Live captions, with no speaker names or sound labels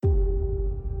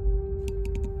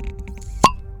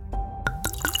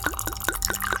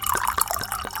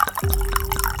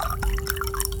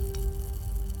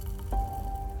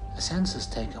census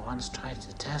taker once tried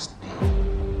to test me.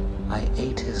 I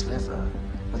ate his liver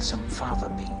with some fava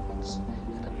beans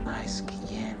and a nice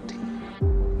Chianti.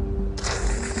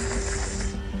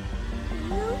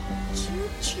 You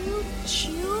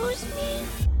choose me?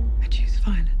 I choose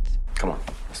violence. Come on,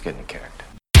 let's get into character.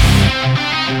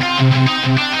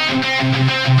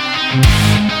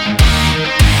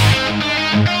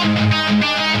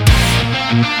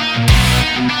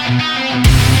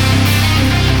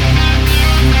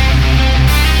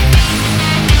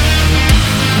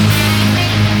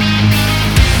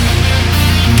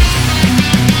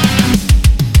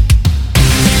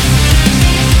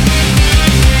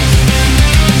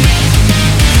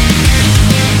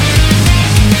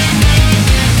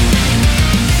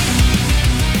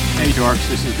 Dorks,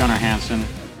 this is Gunnar Hansen,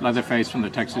 Leatherface from the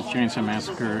Texas Chainsaw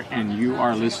Massacre, and you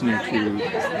are listening to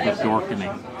The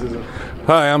Dorkening.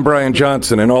 Hi, I'm Brian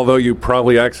Johnson, and although you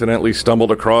probably accidentally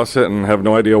stumbled across it and have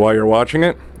no idea why you're watching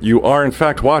it, you are in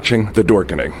fact watching The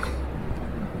Dorkening.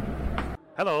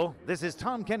 Hello, this is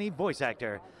Tom Kenny, voice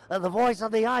actor, the voice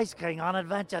of the Ice King on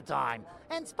Adventure Time,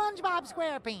 and SpongeBob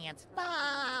SquarePants.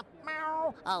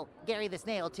 Meow. Oh, Gary the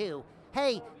Snail, too.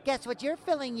 Hey, guess what you're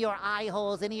filling your eye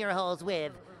holes and ear holes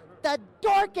with? The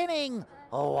Dorkening!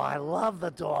 Oh, I love the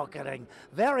Dorkening.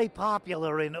 Very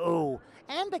popular in Ooh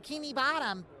and Bikini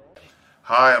Bottom.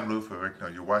 Hi, I'm Lou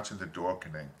Ferrigno. You're watching The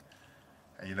Dorkening.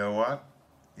 And you know what?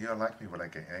 You don't like me when I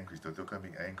get angry, so don't get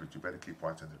me angry. You better keep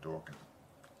watching The Dorkening.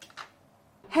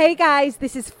 Hey guys,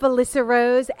 this is Felissa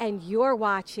Rose, and you're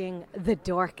watching The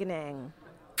Dorkening.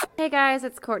 Hey guys,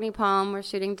 it's Courtney Palm. We're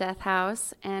shooting Death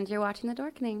House, and you're watching The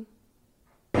Dorkening.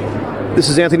 This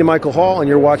is Anthony Michael Hall, and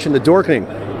you're watching The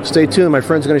Dorkening. Stay tuned. My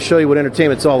friend's going to show you what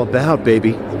entertainment's all about,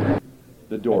 baby.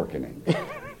 The Dorkening.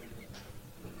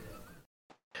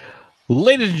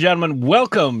 Ladies and gentlemen,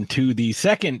 welcome to the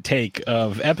second take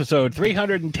of episode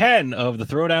 310 of the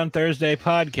Throwdown Thursday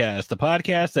podcast, the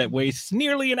podcast that wastes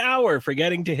nearly an hour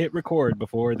forgetting to hit record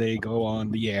before they go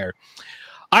on the air.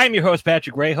 I'm your host,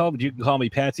 Patrick Rahal, but you can call me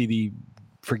Patsy, the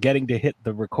forgetting to hit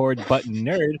the record button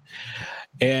nerd.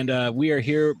 And we are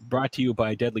here brought to you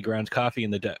by Deadly Grounds Coffee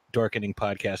and the Dorkening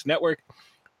Podcast Network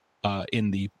in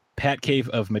the Pat Cave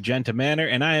of Magenta Manor.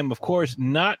 And I am, of course,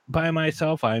 not by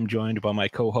myself. I am joined by my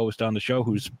co-host on the show,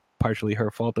 who's partially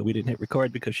her fault that we didn't hit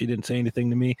record because she didn't say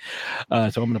anything to me. So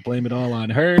I'm going to blame it all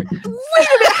on her. Wait a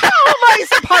minute, how am I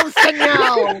supposed to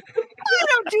know? I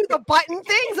don't do the button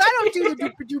things. I don't do the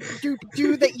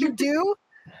doop-a-doop-a-doop-a-doo that you do.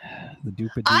 The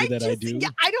doop-a-doo that I do? Yeah,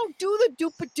 I don't do the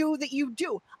doop-a-doo that you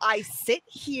do. I sit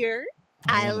here,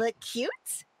 I look cute,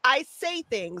 I say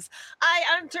things, I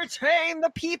entertain the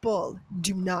people.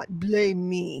 Do not blame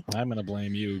me. I'm going to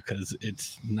blame you because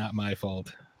it's not my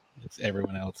fault. It's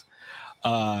everyone else.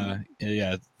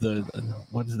 Yeah, there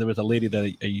was a lady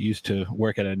that I used to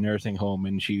work at a nursing home,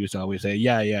 and she used to always say,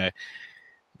 yeah,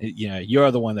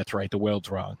 you're the one that's right. The world's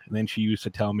wrong. And then she used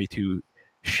to tell me to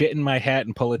shit in my hat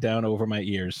and pull it down over my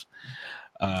ears.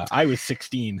 I was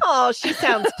 16. Oh, she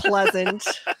sounds pleasant.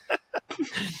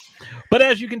 But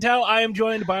as you can tell, I am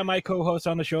joined by my co-host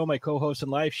on the show, my co-host in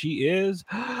life. She is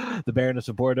the Baroness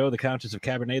of Bordeaux, the Countess of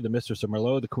Cabernet, the Mistress of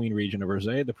Merlot, the Queen Regent of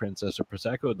Rosé, the Princess of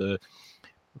Prosecco, the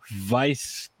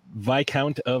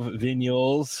Viscount of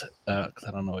Vignoles. I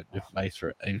don't know if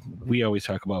Viceroy. We always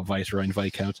talk about Viceroy and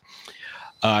Viscounts.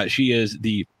 She is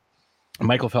the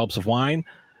Michael Phelps of wine,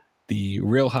 the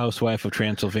Real Housewife of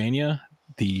Transylvania,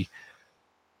 the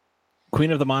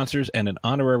Queen of the Monsters, and an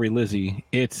honorary Lizzie.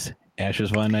 It's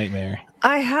Ashes Von Nightmare.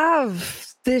 I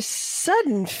have this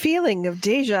sudden feeling of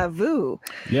deja vu.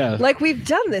 Yeah. Like we've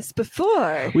done this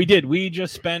before. We did. We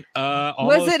just spent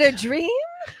almost... Was it a dream?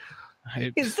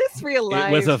 Is this real life?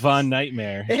 It was a Von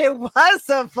Nightmare. It was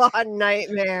a Von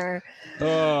Nightmare.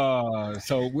 Oh,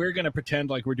 so we're going to pretend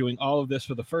like we're doing all of this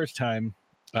for the first time.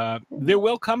 There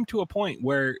will come to a point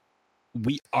where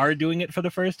we are doing it for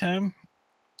the first time.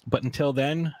 But until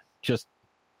then, just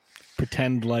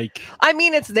pretend like... I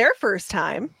mean, it's their first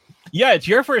time. Yeah, it's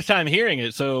your first time hearing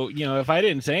it. So, if I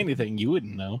didn't say anything, you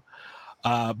wouldn't know.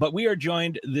 But we are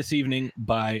joined this evening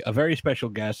by a very special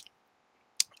guest.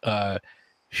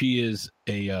 She is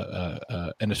an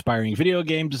aspiring video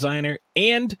game designer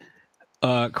and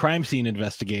crime scene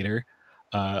investigator,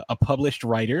 a published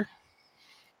writer,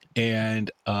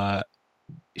 and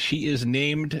she is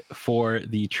named for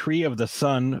the Tree of the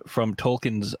Sun from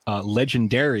Tolkien's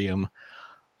Legendarium.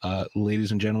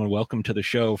 Ladies and gentlemen, welcome to the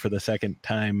show for the second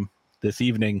time this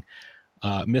evening,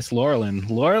 Miss Laurelyn.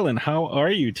 Laurelyn, how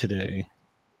are you today?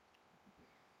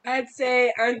 I'd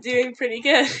say I'm doing pretty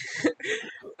good.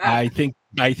 I think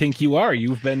you are.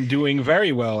 You've been doing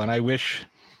very well, and I wish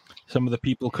some of the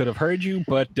people could have heard you,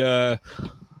 but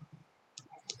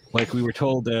like we were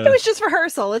told. It was just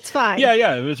rehearsal. It's fine.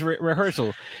 Yeah, it was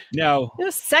rehearsal. Now,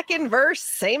 the second verse,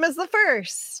 same as the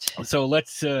first. So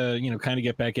let's, kind of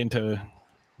get back into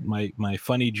my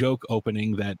funny joke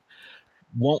opening that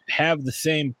won't have the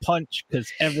same punch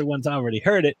because everyone's already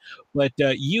heard it. But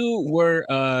you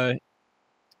were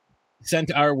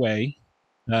sent our way.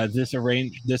 This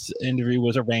interview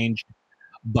was arranged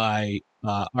by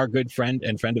our good friend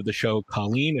and friend of the show,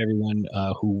 Colleen. Everyone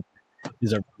who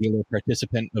is a regular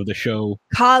participant of the show,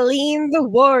 Colleen, the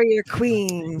Warrior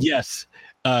Queen. Yes,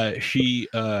 she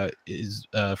is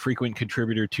a frequent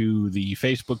contributor to the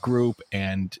Facebook group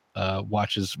and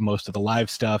watches most of the live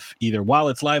stuff either while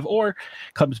it's live or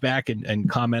comes back and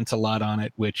comments a lot on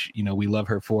it, which we love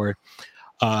her for.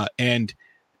 And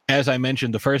as I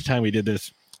mentioned the first time we did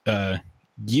this,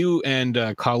 you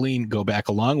and Colleen go back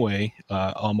a long way,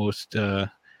 almost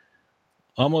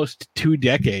 2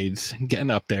 decades, getting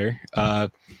up there.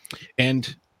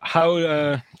 And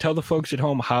how tell the folks at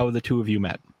home how the two of you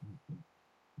met.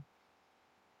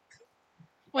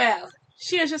 Well,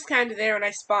 she was just kind of there when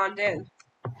I spawned in.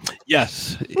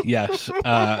 Yes.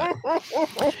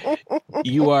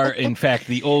 You are, in fact,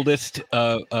 the oldest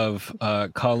of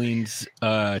Colleen's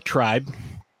tribe,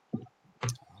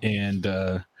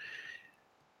 and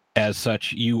as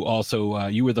such, you also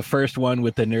you were the first one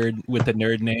with the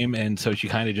nerd name, and so she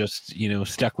kind of just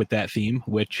stuck with that theme,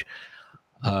 which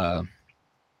I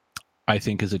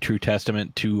think is a true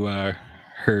testament to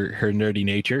her nerdy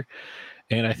nature,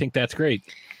 and I think that's great.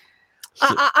 So,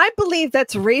 I believe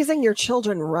that's raising your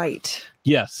children right.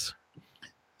 Yes.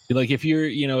 Like if you're,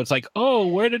 it's like, oh,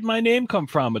 where did my name come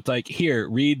from? It's like, here,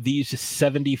 read these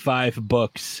 75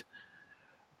 books.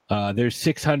 There's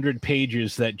 600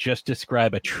 pages that just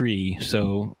describe a tree.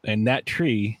 So, and that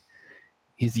tree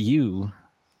is you.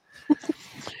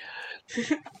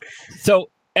 So,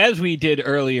 as we did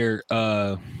earlier,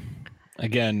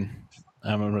 again,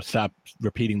 I'm going to stop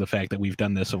repeating the fact that we've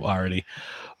done this already,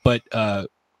 but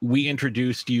we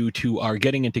introduced you to our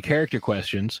getting into character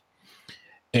questions,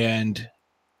 and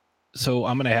so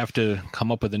I'm going to have to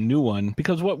come up with a new one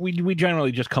because what we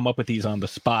generally just come up with these on the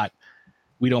spot.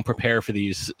 We don't prepare for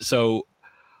these. So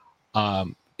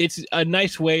it's a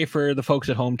nice way for the folks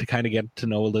at home to kind of get to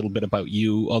know a little bit about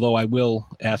you, although I will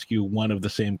ask you one of the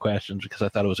same questions because I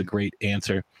thought it was a great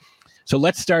answer. So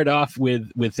let's start off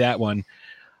with that one.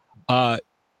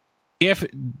 If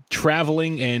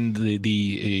traveling and the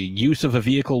use of a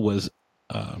vehicle was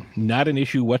not an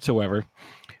issue whatsoever,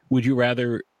 would you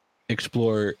rather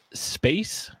explore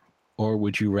space or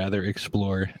would you rather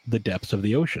explore the depths of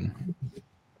the ocean?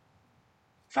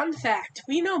 Fun fact,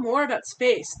 we know more about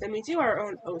space than we do our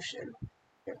own ocean.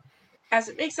 As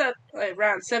it makes up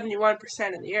around 71%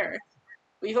 of the Earth,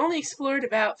 we've only explored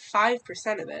about 5%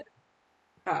 of it.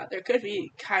 There could be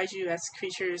kaiju-esque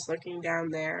creatures lurking down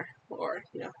there, or,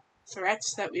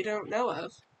 threats that we don't know of.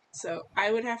 So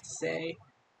I would have to say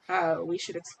we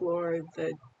should explore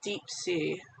the deep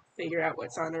sea, figure out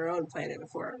what's on our own planet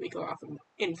before we go off and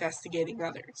investigating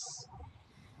others.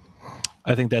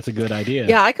 I think that's a good idea.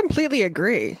 Yeah, I completely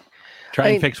agree. Try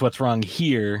and fix what's wrong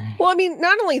here. Well, I mean,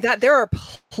 not only that, there are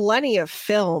plenty of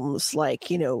films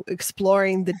like,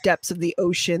 exploring the depths of the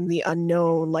ocean, the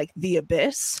unknown, like The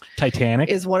Abyss. Titanic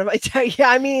is one of my, yeah,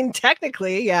 I mean,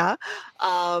 technically, yeah.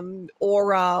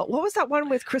 Or what was that one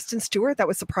with Kristen Stewart that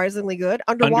was surprisingly good?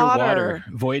 Underwater.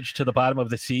 Voyage to the Bottom of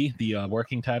the Sea, the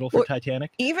working title for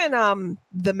Titanic. Even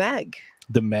The Meg.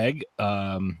 The Meg,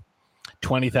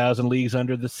 20,000 Leagues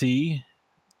Under the Sea.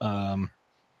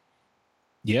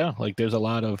 Yeah, like there's a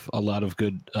lot of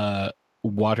good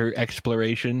water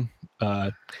exploration.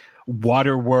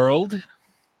 Water World,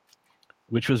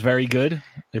 which was very good.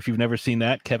 If you've never seen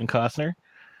that, Kevin Costner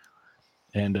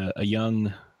and a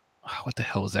young, what the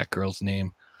hell is that girl's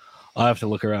name? I'll have to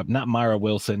look her up. Not Mara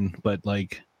Wilson, but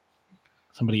like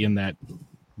somebody in that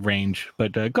range.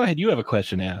 But go ahead, you have a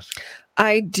question to ask.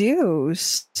 I do.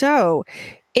 So,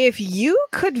 if you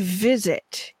could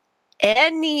visit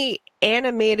any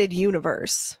animated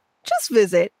universe, just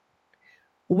visit,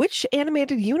 which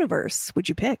animated universe would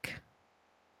you pick?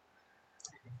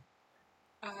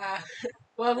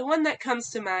 Well, the one that comes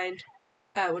to mind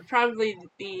would probably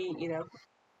be,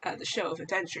 the show of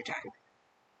Adventure Time.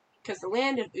 Because the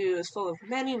land of Ooo is full of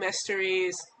many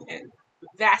mysteries and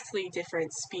vastly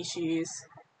different species,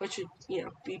 which would,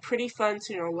 be pretty fun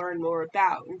to, learn more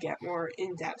about and get more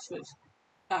in-depth with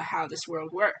how this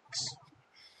world works.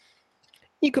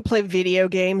 You could play video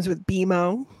games with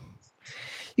BMO.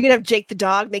 You could have Jake the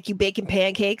dog make you bacon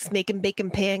pancakes, make him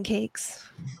bacon pancakes.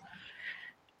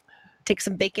 take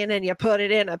some bacon and you put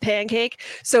it in a pancake.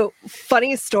 So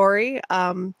funny story.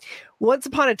 Once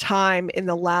upon a time in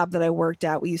the lab that I worked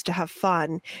at, we used to have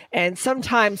fun. And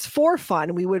sometimes for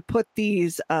fun, we would put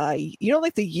these, like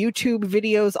the YouTube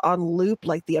videos on loop,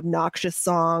 like the obnoxious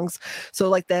songs. So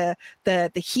like the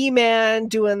He-Man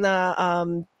doing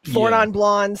the Four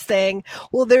Non-Blondes thing.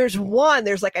 Well, there's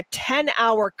like a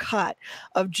 10-hour cut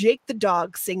of Jake the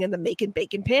dog singing the Making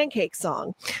Bacon Pancake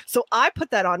song. So I put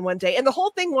that on one day. And the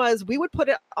whole thing was we would put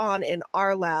it on in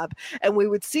our lab and we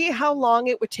would see how long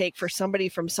it would take for somebody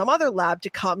from some other lab to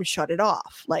come shut it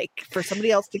off, like for somebody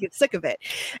else to get sick of it.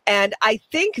 And I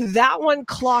think that one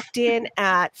clocked in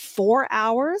at 4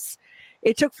 hours.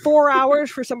 It took 4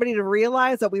 hours for somebody to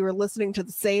realize that we were listening to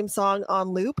the same song on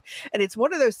loop. And it's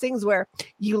one of those things where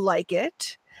you like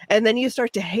it and then you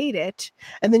start to hate it.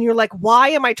 And then you're like, why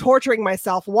am I torturing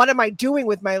myself? What am I doing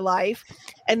with my life?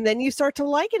 And then you start to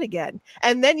like it again.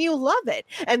 And then you love it.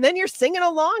 And then you're singing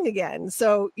along again.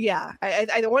 So yeah,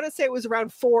 I want to say it was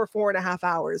around 4.5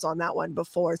 hours on that one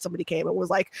before somebody came and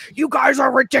was like, you guys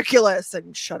are ridiculous,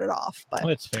 and shut it off. But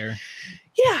that's fair.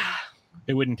 Yeah.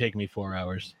 It wouldn't take me 4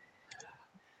 hours.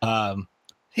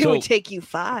 It would take you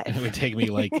 5. It would take me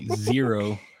like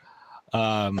 0.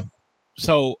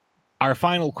 So our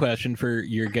final question for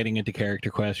your getting into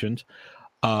character questions,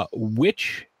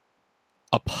 which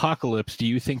apocalypse do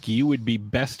you think you would be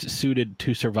best suited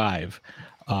to survive?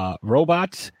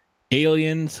 Robots,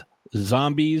 aliens,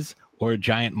 zombies, or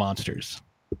giant monsters?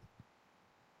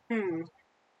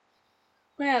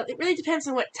 Well, it really depends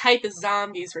on what type of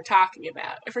zombies we're talking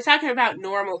about. If we're talking about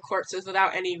normal corpses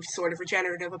without any sort of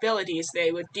regenerative abilities,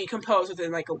 they would decompose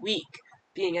within like a week,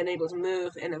 being unable to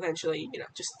move and eventually,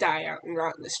 just die out and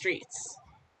rot in the streets.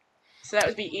 So that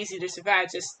would be easy to survive,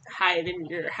 just hide in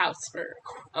your house for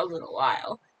a little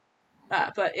while.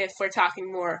 But if we're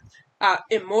talking more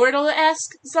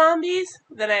immortal-esque zombies,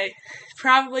 then I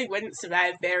probably wouldn't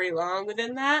survive very long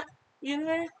within that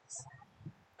universe.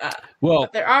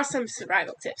 But there are some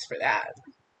survival tips for that.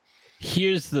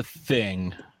 Here's the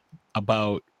thing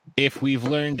about if we've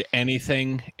learned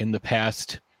anything in the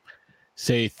past,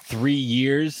 say, 3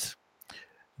 years,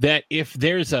 that if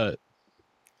there's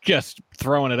just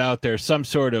throwing it out there, some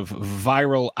sort of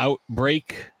viral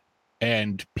outbreak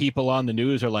and people on the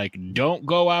news are like, don't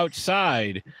go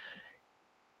outside,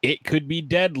 it could be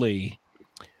deadly.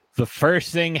 The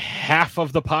first thing half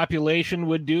of the population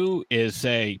would do is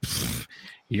say,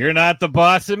 you're not the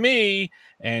boss of me,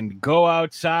 and go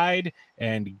outside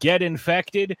and get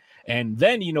infected. And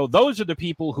then, those are the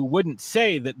people who wouldn't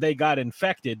say that they got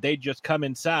infected. They just come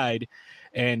inside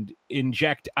and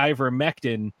inject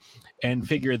ivermectin and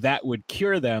figure that would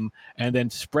cure them and then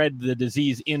spread the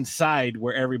disease inside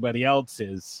where everybody else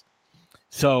is.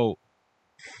 So,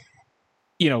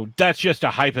 that's just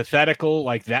a hypothetical.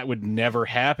 Like, that would never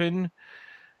happen,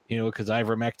 because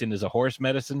ivermectin is a horse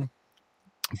medicine.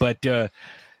 But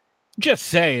just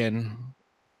saying,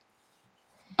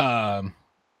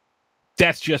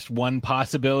 that's just one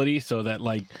possibility. So that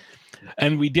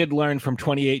and we did learn from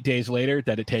 28 Days Later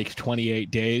that it takes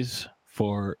 28 days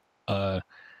for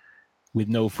with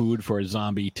no food for a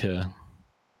zombie to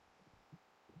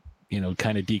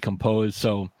kind of decompose.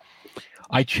 So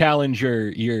I challenge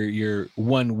your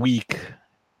 1 week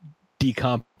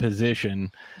decomposition.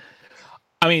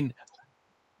 I mean,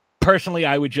 personally,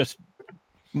 I would just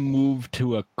move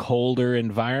to a colder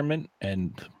environment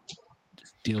and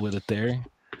deal with it there,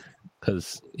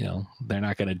 because they're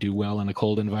not going to do well in a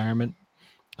cold environment.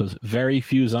 Because very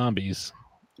few zombies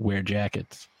wear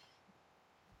jackets.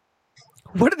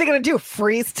 What are they going to do?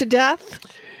 Freeze to death?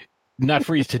 Not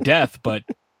freeze to death, but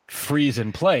freeze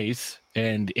in place.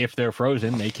 And if they're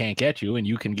frozen, they can't get you, and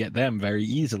you can get them very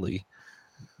easily.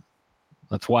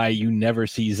 That's why you never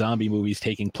see zombie movies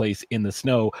taking place in the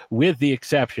snow, with the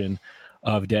exception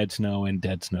of Dead Snow and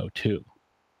Dead Snow 2.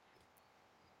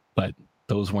 But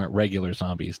those weren't regular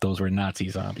zombies. Those were Nazi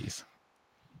zombies.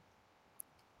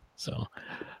 So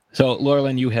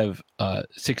Laurelyn, you have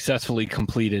successfully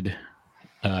completed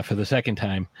for the second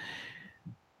time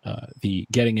the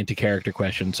getting into character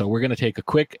question. So we're going to take a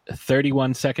quick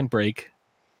 31-second break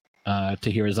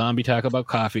to hear a zombie talk about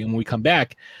coffee. And when we come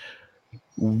back,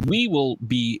 we will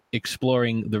be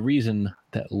exploring the reason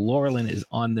that Laurelyn is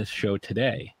on this show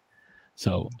today.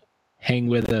 So hang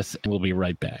with us, and we'll be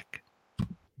right back.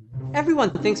 Everyone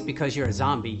thinks because you're a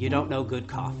zombie, you don't know good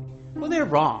coffee. Well, they're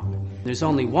wrong. There's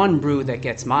only one brew that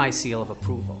gets my seal of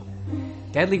approval.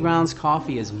 Deadly Grounds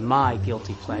coffee is my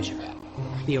guilty pleasure.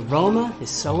 The aroma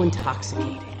is so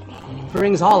intoxicating. It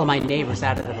brings all of my neighbors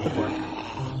out of the woodwork.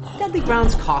 Deadly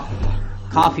Grounds coffee.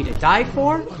 Coffee to die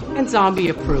for and zombie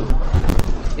approved.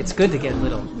 It's good to get a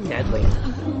little deadly.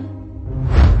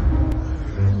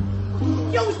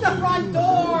 Use the front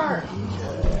door!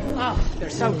 Oh, they're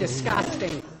so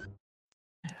disgusting.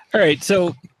 All right,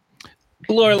 so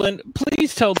Laurelyn,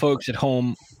 please tell folks at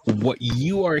home what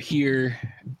you are here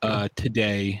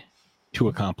today to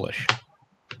accomplish.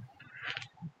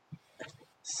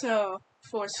 So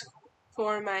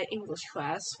for my English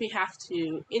class, we have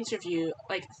to interview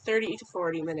like 30 to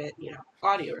 40 minute,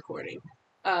 audio recording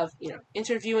of,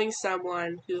 interviewing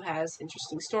someone who has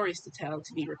interesting stories to tell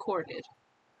to be recorded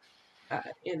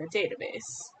in a database.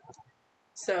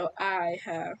 So I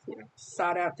have,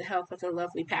 sought out the help of the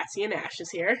lovely Patsy and Ashes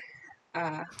here.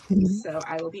 So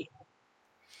I will be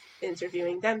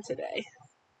interviewing them today.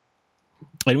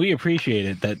 And we appreciate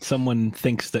it that someone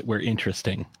thinks that we're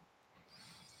interesting.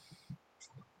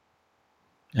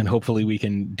 And hopefully we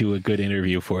can do a good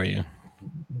interview for you.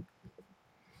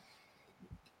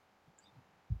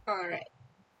 All right.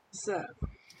 So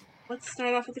let's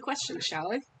start off with the questions, shall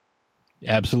we?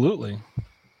 Absolutely.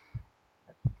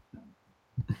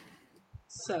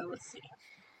 So let's see.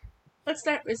 Let's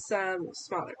start with some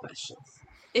smaller questions.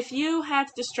 If you had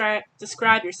to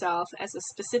describe yourself as a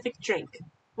specific drink,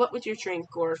 what would your drink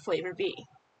or flavor be?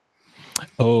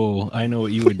 Oh, I know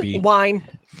what you would be. Wine.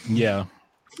 Yeah.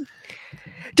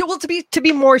 Well, to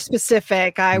be more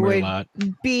specific, I Merlot.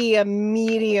 would be a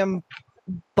medium-bodied,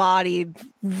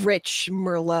 rich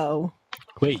Merlot.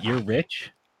 Wait, you're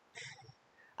rich?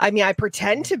 I mean, I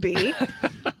pretend to be.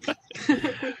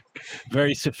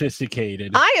 Very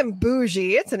sophisticated. I am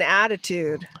bougie. It's an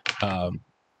attitude. I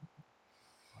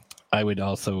would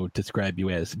also describe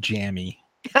you as jammy.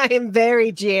 I am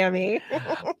very jammy.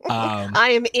 I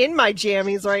am in my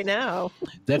jammies right now.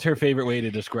 That's her favorite way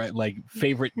to describe, like,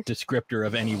 favorite descriptor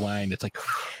of any wine. It's like,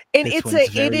 and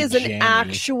it is an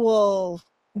actual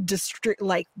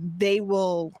like they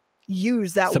will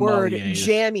use that word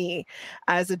jammy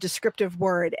as a descriptive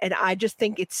word, and I just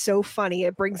think it's so funny.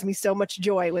 It brings me so much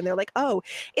joy when they're like, "Oh,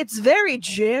 it's very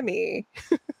jammy."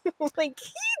 Like,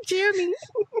 jammy.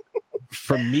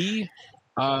 For me,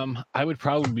 I would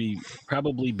probably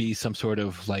be some sort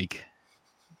of like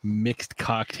mixed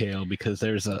cocktail, because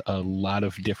there's a lot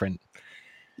of different.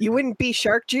 You wouldn't be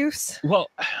shark juice? Well,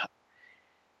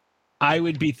 I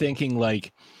would be thinking,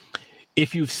 like,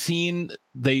 if you've seen,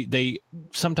 they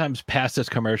sometimes pass this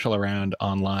commercial around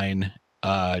online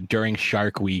during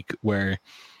Shark Week, where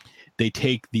they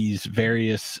take these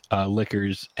various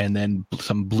liquors and then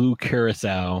some blue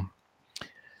curacao,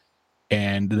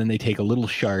 and then they take a little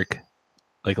shark,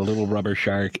 like a little rubber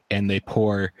shark, and they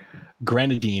pour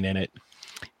grenadine in it,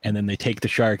 and then they take the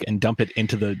shark and dump it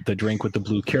into the drink with the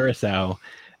blue curacao,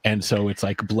 and so it's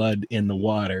like blood in the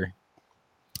water.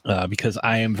 Because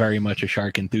I am very much a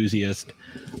shark enthusiast.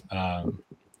 I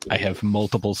have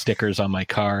multiple stickers on my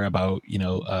car about,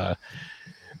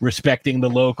 respecting the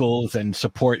locals and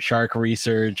support shark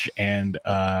research. And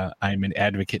I'm an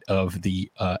advocate of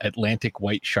the Atlantic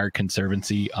White Shark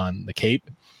Conservancy on the Cape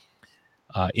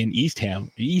in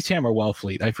Eastham or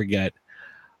Wellfleet, I forget.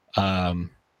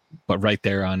 But right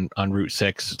there on Route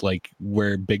 6, like,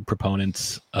 we're big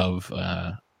proponents of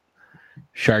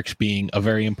sharks being a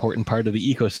very important part of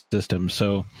the ecosystem.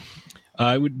 So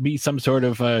it would be some sort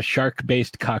of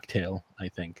shark-based cocktail, I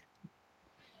think.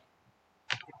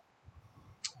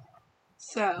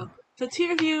 So the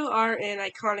two of you are an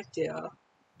iconic duo,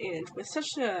 and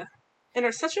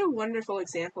are such a wonderful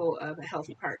example of a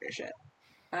healthy partnership.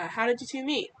 How did you two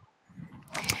meet?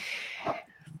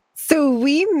 So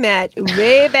we met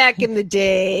way back in the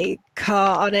day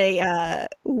on a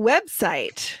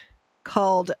website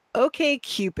called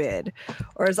OkCupid,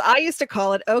 or as I used to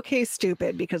call it, OK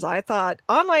Stupid, because I thought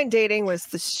online dating was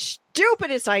the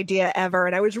stupidest idea ever,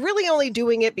 and I was really only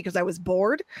doing it because I was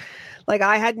bored. Like,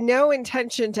 I had no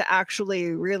intention to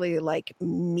actually really like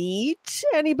meet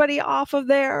anybody off of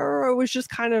there, or it was just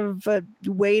kind of a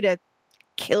way to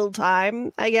kill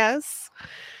time, I guess.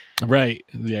 Right.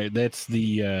 Yeah, that's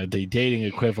the dating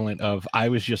equivalent of, I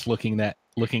was just looking at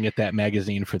that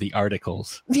magazine for the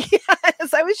articles.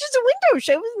 Yes, I was just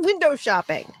window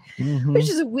shopping. Mm-hmm. Which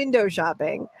is window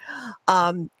shopping.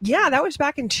 Yeah, that was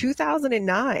back in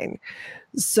 2009.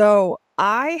 So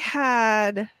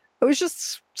I was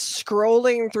just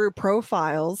scrolling through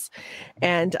profiles,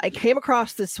 and I came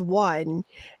across this one,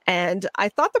 and I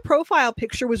thought the profile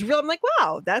picture was real. I'm like,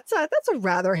 wow, that's a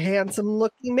rather handsome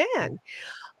looking man.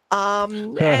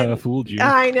 Fooled you.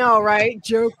 I know, right?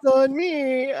 Joke's on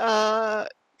me.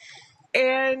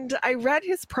 And I read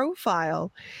his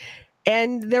profile,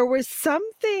 and there was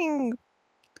something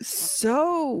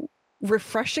so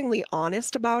refreshingly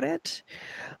honest about it.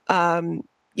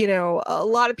 a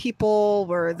lot of people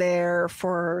were there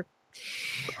for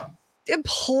a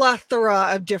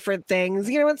plethora of different things,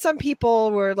 and some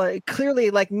people were like clearly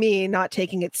like me not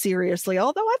taking it seriously,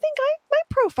 although I think my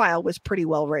profile was pretty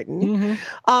well written. It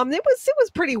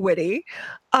was pretty witty.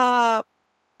 I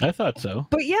thought so.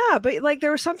 But like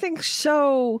there was something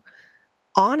so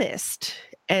honest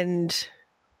and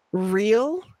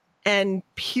real and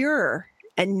pure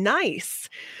and nice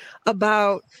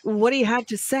about what he had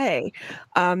to say.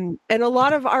 And a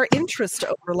lot of our interests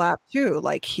overlap too.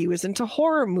 Like he was into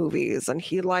horror movies and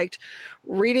he liked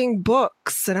reading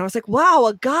books. And I was like, wow,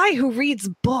 a guy who reads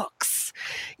books.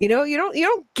 You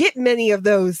don't get many of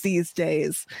those these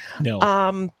days.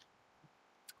 No.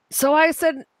 So I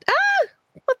said,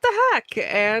 what the heck?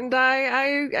 And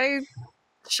I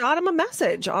shot him a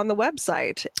message on the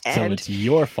website, and so it's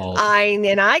your fault.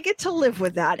 I get to live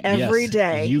with that every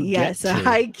day. Yes,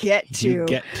 I get to. You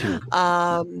get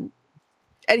to.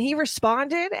 And he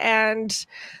responded, and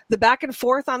the back and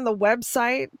forth on the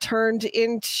website turned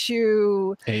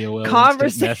into AOL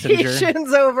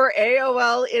conversations over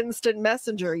AOL Instant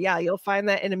Messenger. Yeah, you'll find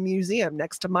that in a museum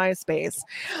next to MySpace.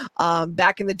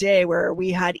 Back in the day where we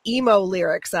had emo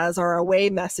lyrics as our away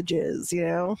messages,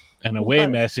 An away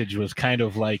message was kind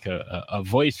of like a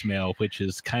voicemail, which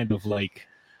is kind of like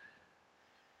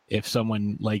if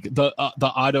someone like the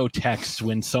auto text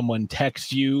when someone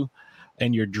texts you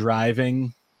and you're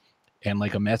driving and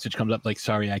like a message comes up like,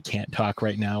 sorry, I can't talk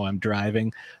right now, I'm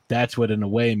driving. That's what an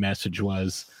away message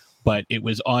was, but it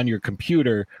was on your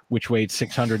computer, which weighed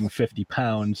 650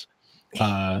 pounds.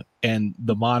 And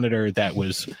the monitor that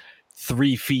was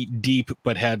 3 feet deep,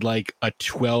 but had like a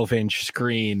 12-inch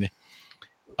screen.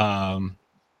 And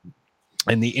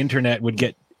the internet would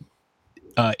get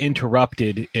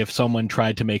interrupted if someone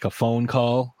tried to make a phone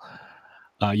call.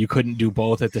 You couldn't do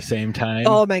both at the same time.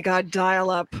 Oh my God,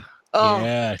 dial up. Oh,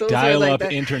 yeah, dial-up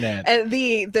internet. And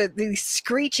the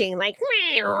screeching like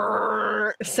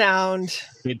sound.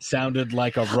 It sounded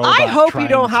like a robot. I hope you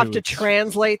don't have to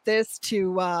translate this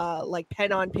to like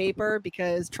pen on paper,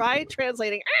 because try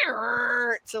translating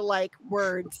to like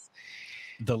words.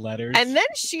 The letters. And then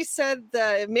she said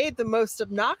that it made the most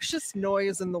obnoxious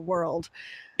noise in the world.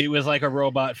 It was like a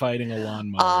robot fighting a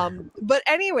lawnmower. But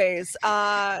anyways,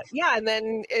 and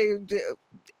then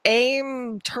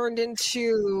AIM turned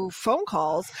into phone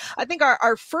calls. I think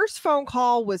our first phone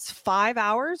call was 5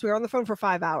 hours. We were on the phone for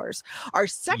 5 hours. Our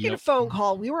second phone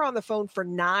call, we were on the phone for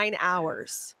 9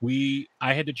 hours. I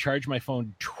had to charge my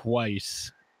phone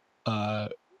twice.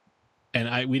 And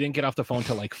we didn't get off the phone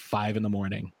till like 5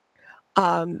 a.m.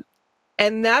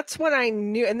 And that's when I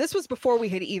knew, and this was before we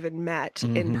had even met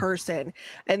in person.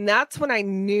 And that's when I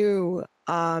knew,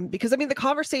 because I mean, the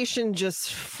conversation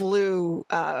just flowed.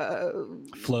 Yeah,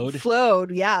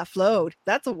 flowed.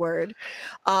 That's a word.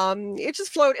 It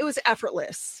just flowed. It was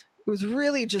effortless. It was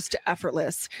really just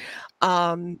effortless.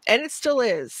 And it still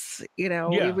is,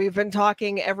 we've been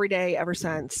talking every day ever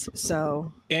since.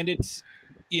 So, and it's,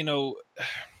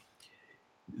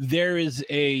 there is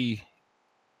a,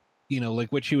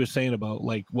 like what she was saying about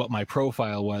like what my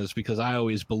profile was, because I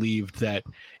always believed that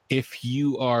if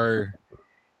you are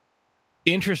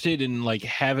interested in like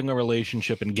having a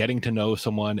relationship and getting to know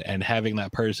someone and having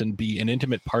that person be an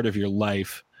intimate part of your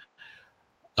life,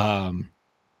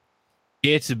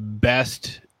 it's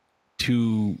best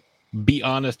to be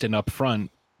honest and upfront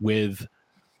with,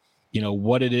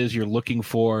 what it is you're looking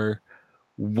for,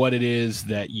 what it is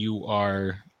that you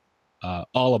are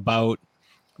all about,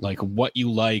 like what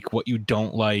you like, what you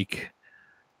don't like.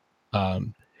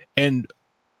 And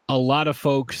a lot of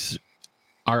folks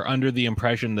are under the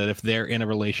impression that if they're in a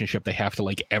relationship, they have to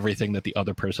like everything that the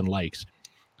other person likes.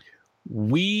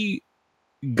 We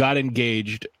got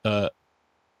engaged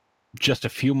just a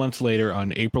few months later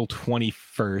on April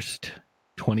 21st,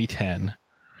 2010.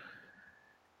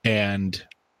 And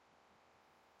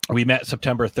we met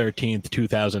September 13th,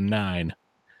 2009.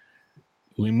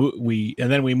 And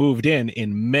then we moved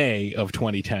in May of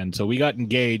 2010. So we got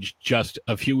engaged just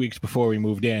a few weeks before we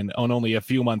moved in, and only a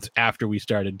few months after we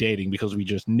started dating, because we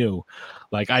just knew.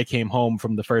 Like, I came home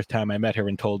from the first time I met her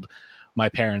and told my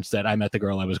parents that I met the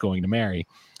girl I was going to marry.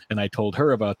 And I told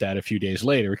her about that a few days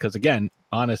later, because again,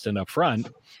 honest and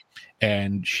upfront.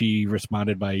 And she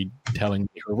responded by telling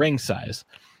me her ring size.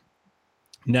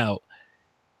 Now,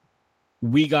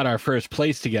 we got our first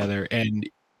place together, and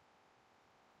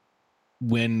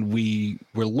when we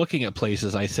were looking at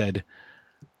places, I said,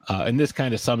 and this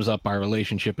kind of sums up our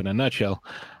relationship in a nutshell,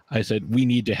 I said, we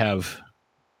need to have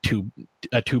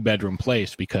a 2-bedroom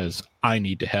place because I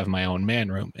need to have my own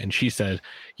man room. And she said,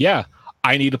 yeah,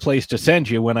 I need a place to send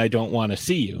you when I don't want to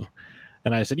see you.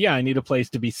 And I said, yeah, I need a place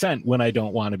to be sent when I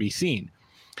don't want to be seen.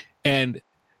 And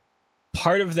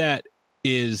part of that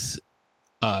is,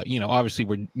 obviously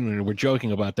we're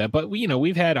joking about that, but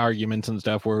we've had arguments and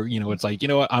stuff where, it's like,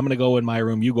 what, I'm going to go in my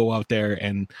room, you go out there.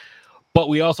 But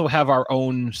we also have our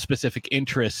own specific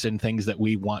interests and things that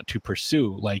we want to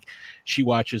pursue. Like, she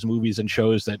watches movies and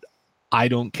shows that I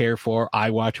don't care for. I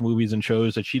watch movies and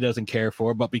shows that she doesn't care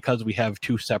for. But because we have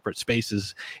two separate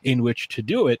spaces in which to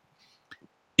do it,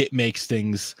 it makes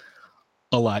things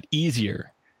a lot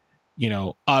easier.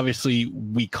 Obviously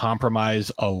we compromise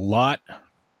a lot.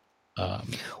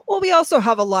 Well, we also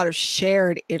have a lot of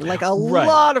shared, like a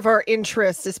lot of our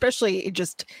interests, especially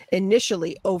just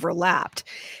initially overlapped.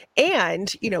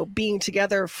 And, being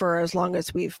together for as long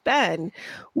as we've been,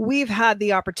 we've had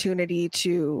the opportunity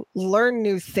to learn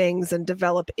new things and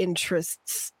develop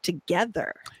interests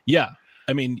together. Yeah.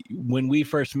 I mean, when we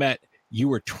first met, you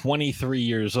were 23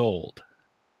 years old,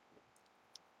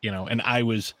 and I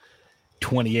was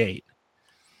 28.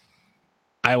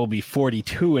 I will be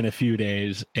 42 in a few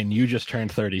days, and you just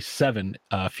turned 37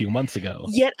 a few months ago.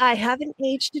 Yet I haven't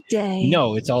aged a day.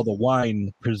 No, it's all the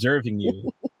wine preserving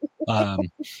you.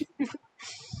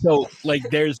 So, like,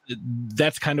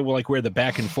 that's kind of like where the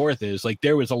back and forth is. Like,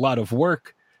 there was a lot of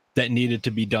work that needed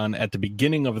to be done at the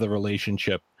beginning of the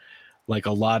relationship, like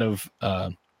a lot of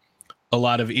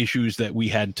issues that we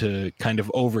had to kind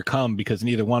of overcome because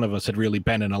neither one of us had really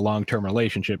been in a long-term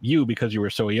relationship. You, because you were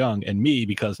so young, and me,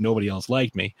 because nobody else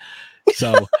liked me.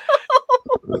 So,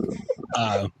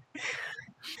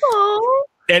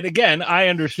 and again, I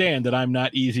understand that I'm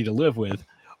not easy to live with,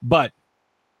 but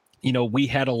we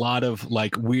had a lot of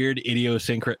like weird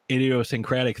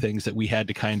idiosyncratic things that we had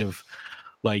to kind of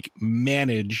like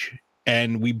manage.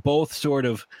 And we both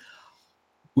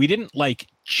we didn't like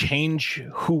change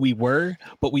who we were,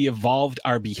 but we evolved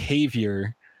our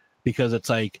behavior because it's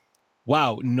like,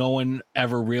 wow, no one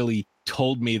ever really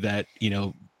told me that,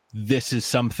 this is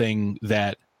something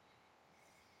that,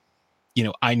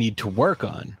 I need to work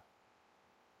on.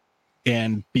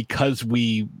 And because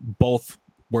we both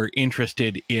were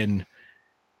interested in,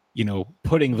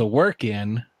 putting the work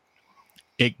in,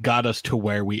 it got us to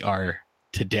where we are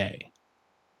today.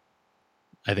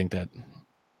 I think that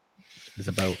is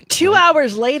about 2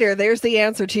 hours later. There's the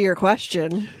answer to your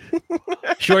question.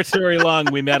 Short story long,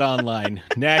 we met online.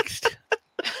 Next.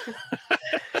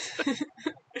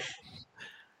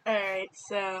 All right,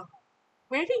 so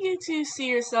where do you two see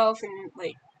yourself in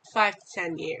like 5 to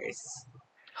 10 years?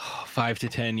 5 to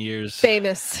 10 years.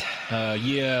 Famous.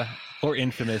 Yeah, or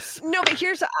infamous. No, but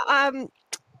here's and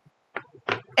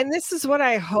this is what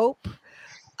I hope.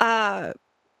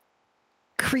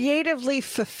 Creatively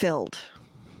fulfilled.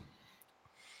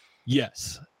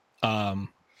 Yes.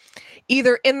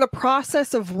 Either in the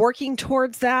process of working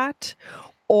towards that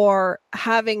or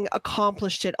having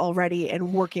accomplished it already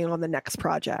and working on the next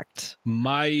project.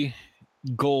 My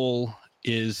goal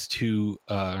is to,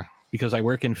 because I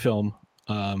work in film,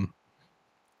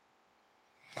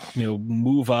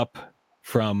 move up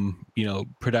from,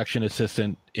 production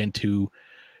assistant into,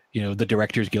 the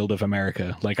Directors Guild of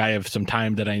America. Like, I have some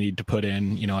time that I need to put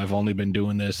in. I've only been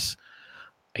doing this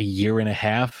a year and a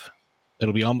half.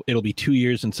 It'll be 2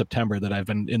 years in September that I've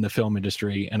been in the film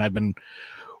industry, and I've been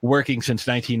working since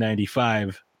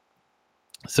 1995.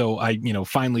 So I,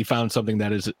 finally found something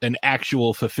that is an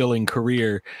actual fulfilling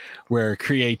career where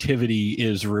creativity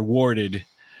is rewarded.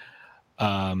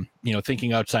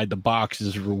 Thinking outside the box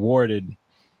is rewarded.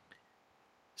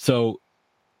 So,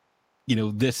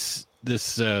 this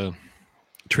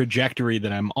trajectory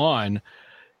that I'm on,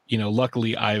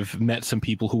 luckily I've met some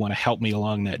people who want to help me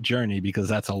along that journey, because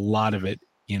that's a lot of it.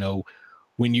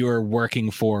 When you're working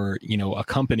for, a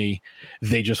company,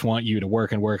 they just want you to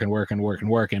work and work and work and work and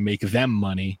work and make them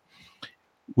money.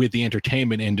 With the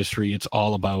entertainment industry, it's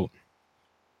all about,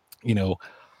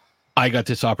 I got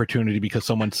this opportunity because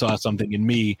someone saw something in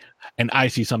me and I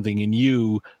see something in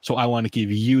you. So I want to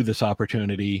give you this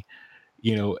opportunity,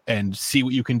 and see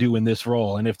what you can do in this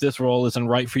role. And if this role isn't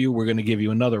right for you, we're going to give you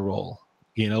another role.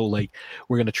 Like,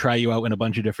 we're going to try you out in a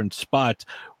bunch of different spots.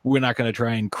 We're not going to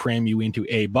try and cram you into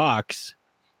a box,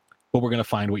 but we're going to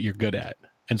find what you're good at.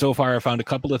 And so far, I found a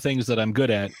couple of things that I'm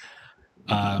good at,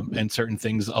 and certain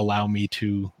things allow me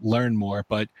to learn more.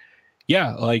 But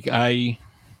yeah, like I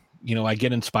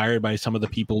get inspired by some of the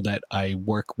people that I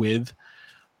work with,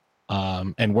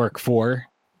 and work for.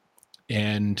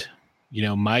 And,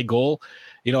 my goal,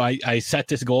 I set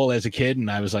this goal as a kid,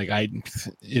 and I was like,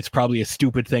 it's probably a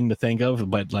stupid thing to think of,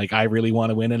 but like, I really want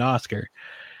to win an Oscar.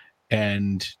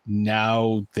 And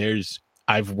now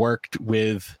I've worked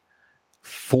with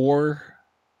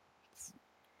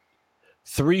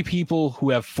 3 people who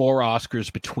have 4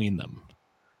 Oscars between them,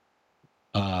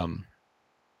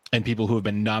 and people who have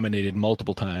been nominated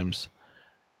multiple times.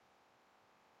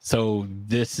 So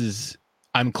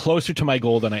I'm closer to my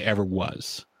goal than I ever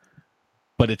was,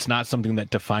 but it's not something that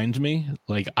defines me.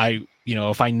 Like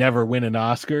if I never win an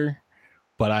Oscar,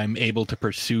 but I'm able to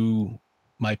pursue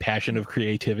my passion of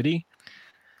creativity,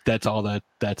 that's all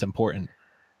that's important.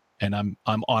 And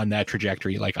I'm on that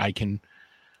trajectory. Like I can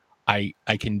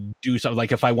do something.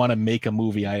 Like if I want to make a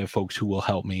movie, I have folks who will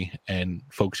help me and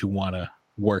folks who want to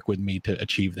work with me to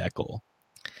achieve that goal.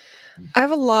 I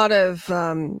have a lot of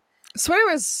so when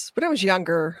I was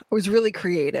younger, I was really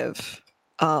creative,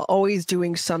 always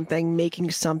doing something,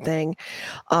 making something,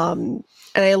 and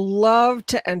I love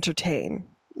to entertain,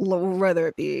 whether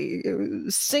it be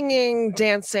singing,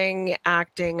 dancing,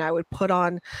 acting. I would put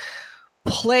on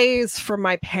plays for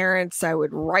my parents. I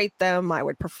would write them, I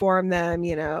would perform them.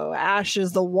 Ash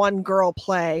is the one girl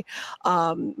play.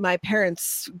 My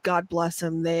parents, God bless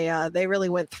them, they really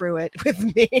went through it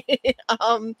with me.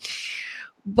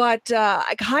 But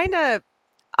I kind of,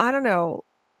 I don't know,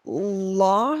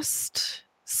 lost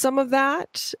some of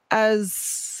that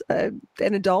as an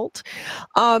adult.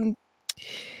 I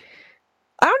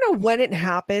don't know when it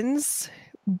happens,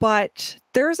 but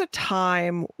there's a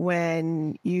time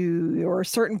when or a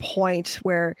certain point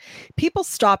where people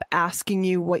stop asking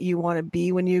you what you want to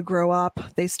be when you grow up.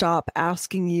 They stop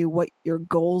asking you what your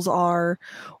goals are,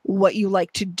 what you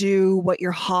like to do, what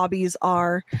your hobbies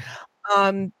are.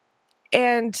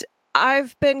 And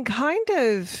I've been kind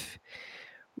of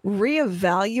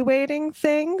reevaluating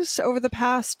things over the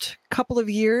past couple of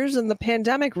years, and the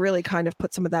pandemic really kind of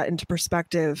put some of that into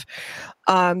perspective.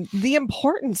 The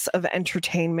importance of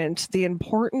entertainment, the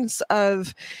importance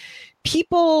of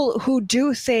people who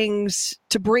do things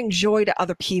to bring joy to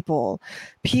other people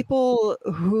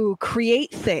who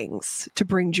create things to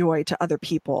bring joy to other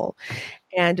people.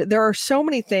 And there are so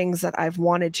many things that I've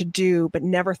wanted to do, but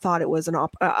never thought it was an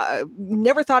option.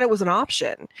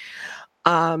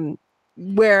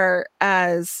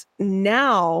 Whereas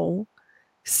now,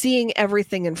 seeing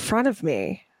everything in front of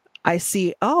me, I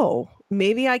see, oh,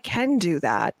 maybe I can do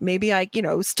that. Maybe I,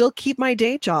 still keep my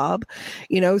day job,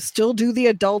 still do the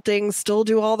adulting, still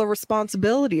do all the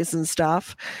responsibilities and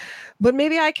stuff. But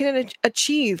maybe I can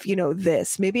achieve,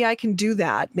 this. Maybe I can do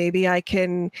that. Maybe I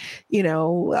can,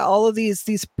 all of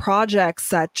these projects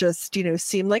that just,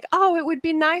 seem like, oh, it would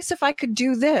be nice if I could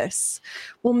do this.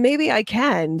 Well, maybe I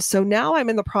can. So now I'm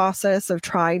in the process of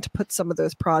trying to put some of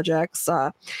those projects,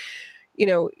 kind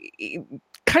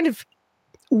of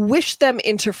wish them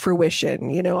into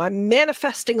fruition. I'm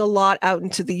manifesting a lot out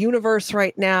into the universe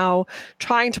right now,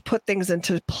 trying to put things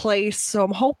into place. So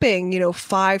I'm hoping,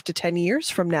 5 to 10 years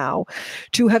from now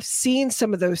to have seen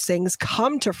some of those things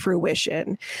come to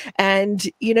fruition. And,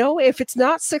 if it's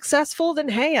not successful, then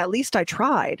hey, at least I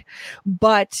tried.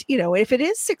 But, if it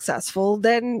is successful,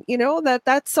 then,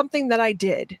 that's something that I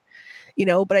did,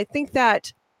 but I think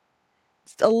that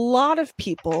a lot of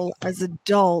people as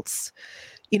adults,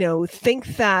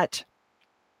 think that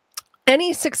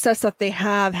any success that they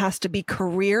have has to be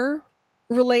career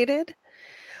related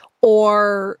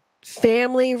or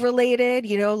family related.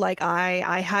 Like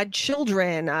I had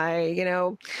children, I,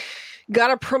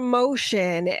 got a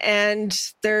promotion, and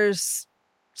there's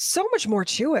so much more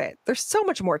to it.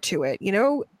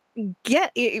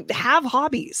 Have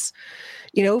hobbies,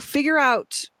 figure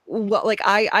out what, like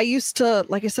I used to,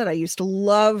 like I said, I used to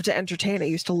love to entertain. I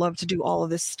used to love to do all of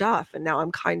this stuff. And now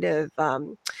I'm kind of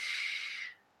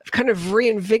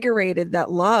reinvigorated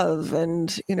that love.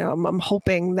 And, I'm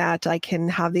hoping that I can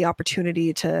have the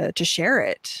opportunity to share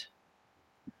it.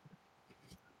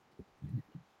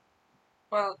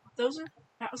 Well,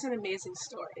 that was an amazing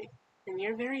story. And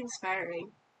you're very inspiring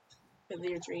with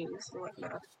your dreams and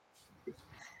whatnot.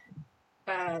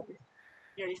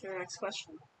 You ready for the next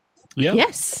question? Yeah.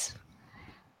 Yes.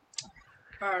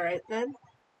 All right, then.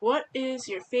 What is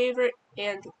your favorite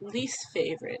and least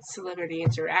favorite celebrity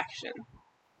interaction?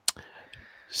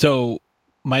 So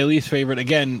my least favorite,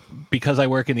 again, because I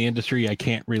work in the industry, I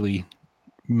can't really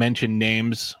mention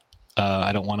names.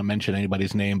 I don't want to mention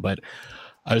anybody's name, but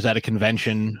I was at a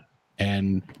convention,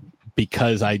 and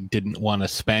because I didn't want to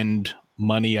spend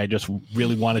money, I just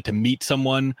really wanted to meet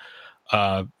someone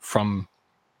from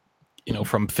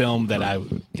film that I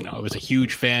was a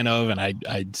huge fan of, and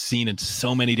I'd seen in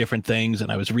so many different things,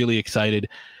 and I was really excited,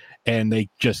 and they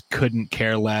just couldn't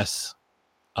care less,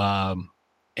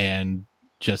 and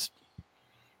just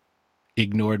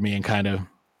ignored me and kind of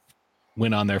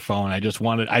went on their phone. I just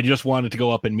wanted to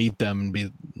go up and meet them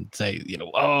and say,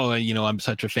 I'm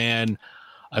such a fan.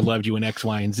 I loved you in X,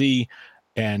 Y, and Z.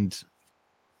 And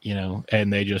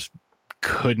and they just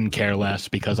couldn't care less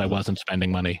because I wasn't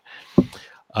spending money.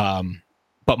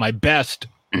 But my best,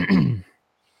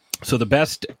 so the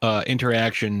best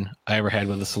interaction I ever had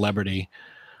with a celebrity,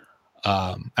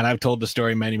 and I've told the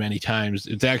story many, many times.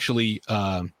 It's actually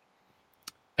a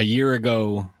year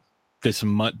ago this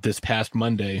past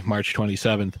Monday, March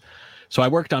 27th. So I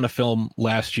worked on a film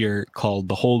last year called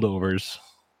The Holdovers,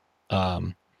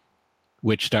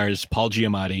 which stars Paul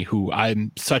Giamatti, who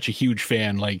I'm such a huge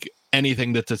fan. Like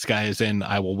anything that this guy is in,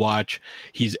 I will watch.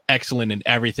 He's excellent in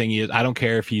everything he is. I don't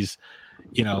care if he's,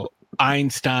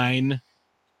 Einstein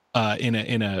in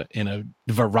a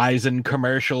Verizon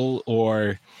commercial,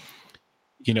 or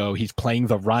he's playing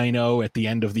the Rhino at the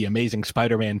end of the Amazing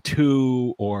Spider-Man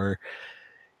 2, or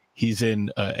he's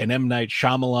in an M. Night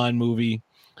Shyamalan movie.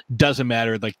 Doesn't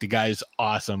matter. Like, the guy's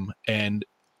awesome. And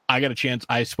I got a chance.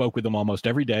 I spoke with him almost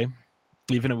every day,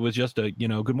 even if it was just a,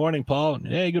 good morning, Paul.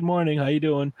 Hey, good morning. How you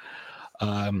doing?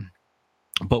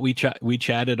 But we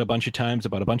chatted a bunch of times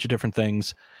about a bunch of different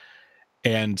things.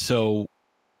 And so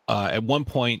at one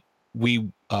point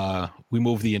we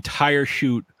moved the entire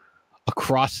shoot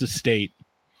across the state,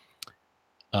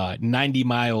 90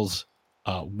 miles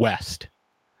west.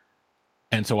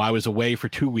 And so I was away for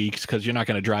 2 weeks, because you're not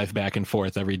going to drive back and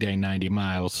forth every day 90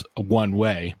 miles one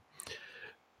way.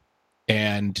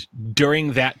 And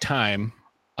during that time,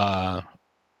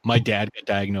 my dad got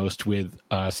diagnosed with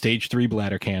stage 3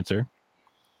 bladder cancer.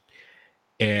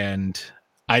 And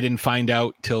I didn't find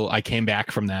out till I came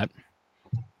back from that.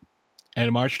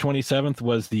 And March 27th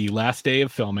was the last day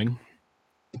of filming.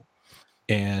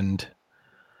 And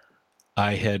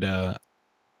I had,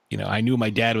 I knew my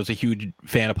dad was a huge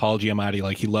fan of Paul Giamatti.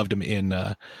 Like, he loved him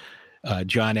in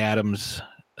John Adams,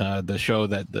 the show,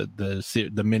 that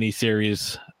the mini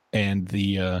series, and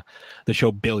the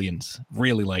show Billions.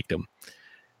 Really liked him.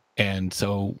 And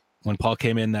so when Paul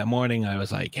came in that morning, I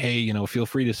was like, hey, feel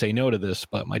free to say no to this,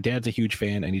 but my dad's a huge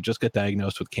fan and he just got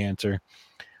diagnosed with cancer.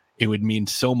 It would mean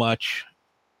so much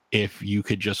if you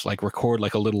could just record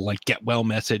a little get well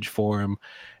message for him.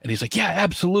 And he's like, yeah,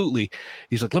 absolutely.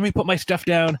 He's like, let me put my stuff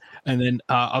down and then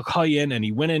I'll call you in. And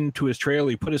he went into his trailer,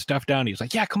 he put his stuff down. He's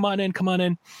like, yeah, come on in.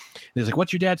 And he's like,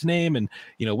 what's your dad's name? And,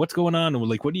 what's going on? And we're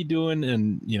like, what are you doing?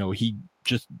 And, he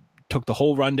just took the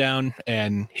whole rundown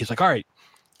and he's like, all right,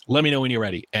 let me know when you're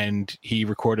ready. And he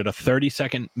recorded a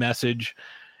 30-second message.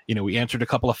 We answered a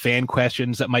couple of fan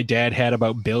questions that my dad had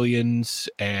about Billions,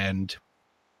 and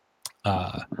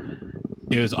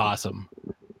it was awesome.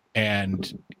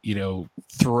 And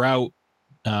throughout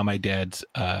my dad's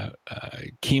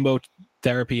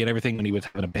chemotherapy and everything, when he was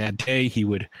having a bad day, he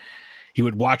would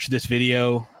watch this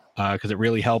video because it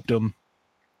really helped him.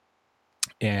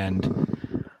 And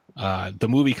the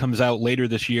movie comes out later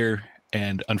this year,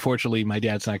 and unfortunately my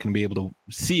dad's not going to be able to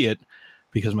see it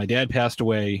because my dad passed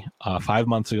away 5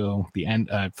 months ago,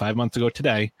 5 months ago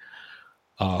today,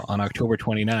 on October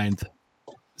 29th.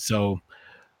 So,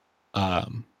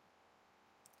 when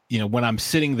I'm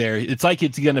sitting there, it's like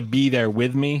it's going to be there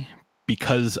with me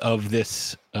because of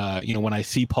this. When I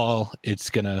see Paul, it's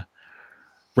going to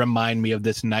remind me of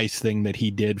this nice thing that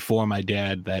he did for my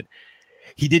dad that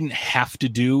he didn't have to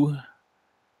do.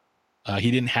 He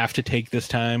didn't have to take this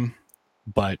time,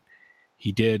 but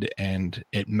he did, and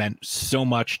it meant so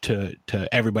much to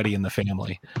everybody in the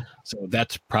family. So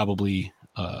that's probably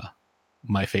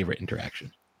my favorite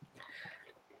interaction.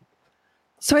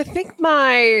 So I think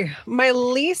my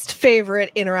least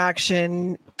favorite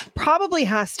interaction probably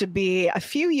has to be a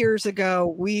few years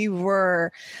ago. We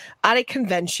were at a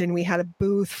convention. We had a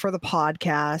booth for the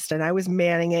podcast, and I was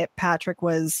manning it. Patrick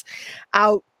was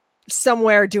out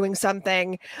somewhere doing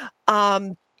something.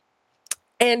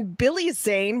 And Billy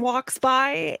Zane walks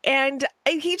by, and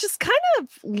he just kind of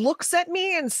looks at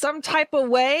me in some type of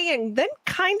way, and then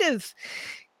kind of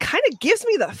gives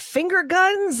me the finger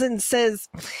guns and says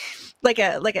like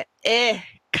a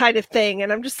kind of thing.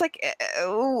 And I'm just like,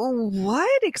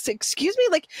 what? Excuse me?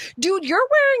 Like, dude, you're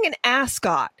wearing an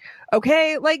ascot.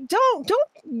 Okay. Like, don't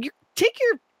you take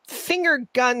your finger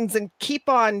guns and keep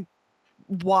on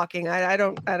walking. I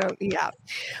don't. Yeah.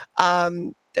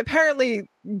 Apparently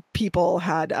people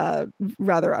had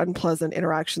rather unpleasant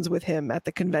interactions with him at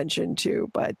the convention too,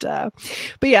 but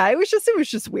yeah, it was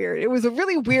just weird. It was a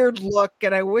really weird look,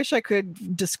 and I wish I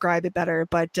could describe it better,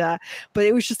 but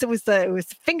it was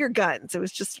finger guns. It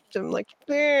was just, I'm like,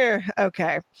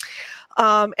 okay.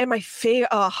 And I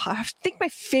think my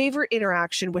favorite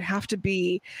interaction would have to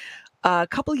be a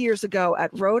couple years ago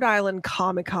at Rhode Island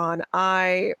Comic-Con.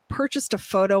 I purchased a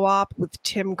photo op with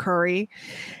Tim Curry,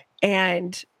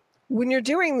 and when you're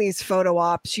doing these photo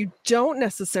ops, you don't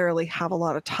necessarily have a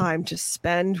lot of time to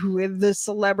spend with the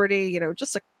celebrity,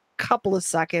 just a couple of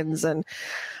seconds. And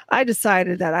I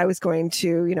decided that I was going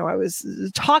to, I was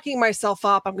talking myself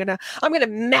up. I'm gonna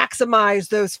maximize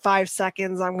those 5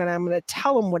 seconds. I'm gonna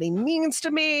tell him what he means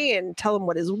to me and tell him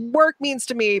what his work means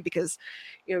to me, because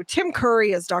Tim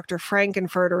Curry as Dr.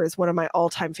 Frankenfurter is one of my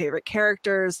all-time favorite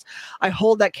characters. I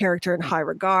hold that character in high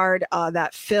regard.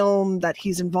 That film that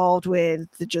he's involved with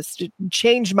just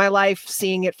changed my life,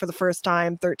 seeing it for the first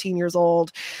time, 13 years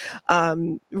old,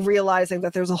 realizing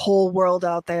that there's a whole world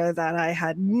out there that I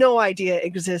had no idea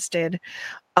existed.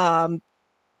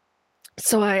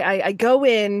 So I go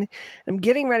in, I'm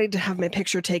getting ready to have my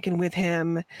picture taken with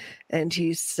him, and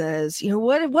he says,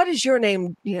 what is your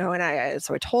name?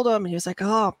 So I told him, and he was like,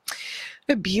 oh,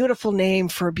 a beautiful name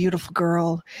for a beautiful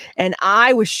girl. And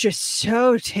I was just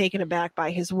so taken aback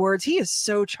by his words. He is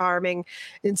so charming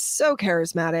and so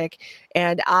charismatic.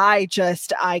 And I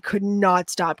could not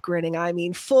stop grinning. I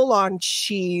mean, full on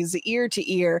cheese, ear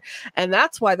to ear. And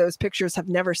that's why those pictures have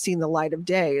never seen the light of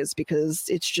day, is because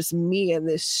it's just me and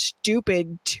this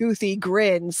stupid toothy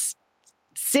grin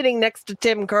sitting next to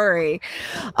Tim Curry.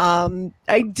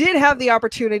 I did have the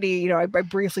opportunity, I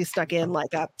briefly stuck in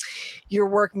like your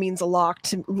work means a lot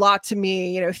to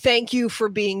me. Thank you for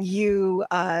being you,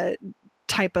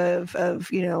 type of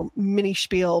mini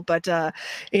spiel. But and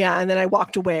then I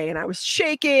walked away and I was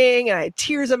shaking and I had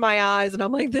tears in my eyes, and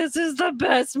I'm like, this is the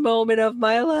best moment of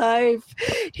my life.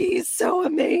 He's so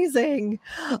amazing.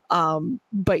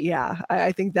 But yeah,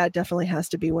 I think that definitely has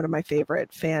to be one of my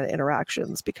favorite fan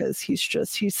interactions, because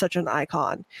he's such an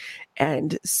icon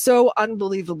and so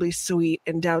unbelievably sweet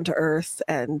and down to earth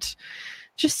and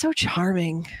just so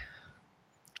charming.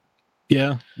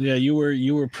 Yeah, you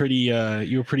were pretty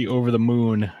over the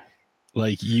moon.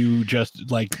 Like, you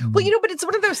just like, well, but it's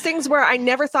one of those things where I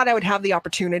never thought I would have the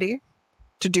opportunity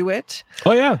to do it.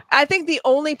 Oh yeah. I think the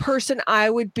only person I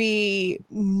would be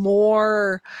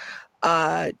more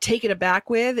taken aback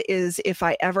with is if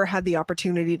I ever had the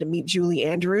opportunity to meet Julie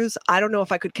Andrews. I don't know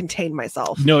if I could contain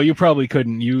myself. No, you probably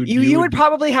couldn't. You would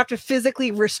probably have to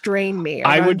physically restrain me.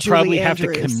 I would Julie probably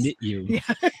Andrews. have to commit you. Yeah.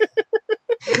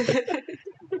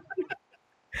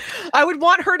 I would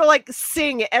want her to like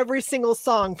sing every single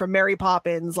song from Mary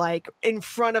Poppins, like in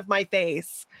front of my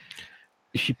face.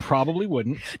 She probably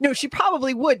wouldn't. No, she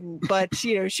probably wouldn't, but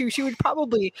she would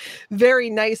probably very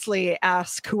nicely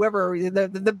ask whoever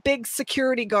the big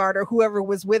security guard or whoever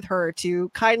was with her to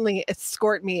kindly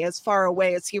escort me as far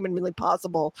away as humanly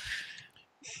possible.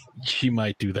 She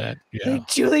might do that. Yeah. Hey,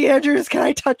 Julie Andrews, can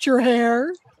I touch your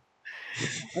hair?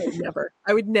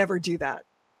 I would never do that.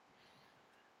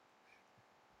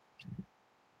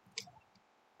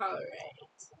 All right.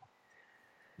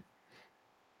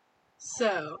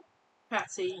 So,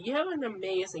 Patsy, you have an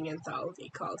amazing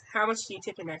anthology called How Much Do You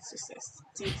Tip an Exorcist?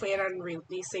 Do you plan on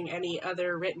releasing any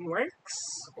other written works,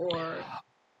 or?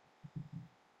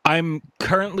 I'm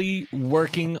currently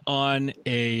working on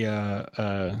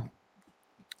a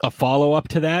follow-up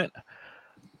to that.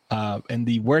 And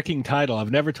the working title,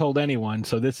 I've never told anyone,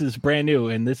 so this is brand new,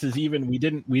 and this is even we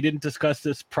didn't discuss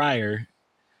this prior.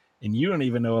 And you don't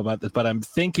even know about this, but I'm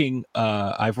thinking,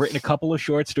 I've written a couple of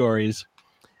short stories,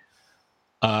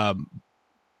 but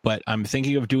I'm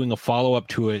thinking of doing a follow-up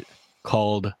to it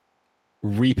called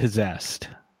Repossessed,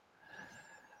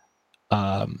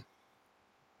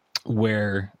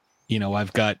 where,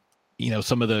 I've got,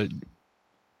 some of the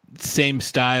same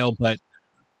style, but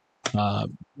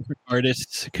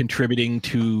artists contributing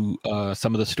to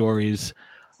some of the stories.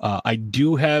 I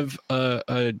do have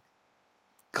a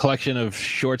collection of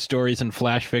short stories and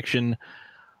flash fiction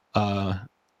that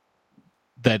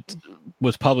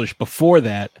was published before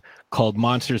that called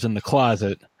Monsters in the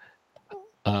Closet.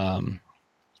 That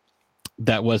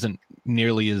wasn't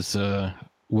nearly as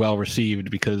well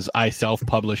received because I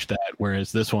self-published that,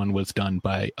 whereas this one was done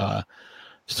by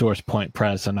Source Point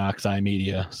Press and Oxeye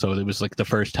Media. So it was like the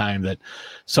first time that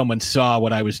someone saw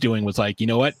what I was doing, was like, you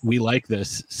know what, we like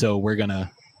this, so we're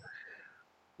gonna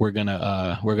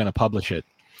publish it.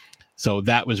 So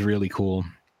that was really cool.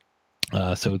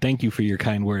 So thank you for your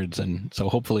kind words. And so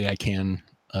hopefully I can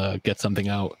get something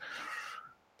out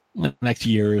next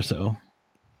year or so.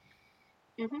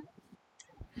 Mm-hmm.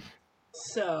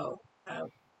 So,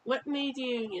 what made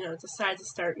you, decide to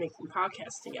start making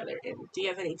podcasts together? And do you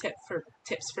have any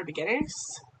tips for beginners?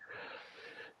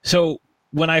 So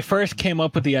when I first came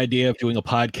up with the idea of doing a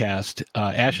podcast,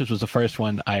 Ashes was the first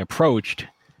one I approached.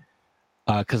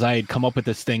 Because I had come up with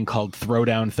this thing called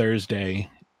Throwdown Thursday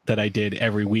that I did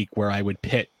every week, where I would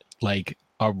pit like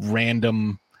a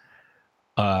random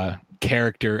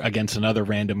character against another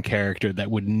random character that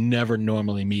would never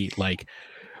normally meet, like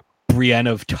Brienne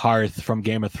of Tarth from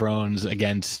Game of Thrones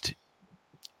against,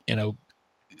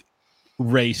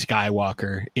 Rey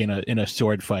Skywalker in a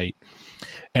sword fight.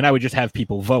 And I would just have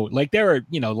people vote. Like there are,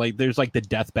 there's like the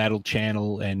Death Battle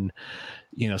channel and,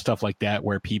 stuff like that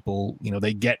where people,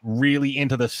 they get really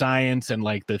into the science and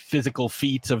like the physical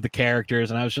feats of the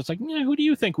characters. And I was just like, who do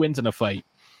you think wins in a fight?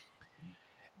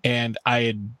 And I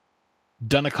had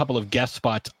done a couple of guest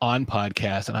spots on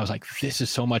podcasts, and I was like, this is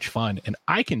so much fun. And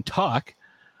I can talk,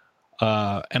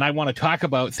 and I want to talk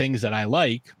about things that I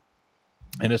like.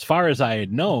 And as far as I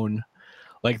had known,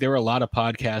 like there were a lot of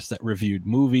podcasts that reviewed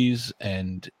movies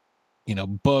and,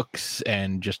 books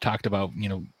and just talked about,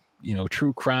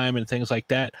 true crime and things like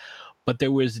that. But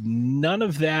there was none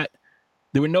of that.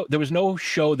 There was no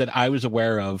show that I was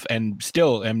aware of, and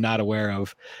still am not aware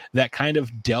of, that kind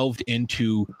of delved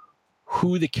into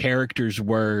who the characters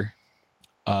were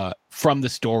from the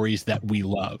stories that we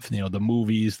love. The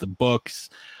movies, the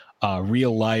books,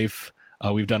 real life.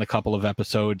 We've done a couple of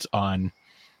episodes on,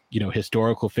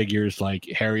 historical figures like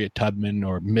Harriet Tubman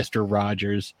or Mr.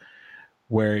 Rogers,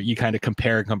 where you kind of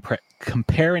compare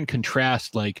and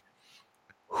contrast like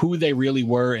who they really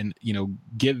were, and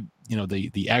give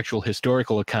the actual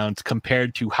historical accounts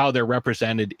compared to how they're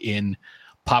represented in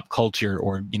pop culture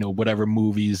or whatever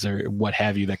movies or what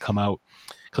have you that come out.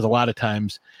 Because a lot of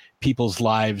times people's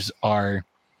lives are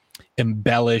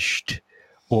embellished,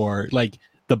 or like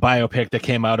the biopic that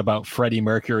came out about Freddie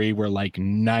Mercury where like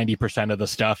 90% of the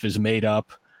stuff is made up.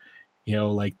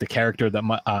 Like the character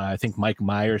that I think Mike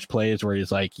Myers plays, where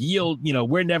he's like,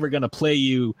 we're never going to play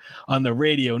you on the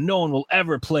radio. No one will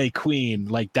ever play Queen.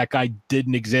 Like that guy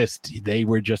didn't exist. They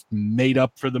were just made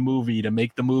up for the movie to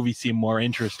make the movie seem more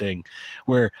interesting,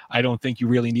 where I don't think you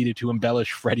really needed to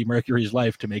embellish Freddie Mercury's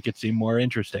life to make it seem more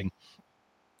interesting.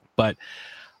 But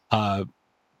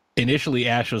initially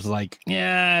Ash was like,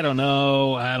 yeah, I don't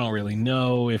know. I don't really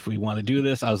know if we want to do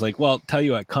this. I was like, well, tell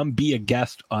you what, come be a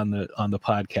guest on the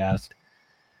podcast.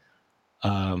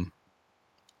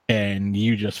 And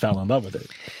you just fell in love with it.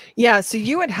 Yeah, so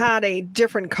you had a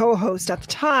different co-host at the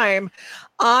time.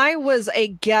 I was a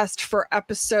guest for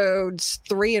episodes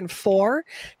 3 and 4,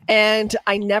 and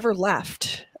I never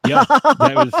left. Yeah,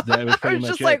 that was pretty I was much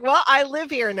just it. like, well, I live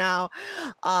here now.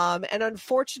 And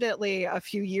unfortunately, a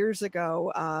few years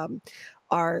ago,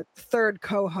 our third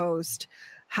co-host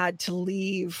had to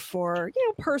leave for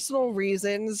personal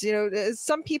reasons.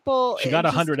 Some people, She got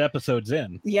 100 episodes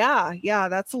in. Yeah,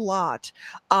 that's a lot.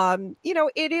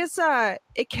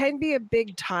 It can be a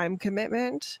big time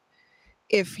commitment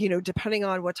if depending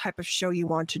on what type of show you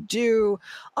want to do,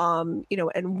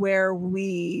 and where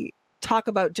we talk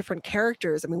about different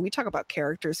characters. I mean, we talk about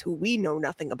characters who we know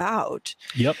nothing about.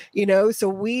 Yep. So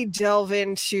we delve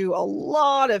into a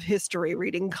lot of history,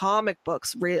 reading comic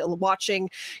books,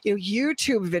 watching,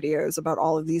 YouTube videos about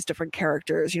all of these different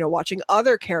characters, watching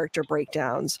other character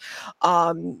breakdowns,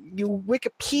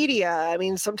 Wikipedia. I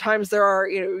mean, sometimes there are,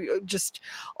 just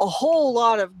a whole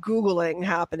lot of Googling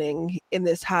happening in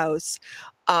this house.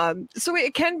 So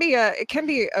it can be a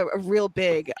real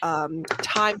big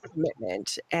time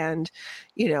commitment, and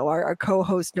our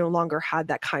co-host no longer had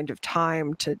that kind of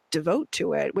time to devote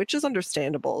to it, which is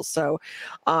understandable. So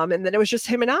and then it was just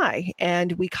him and I,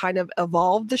 and we kind of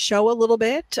evolved the show a little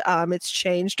bit. It's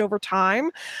changed over time.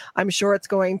 I'm sure it's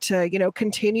going to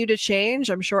continue to change.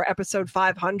 I'm sure episode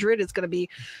 500 is going to be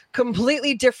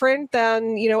completely different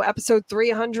than episode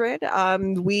 300.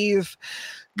 We've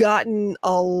gotten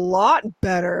a lot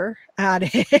better at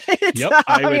it. Yep,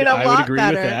 I would agree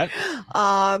with that.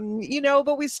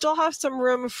 But we still have some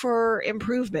room for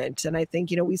improvement, and I think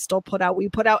we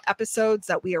put out episodes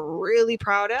that we are really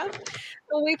proud of,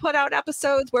 and we put out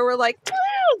episodes where we're like,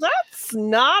 that's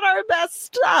not our best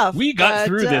stuff. We got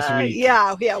through this week.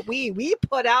 Yeah, we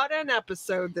put out an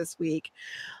episode this week.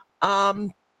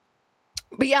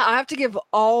 But yeah, I have to give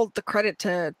all the credit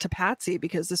to Patsy,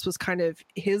 because this was kind of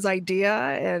his idea,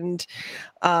 and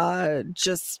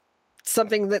just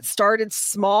something that started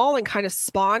small and kind of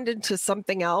spawned into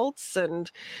something else.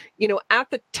 And at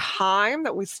the time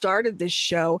that we started this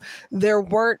show, there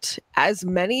weren't as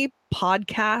many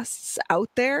podcasts out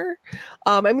there.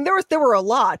 I mean, there were a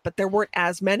lot, but there weren't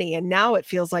as many. And now it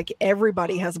feels like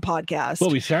everybody has a podcast. Well,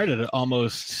 we started it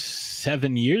almost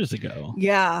 7 years ago.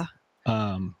 Yeah.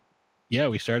 Yeah,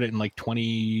 we started in like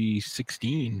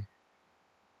 2016,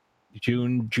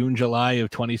 June, July of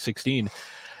 2016.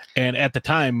 And at the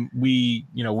time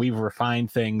we've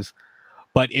refined things.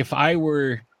 But if I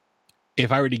were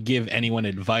to give anyone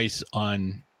advice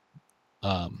on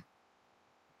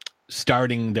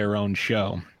starting their own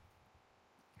show,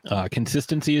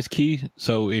 Consistency is key.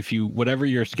 So if you, whatever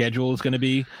your schedule is going to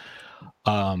be,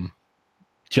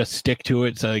 just stick to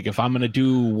it. So like if I'm going to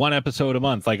do one episode a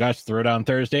month, like us, Throwdown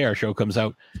Thursday, our show comes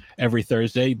out every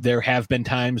Thursday. There have been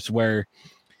times where,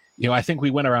 I think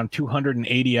we went around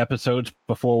 280 episodes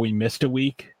before we missed a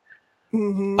week.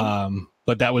 Mm-hmm.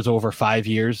 But that was over 5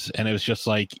 years. And it was just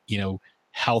like,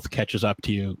 health catches up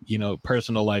to you,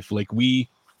 personal life. Like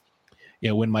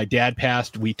when my dad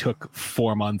passed, we took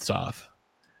 4 months off.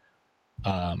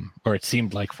 Or it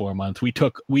seemed like 4 months. We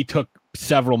took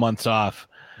several months off.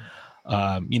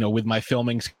 With my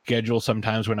filming schedule,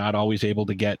 sometimes we're not always able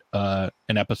to get an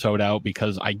episode out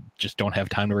because I just don't have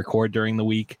time to record during the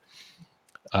week.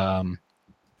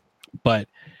 But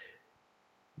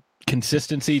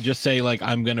consistency, just say like,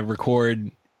 I'm going to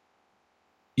record,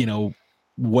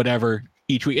 whatever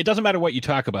each week. It doesn't matter what you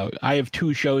talk about. I have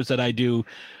 2 shows that I do.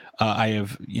 I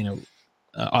have,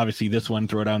 obviously this one,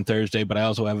 Throwdown Thursday, but I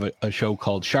also have a show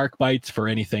called Shark Bites for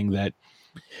anything that,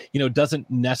 doesn't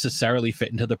necessarily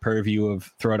fit into the purview of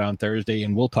Throwdown Thursday.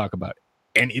 And we'll talk about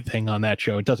anything on that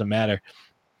show. It doesn't matter.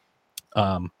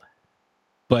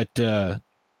 But the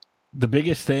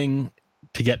biggest thing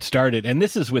to get started, and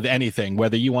this is with anything,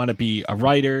 whether you want to be a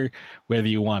writer, whether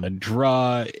you want to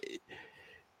draw,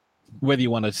 whether you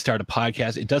want to start a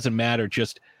podcast, it doesn't matter.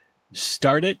 Just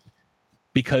start it,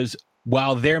 because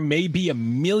while there may be a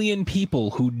million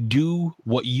people who do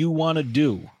what you want to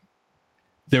do,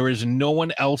 there is no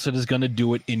one else that is going to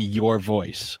do it in your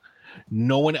voice.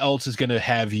 No one else is going to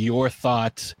have your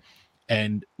thoughts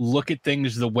and look at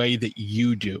things the way that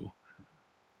you do.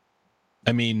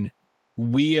 I mean,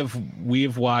 we have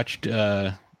watched,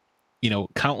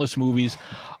 countless movies.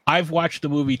 I've watched the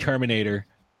movie Terminator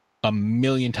a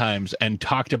million times and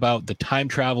talked about the time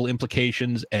travel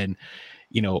implications. And,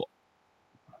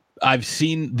 I've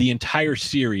seen the entire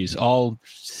series, all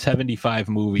 75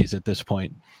 movies at this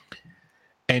point.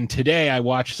 And today I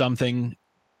watched something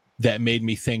that made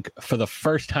me think for the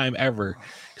first time ever,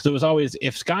 because it was always,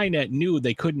 if Skynet knew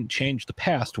they couldn't change the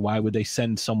past, why would they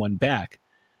send someone back?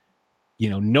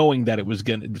 Knowing that it was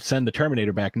going to send the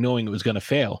Terminator back, knowing it was going to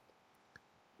fail.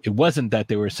 It wasn't that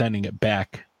they were sending it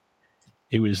back.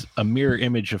 It was a mirror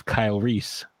image of Kyle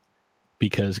Reese,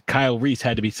 because Kyle Reese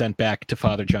had to be sent back to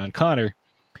Father John Connor,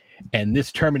 and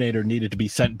this Terminator needed to be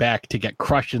sent back to get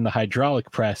crushed in the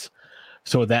hydraulic press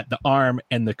so that the arm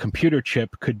and the computer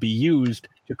chip could be used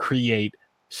to create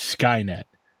Skynet.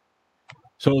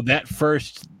 So that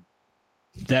first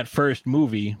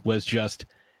movie was just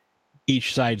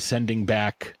each side sending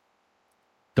back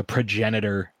the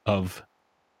progenitor of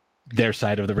their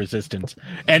side of the resistance.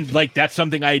 And like, that's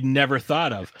something I had never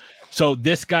thought of. So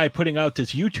this guy putting out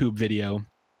this YouTube video,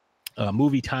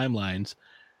 Movie Timelines,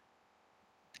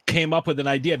 came up with an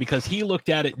idea because he looked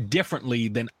at it differently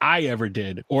than I ever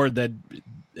did, or that,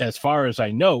 as far as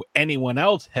I know, anyone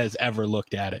else has ever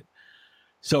looked at it.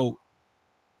 So,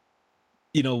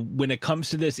 when it comes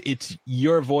to this, it's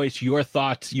your voice, your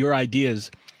thoughts, your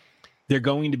ideas. They're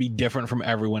going to be different from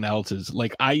everyone else's.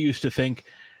 Like, I used to think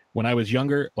when I was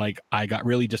younger, like, I got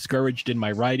really discouraged in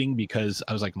my writing because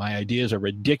I was like, my ideas are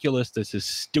ridiculous. This is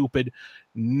stupid.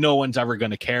 No one's ever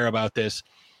going to care about this.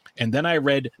 And then I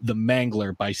read The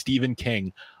Mangler by Stephen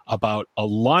King about a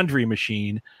laundry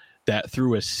machine that,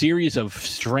 through a series of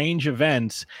strange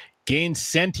events, gains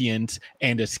sentience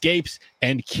and escapes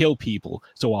and kill people.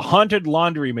 So a haunted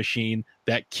laundry machine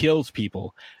that kills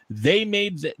people.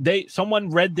 Someone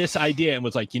read this idea and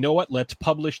was like, you know what? Let's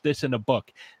publish this in a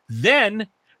book. Then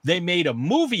they made a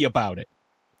movie about it.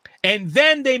 And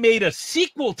then they made a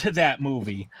sequel to that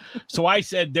movie. So I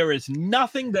said, there is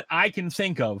nothing that I can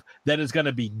think of that is going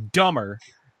to be dumber.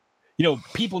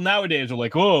 People nowadays are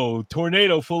like, oh,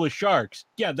 tornado full of sharks.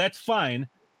 Yeah, that's fine.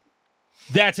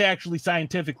 That's actually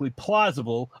scientifically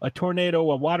plausible. A tornado,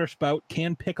 a water spout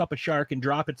can pick up a shark and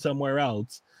drop it somewhere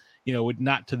else.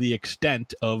 Not to the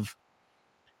extent of,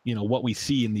 what we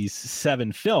see in these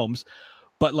 7 films.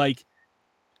 But like,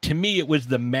 to me, it was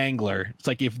The Mangler. It's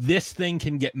like, if this thing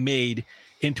can get made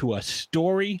into a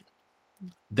story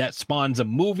that spawns a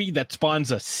movie, that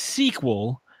spawns a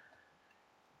sequel,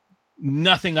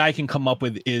 nothing I can come up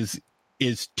with is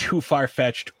too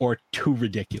far-fetched or too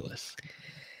ridiculous.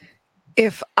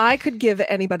 If I could give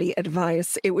anybody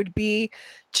advice, it would be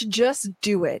to just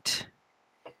do it.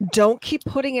 Don't keep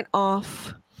putting it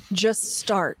off. Just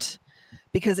start,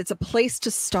 because it's a place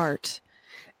to start,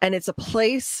 and it's a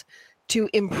place to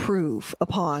improve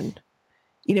upon.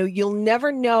 You'll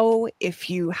never know if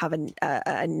you have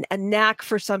a knack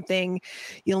for something.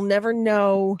 You'll never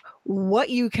know what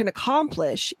you can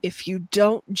accomplish if you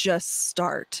don't just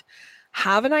start.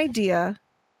 Have an idea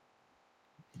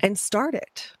and start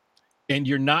it. And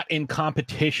you're not in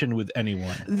competition with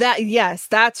anyone.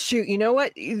 That's true. You know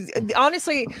what?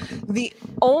 Honestly, the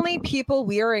only people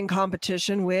we are in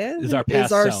competition with Is our past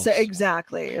selves.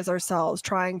 Exactly, is ourselves,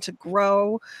 trying to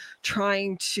grow,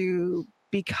 trying to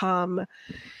become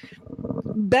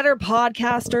better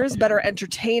podcasters, better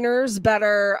entertainers,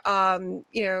 better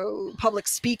public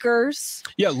speakers.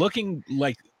 Yeah, looking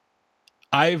like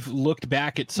I've looked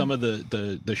back at some of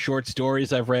the short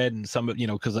stories I've read and some of,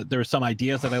 because there were some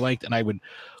ideas that I liked, and I would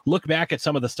look back at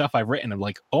some of the stuff I've written and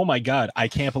like, oh my God, I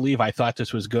can't believe I thought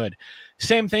this was good.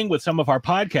 Same thing with some of our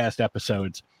podcast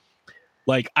episodes.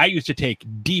 Like I used to take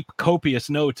deep, copious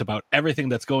notes about everything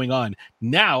that's going on.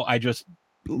 Now I just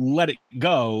let it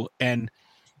go, and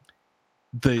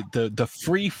the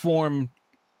free form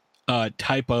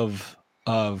type of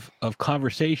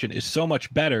conversation is so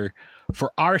much better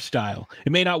for our style.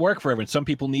 It may not work for everyone. Some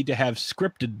people need to have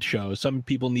scripted shows. Some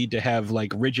people need to have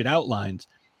like rigid outlines.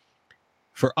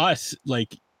 For us,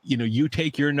 like, you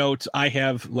take your notes. I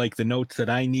have like the notes that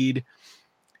I need.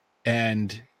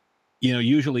 And,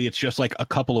 usually it's just like a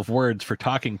couple of words for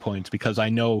talking points because I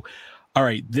know, all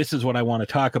right, this is what I want to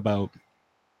talk about.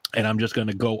 And I'm just going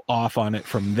to go off on it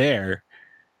from there.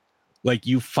 Like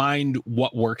you find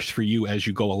what works for you as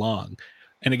you go along.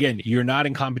 And again, you're not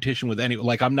in competition with any,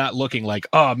 like, I'm not looking like,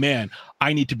 oh man,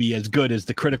 I need to be as good as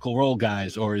the Critical Role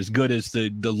guys or as good as the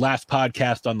last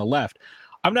podcast on the left.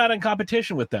 I'm not in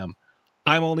competition with them.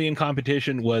 I'm only in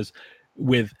competition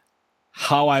with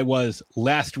how I was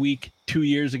last week, 2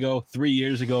 years ago, 3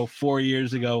 years ago, 4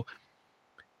 years ago.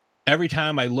 Every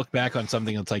time I look back on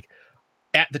something, it's like,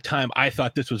 at the time, I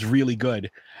thought this was really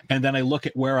good. And then I look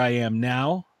at where I am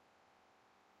now.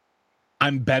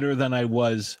 I'm better than I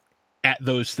was at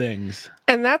those things.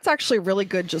 And that's actually really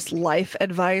good, just life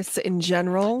advice in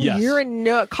general. Yes. You're in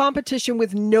no competition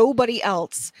with nobody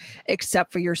else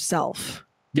except for yourself.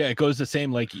 Yeah, it goes the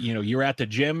same. Like, you're at the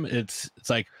gym. It's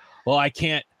like, well, I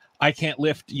can't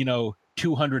lift,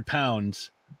 200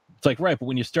 pounds. It's like, right. But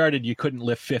when you started, you couldn't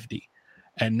lift 50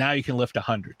 and now you can lift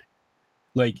 100.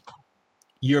 Like,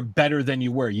 you're better than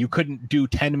you were. You couldn't do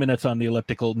 10 minutes on the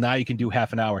elliptical. Now you can do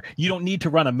half an hour. You don't need to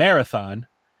run a marathon.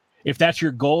 If that's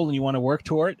your goal and you want to work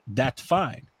toward it, that's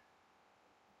fine.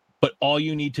 But all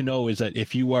you need to know is that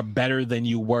if you are better than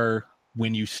you were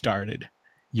when you started,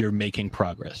 you're making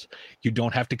progress. You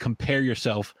don't have to compare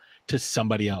yourself to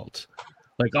somebody else.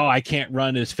 Like, oh, I can't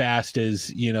run as fast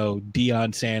as,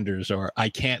 Deion Sanders, or I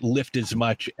can't lift as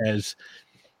much as,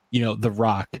 The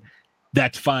Rock.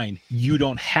 That's fine. You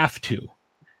don't have to.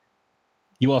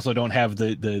 You also don't have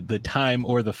the time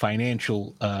or the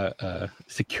financial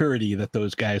security that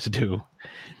those guys do.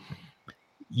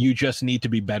 You just need to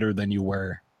be better than you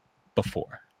were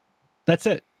before. That's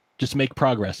it. Just make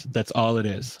progress. That's all it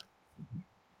is.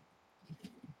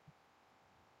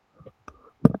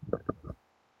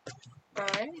 All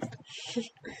right.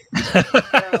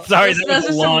 Sorry, those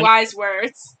are some wise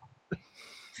words.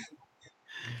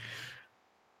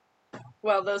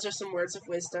 Well, those are some words of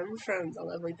wisdom from the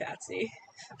lovely Patsy.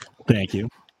 Thank you.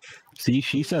 See,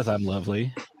 she says I'm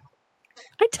lovely.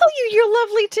 I tell you, you're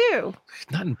lovely too.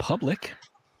 Not in public.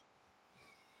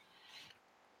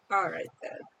 All right,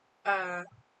 then.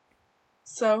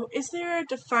 So, is there a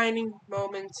defining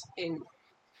moment in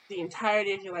the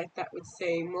entirety of your life that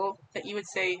you would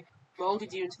say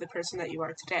molded you into the person that you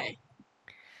are today?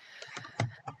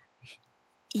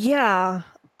 Yeah.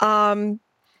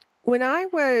 When I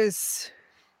was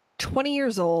 20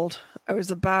 years old, I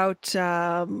was about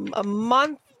a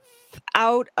month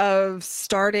out of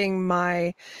starting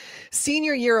my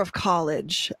senior year of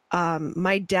college.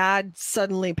 My dad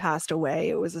suddenly passed away.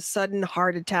 It was a sudden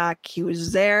heart attack. He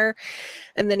was there,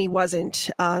 and then he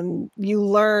wasn't. You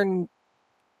learn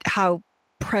how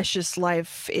precious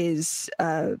life is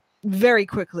very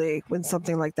quickly when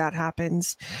something like that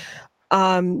happens.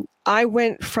 I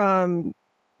went from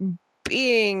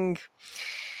being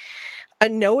a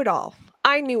know-it-all.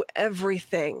 I knew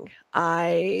everything.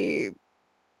 I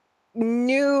mean,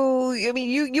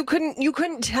 you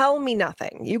couldn't tell me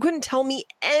nothing. You couldn't tell me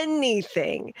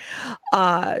anything.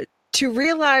 To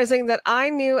realizing that I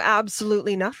knew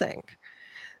absolutely nothing.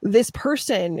 This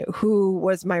person who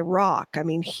was my rock, I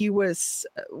mean, he was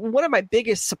one of my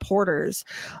biggest supporters,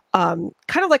 kind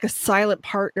of like a silent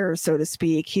partner, so to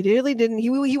speak. He really didn't, he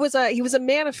was a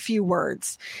man of few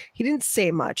words. He didn't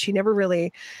say much. He never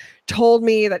really told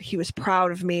me that he was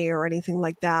proud of me or anything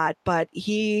like that, but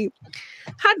he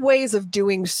had ways of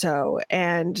doing so.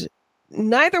 And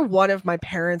neither one of my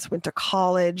parents went to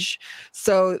college,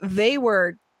 so they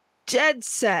were dead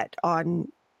set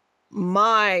on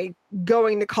my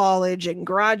going to college and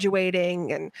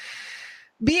graduating, and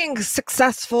being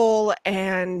successful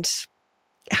and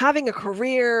having a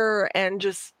career and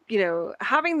just,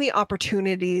 having the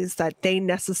opportunities that they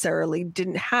necessarily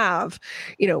didn't have,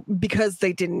 because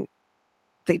they didn't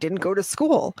go to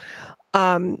school.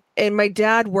 And my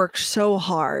dad worked so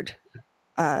hard,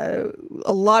 a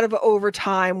lot of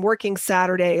overtime, working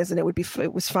Saturdays, and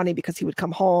it was funny because he would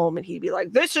come home and he'd be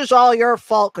like, "This is all your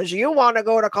fault because you want to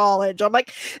go to college." I'm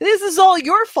like, "This is all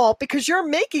your fault because you're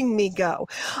making me go."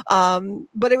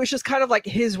 But it was just kind of like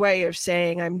his way of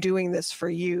saying, "I'm doing this for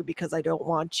you because I don't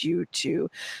want you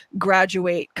to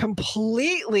graduate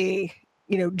completely,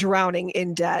 drowning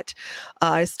in debt."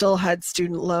 I still had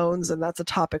student loans, and that's a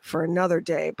topic for another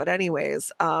day. But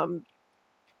anyways,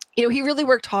 he really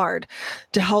worked hard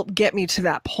to help get me to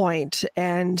that point.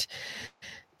 And,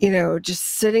 just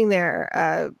sitting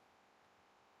there,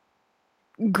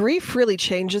 grief really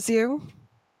changes you.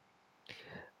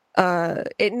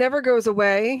 It never goes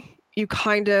away. You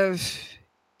kind of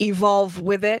evolve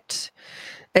with it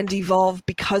and evolve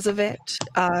because of it.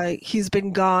 He's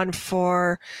been gone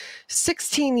for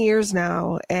 16 years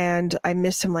now, and I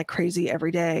miss him like crazy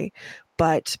every day.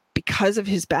 But because of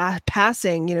his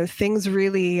passing, things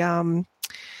really,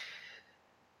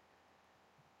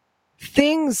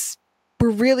 things were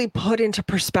really put into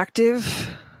perspective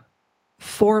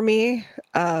for me.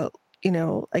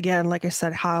 Again, like I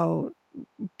said, how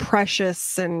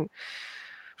precious and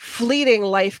fleeting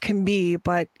life can be,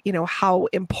 but how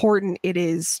important it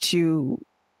is to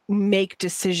make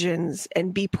decisions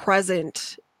and be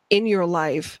present in your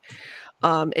life,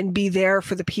 and be there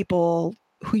for the people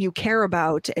who you care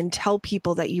about and tell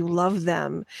people that you love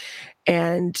them.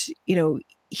 And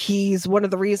he's one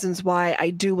of the reasons why I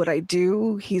do what I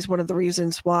do. He's one of the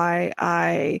reasons why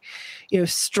I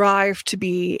strive to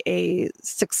be a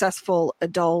successful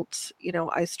adult.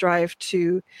 I strive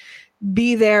to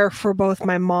be there for both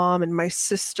my mom and my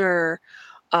sister.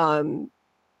 I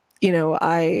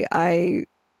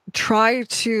try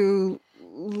to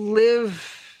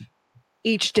live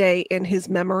each day in his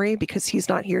memory because he's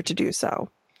not here to do so.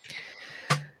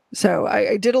 So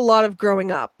I did a lot of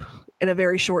growing up in a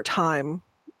very short time,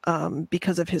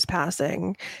 because of his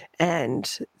passing,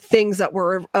 and things that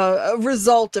were a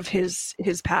result of his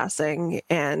passing.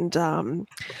 And I'm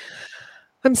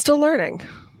still learning.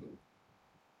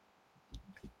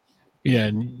 Yeah,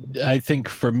 and I think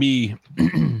for me,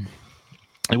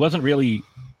 it wasn't really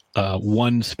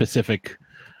one specific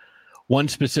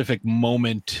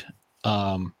moment.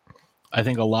 I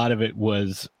think a lot of it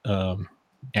was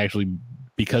actually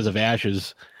because of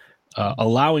Ashes,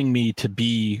 allowing me to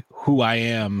be who I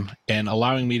am and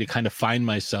allowing me to kind of find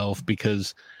myself,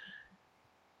 because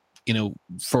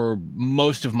for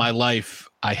most of my life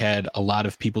I had a lot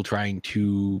of people trying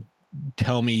to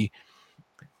tell me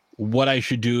what I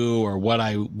should do, or what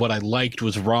I liked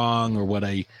was wrong, or what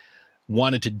I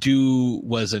wanted to do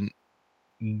wasn't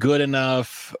good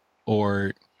enough,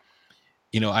 or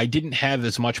I didn't have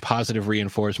as much positive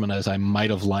reinforcement as I might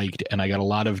have liked, and I got a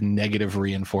lot of negative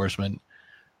reinforcement,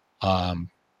 or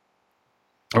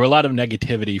a lot of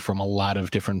negativity from a lot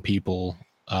of different people.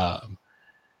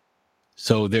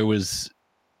 So there was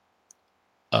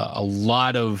a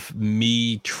lot of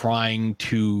me trying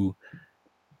to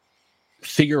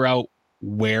figure out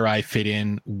where I fit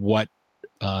in, what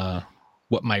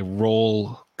my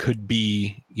role could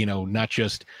be, not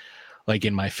just like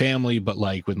in my family, but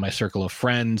like with my circle of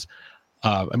friends.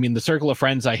 The circle of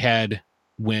friends I had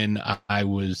when I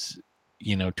was,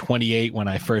 28, when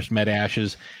I first met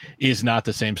Ashes, is not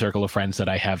the same circle of friends that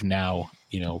I have now,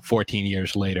 14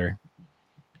 years later.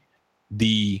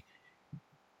 The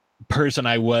person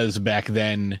I was back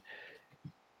then,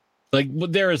 like,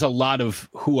 there is a lot of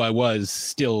who I was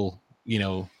still,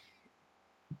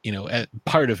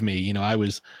 part of me. I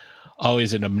was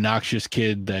always an obnoxious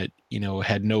kid that,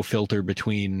 had no filter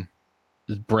between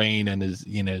his brain and his,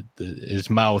 his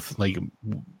mouth, like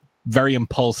very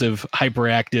impulsive,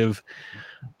 hyperactive,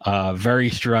 very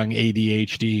strong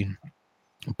ADHD.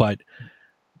 But,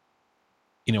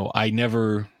 I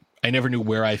never knew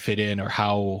where I fit in or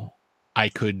how I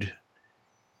could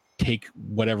take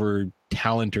whatever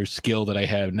talent or skill that I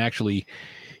have and actually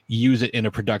use it in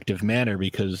a productive manner,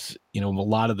 because, a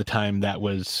lot of the time that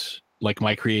was like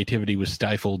my creativity was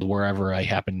stifled wherever I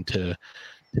happened to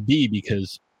be,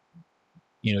 because,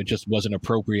 it just wasn't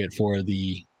appropriate for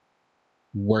the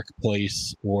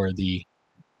workplace or the,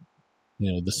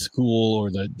 the school,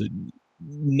 or the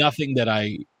nothing that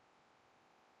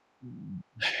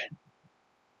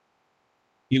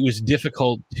it was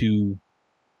difficult to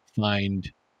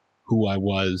find who I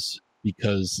was,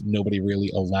 because nobody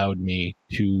really allowed me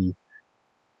to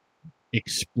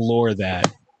explore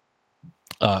that.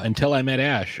 until I met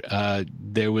Ash.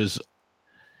 There was,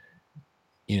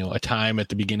 a time at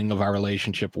the beginning of our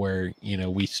relationship where,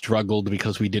 we struggled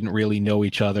because we didn't really know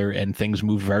each other and things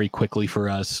moved very quickly for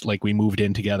us. Like we moved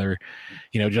in together,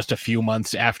 just a few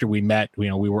months after we met, we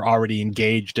were already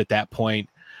engaged at that point.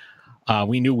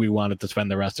 We knew we wanted to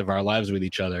spend the rest of our lives with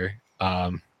each other.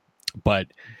 But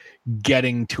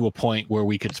getting to a point where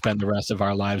we could spend the rest of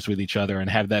our lives with each other and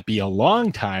have that be a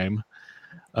long time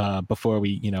before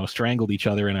we, strangled each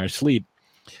other in our sleep,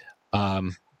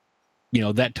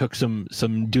 that took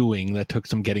some doing, that took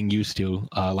some getting used to.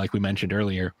 Like we mentioned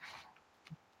earlier,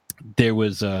 there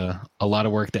was a lot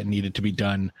of work that needed to be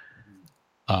done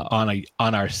on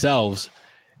ourselves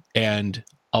and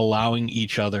allowing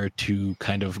each other to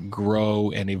kind of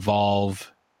grow and evolve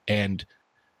and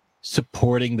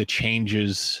supporting the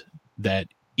changes that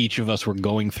each of us were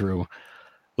going through.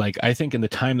 Like, I think in the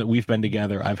time that we've been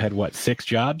together, I've had 6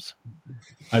 jobs.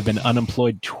 I've been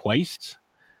unemployed twice.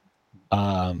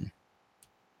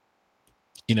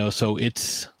 So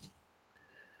it's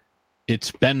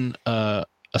been a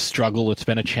struggle. It's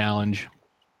been a challenge,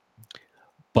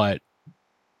 but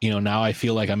now I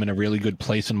feel like I'm in a really good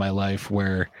place in my life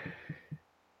where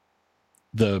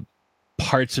the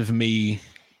parts of me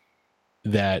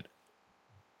that,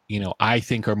 I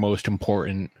think are most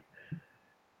important,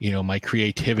 my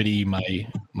creativity,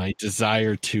 my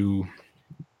desire to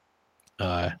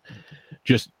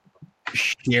just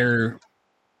share,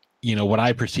 what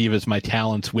I perceive as my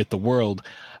talents with the world.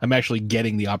 I'm actually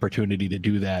getting the opportunity to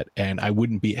do that. And I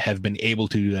wouldn't have been able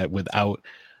to do that without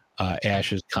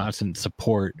Ash's constant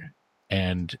support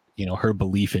and, her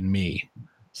belief in me.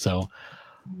 So,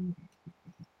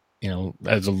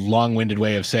 that's a long-winded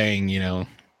way of saying,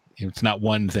 it's not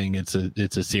one thing, it's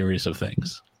a series of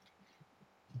things.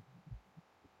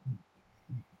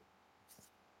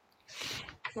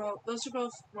 Well, those are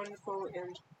both wonderful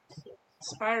and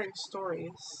inspiring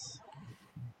stories.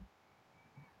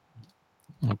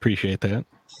 I appreciate that.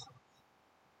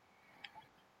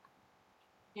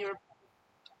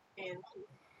 And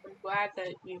I'm glad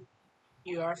that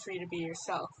you are free to be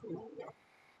yourself, and,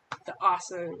 the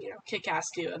awesome, kick-ass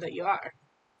duo that you are.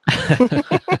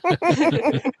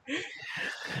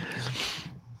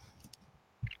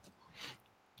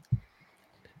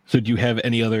 So do you have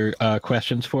any other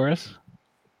questions for us?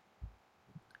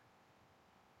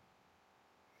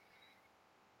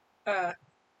 Well,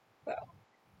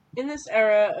 in this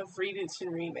era of reboots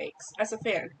and remakes, as a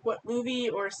fan, what movie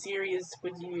or series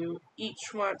would you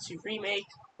each want to remake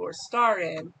or star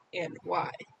in, and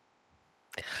why?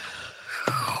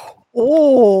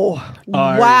 Oh,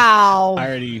 wow!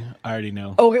 I already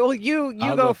know. Okay, well, you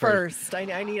I'll go first.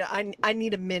 I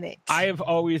need a minute. I have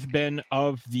always been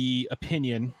of the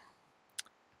opinion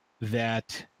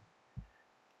that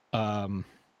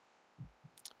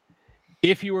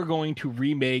if you were going to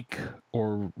remake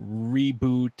or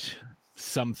reboot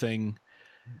something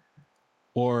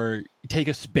or take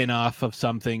a spin-off of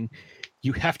something,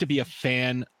 you have to be a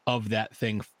fan of that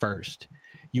thing first.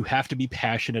 You have to be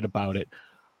passionate about it.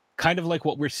 Kind of like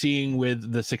what we're seeing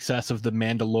with the success of The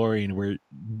Mandalorian, where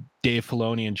Dave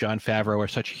Filoni and Jon Favreau are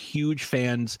such huge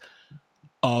fans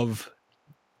of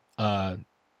the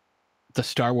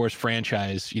Star Wars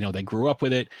franchise. They grew up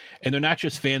with it, and they're not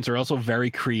just fans, they're also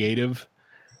very creative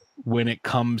when it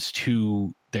comes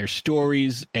to their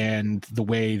stories and the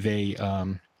way they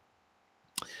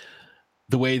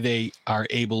are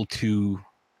able to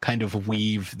kind of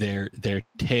weave their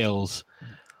tales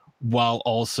while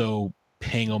also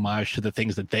paying homage to the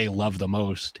things that they love the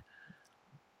most,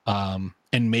 and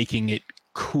making it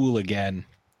cool again.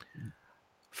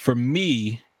 For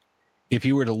me, if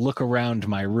you were to look around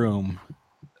my room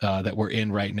that we're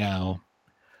in right now,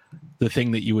 the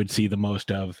thing that you would see the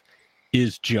most of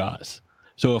is Jaws.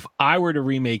 So if I were to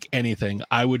remake anything,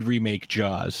 I would remake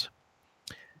Jaws.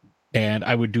 And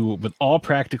I would do it with all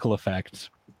practical effects.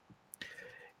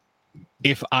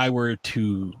 If I were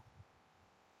to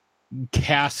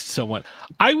cast someone,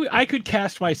 I could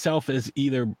cast myself as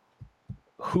either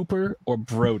Hooper or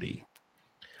Brody.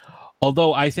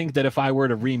 Although I think that if I were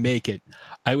to remake it,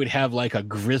 I would have like a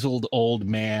grizzled old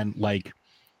man like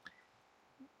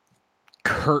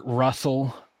Kurt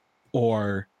Russell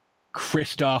or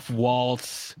Christoph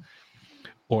Waltz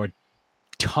or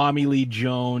Tommy Lee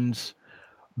Jones,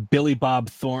 Billy Bob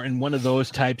Thornton, one of those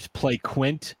types play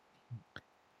Quint.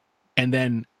 And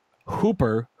then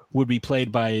Hooper would be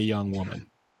played by a young woman.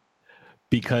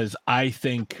 Because I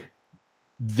think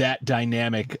that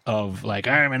dynamic of like,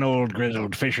 I'm an old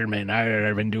grizzled fisherman,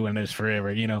 I've been doing this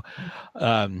forever,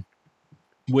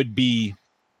 would be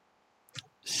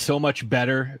so much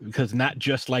better, because not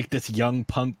just like this young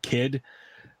punk kid,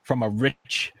 from a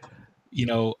rich,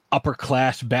 upper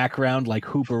class background like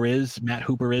Matt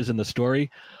Hooper is in the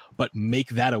story, but make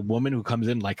that a woman who comes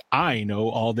in like, I know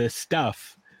all this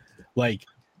stuff. Like,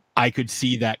 I could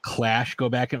see that clash go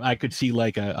back, and I could see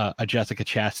like a Jessica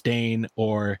Chastain,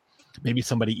 or maybe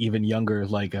somebody even younger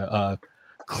like a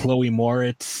Chloe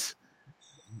Moritz,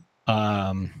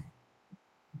 one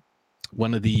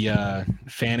of the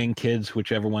Fanning kids,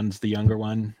 whichever one's the younger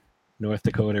one, North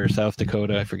Dakota or South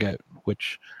Dakota, I forget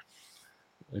which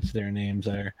their names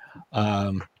are.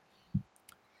 And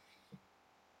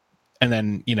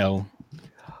then,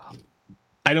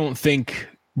 I don't think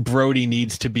Brody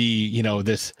needs to be,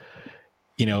 this,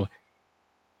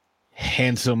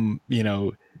 handsome,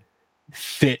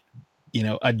 fit,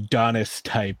 Adonis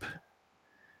type.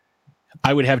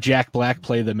 I would have Jack Black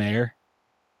play the mayor.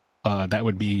 That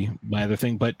would be my other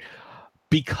thing. But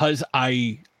because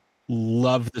I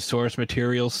love the source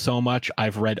material so much,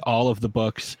 I've read all of the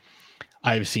books,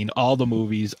 I've seen all the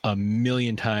movies a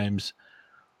million times.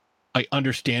 I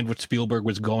understand what Spielberg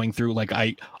was going through. Like,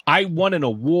 I won an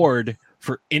award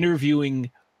for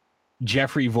interviewing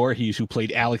Jeffrey Voorhees, who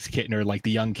played Alex Kittner, like the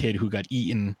young kid who got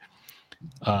eaten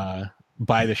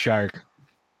by the shark.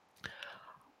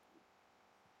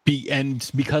 And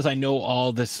because I know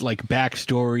all this like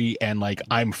backstory, and like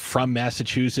I'm from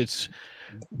Massachusetts,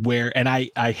 and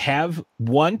I have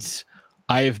once.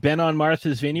 I have been on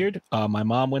Martha's Vineyard. My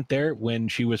mom went there when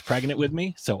she was pregnant with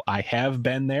me, so I have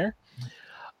been there.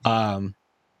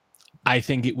 I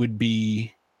think it would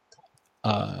be,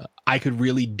 I could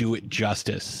really do it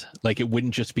justice. Like, it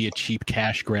wouldn't just be a cheap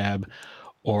cash grab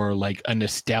or like a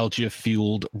nostalgia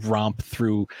fueled romp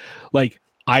through. Like,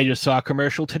 I just saw a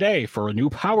commercial today for a new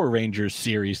Power Rangers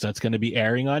series that's going to be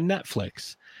airing on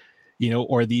Netflix,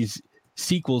 or these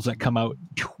sequels that come out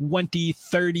 20,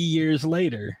 30 years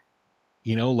later,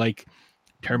 like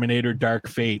Terminator Dark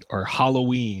Fate or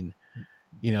Halloween,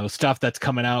 stuff that's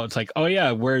coming out. It's like, oh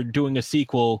yeah, we're doing a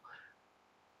sequel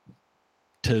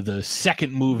to the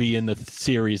second movie in the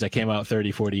series that came out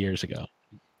 30, 40 years ago.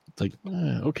 It's like,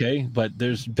 okay, but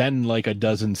there's been like a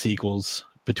dozen sequels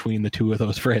between the two of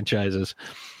those franchises.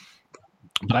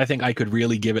 But I think I could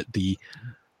really give it the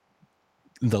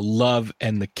love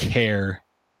and the care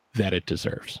that it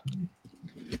deserves.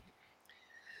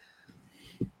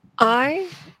 I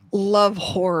love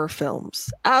horror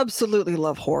films. Absolutely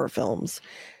love horror films.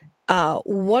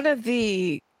 One of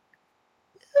the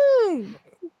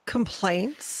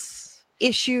complaints,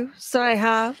 issues that I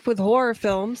have with horror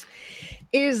films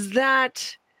is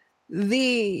that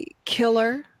the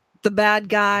killer, the bad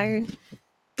guy,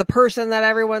 the person that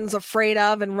everyone's afraid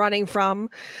of and running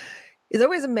from is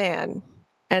always a man.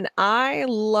 And I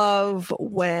love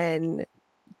when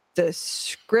the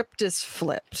script is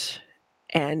flipped.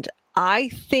 And I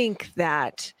think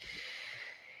that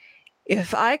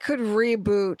if I could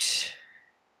reboot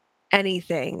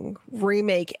anything,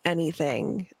 remake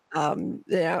anything,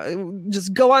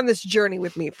 just go on this journey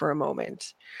with me for a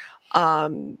moment.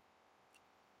 I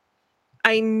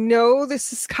know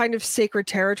this is kind of sacred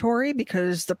territory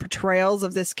because the portrayals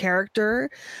of this character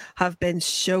have been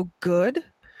so good.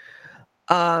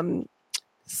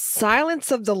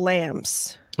 Silence of the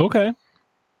Lambs. Okay.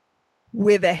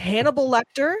 With a Hannibal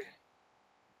Lecter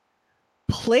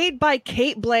played by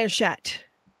Cate Blanchett.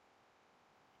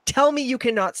 Tell me you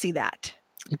cannot see that.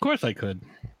 Of course I could.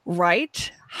 Right?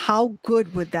 How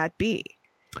good would that be?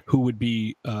 Who would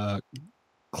be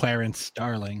Clarence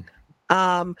Starling?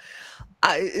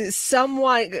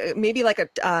 Someone, maybe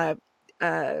like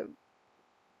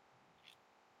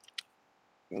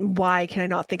why can I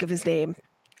not think of his name?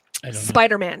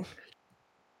 Spider-Man.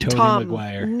 Tobey Tom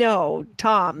Maguire. No,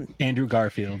 Tom. Andrew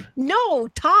Garfield. No,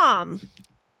 Tom.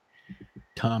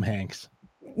 Tom Hanks.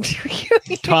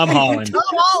 Tom Holland. Tom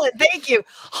Holland. Thank you.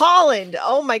 Holland.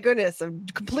 Oh my goodness. I'm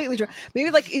completely drunk.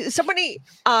 Maybe like somebody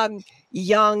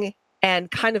young and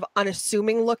kind of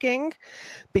unassuming looking,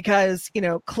 because,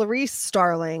 Clarice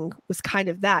Starling was kind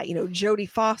of that, Jodie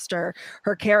Foster,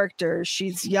 her character,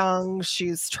 she's young,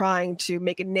 she's trying to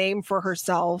make a name for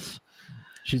herself.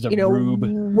 She's a rube,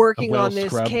 working a on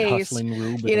this case,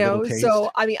 rube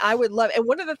so I mean, I would love, and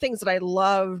one of the things that I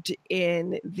loved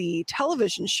in the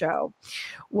television show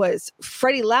was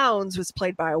Freddie Lounds was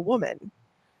played by a woman.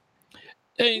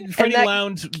 Freddie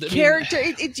Lounds character,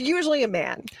 it's usually a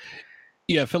man.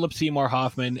 Yeah, Philip Seymour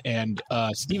Hoffman and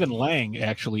Stephen Lang,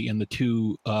 actually, in the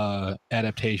two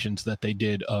adaptations that they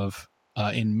did of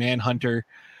in Manhunter,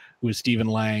 was Stephen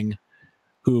Lang,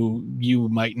 who you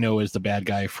might know as the bad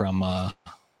guy from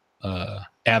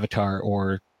Avatar,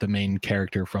 or the main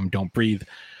character from Don't Breathe,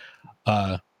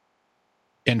 and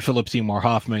Philip Seymour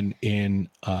Hoffman in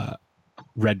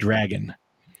Red Dragon.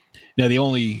 Now, the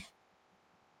only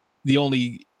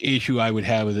issue I would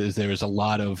have with it is there's a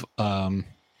lot of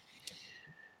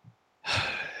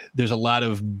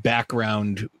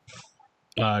background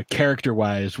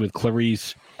character-wise with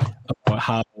Clarice about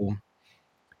how,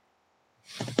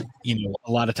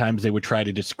 a lot of times they would try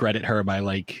to discredit her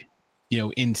by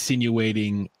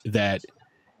insinuating that.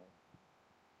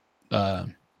 But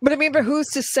who's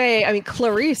to say? I mean,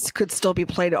 Clarice could still be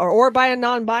played or by a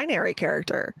non-binary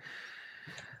character.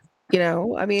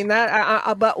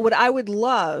 But what I would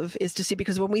love is to see,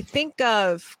 because when we think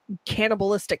of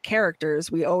cannibalistic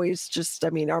characters, we always just,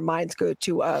 our minds go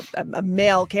to a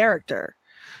male character.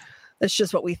 That's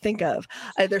just what we think of.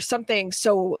 There's something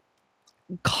so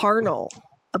carnal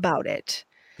about it.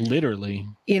 Literally.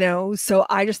 So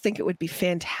I just think it would be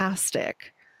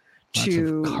fantastic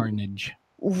to carnage.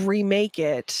 Remake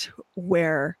it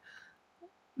where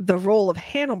the role of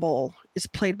Hannibal is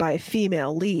played by a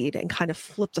female lead and kind of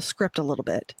flip the script a little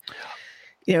bit,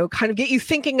 kind of get you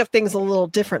thinking of things a little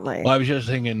differently. Well, I was just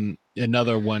thinking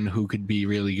another one who could be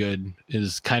really good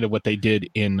is kind of what they did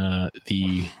in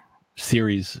the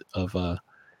series of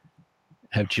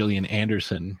have Gillian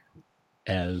Anderson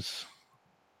as,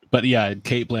 but yeah,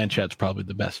 Cate Blanchett's probably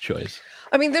the best choice.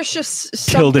 There's just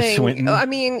something. Tilda Swinton.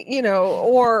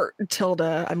 Or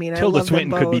Tilda. Tilda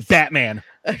Swinton could be Batman.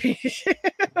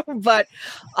 but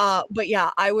yeah,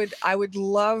 I would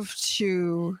love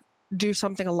to do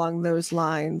something along those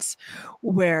lines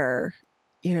where,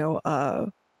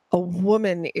 a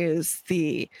woman is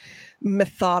the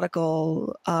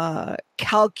methodical,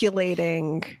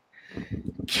 calculating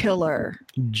killer.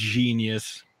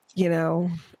 Genius.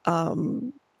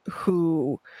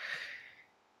 Who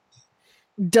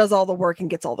does all the work and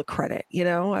gets all the credit.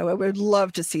 I would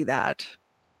love to see that.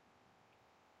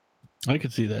 I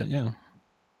could see that. Yeah.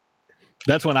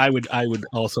 That's one I would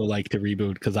also like to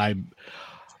reboot, because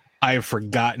I've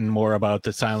forgotten more about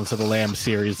the Silence of the Lambs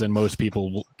series than most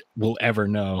people will ever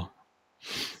know.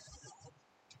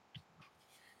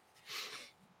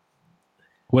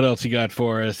 What else you got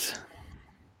for us?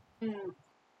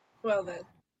 Well then.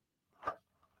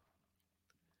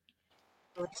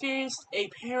 Experienced a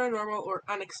paranormal or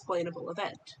unexplainable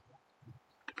event.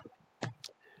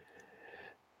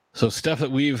 So stuff that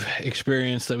we've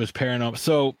experienced that was paranormal.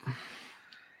 So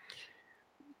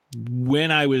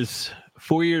when I was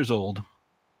 4 years old,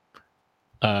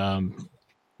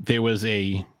 there was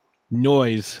a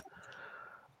noise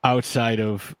outside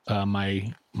of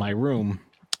my room.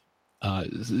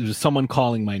 It was someone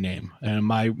calling my name, and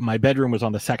my bedroom was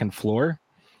on the second floor.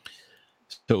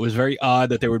 So it was very odd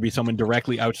that there would be someone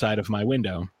directly outside of my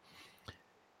window.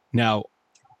 Now,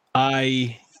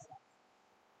 I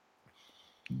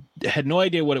had no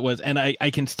idea what it was, and I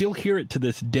can still hear it to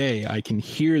this day. I can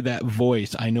hear that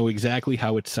voice. I know exactly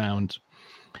how it sounds.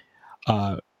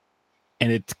 And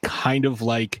it's kind of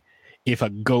like if a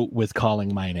goat was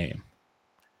calling my name,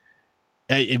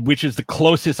 which is the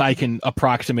closest I can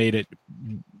approximate it,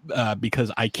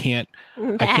 because I can't.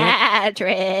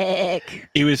 Patrick.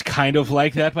 It was kind of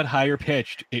like that, but higher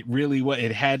pitched. It really was.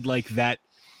 It had like that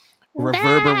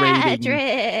reverberating.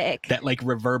 Patrick. That like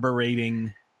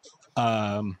reverberating.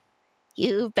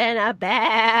 You've been a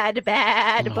bad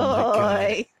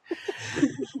boy.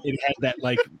 It had that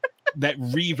like that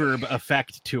reverb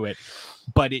effect to it,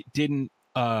 but it didn't.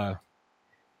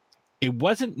 It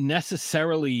wasn't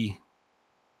necessarily.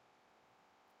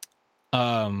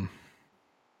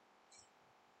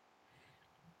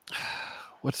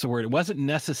 What's the word? It wasn't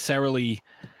necessarily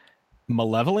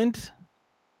malevolent.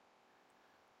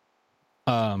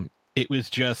 It was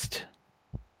just,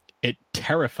 it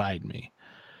terrified me.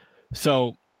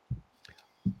 So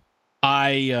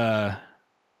I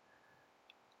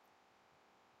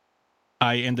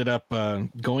ended up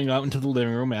going out into the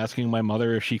living room, asking my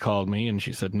mother if she called me, and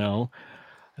she said no.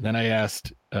 And then I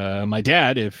asked my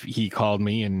dad if he called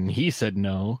me, and he said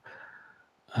no.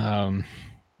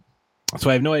 So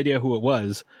I have no idea who it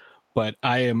was, but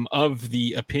I am of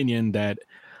the opinion that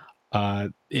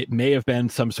it may have been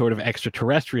some sort of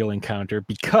extraterrestrial encounter,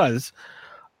 because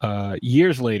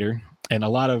years later, and a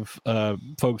lot of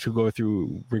folks who go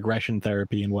through regression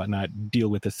therapy and whatnot deal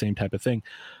with the same type of thing.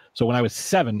 So when I was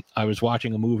 7, I was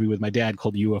watching a movie with my dad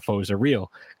called UFOs Are Real,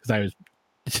 because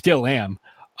still am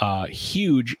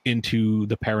huge into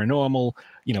the paranormal,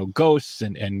 ghosts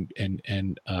and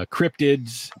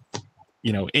cryptids,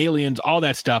 aliens, all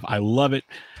that stuff. I love it.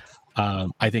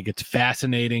 I think it's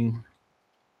fascinating.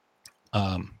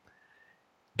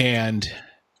 And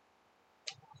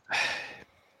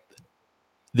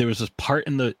there was this part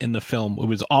in the film, it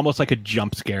was almost like a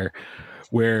jump scare,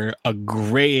 where a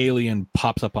gray alien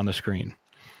pops up on the screen.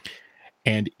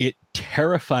 and it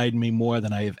terrified me more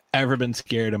than I have ever been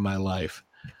scared in my life.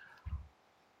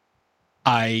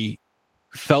 I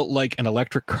felt like an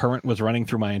electric current was running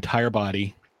through my entire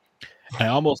body. I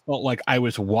almost felt like I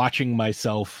was watching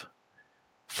myself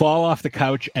fall off the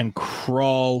couch and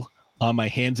crawl on my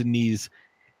hands and knees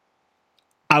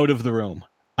out of the room.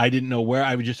 I didn't know where.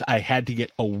 I had to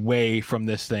get away from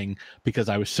this thing because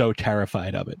I was so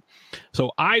terrified of it.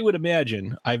 So I would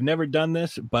imagine, I've never done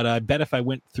this, but I bet if I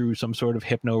went through some sort of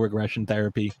hypno-regression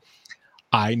therapy,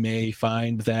 I may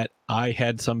find that I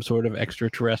had some sort of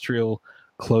extraterrestrial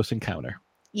close encounter.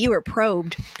 You were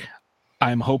probed.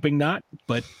 I'm hoping not,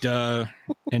 but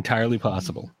entirely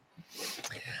possible.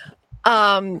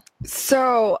 I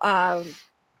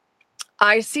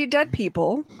see dead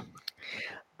people.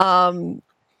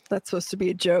 That's supposed to be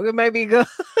a joke. It might be good.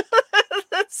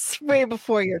 That's way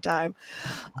before your time.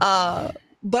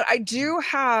 But I do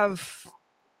have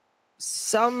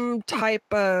some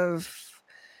type of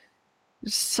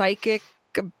psychic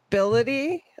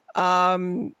ability.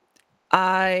 My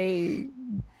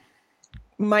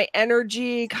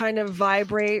energy kind of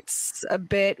vibrates a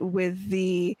bit with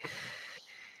the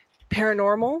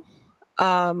paranormal.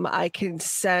 I can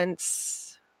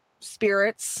sense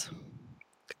spirits.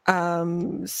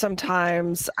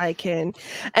 Sometimes I can,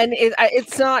 and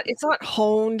it's not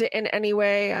honed in any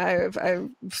way. I've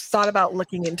thought about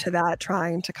looking into that,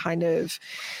 trying to kind of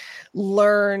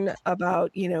learn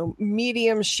about,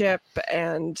 mediumship,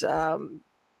 and I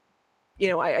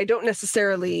don't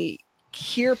necessarily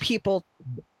hear people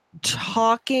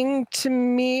talking to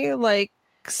me like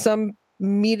some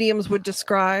mediums would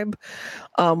describe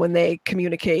when they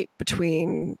communicate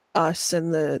between us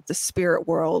and the spirit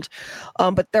world.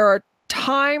 But there are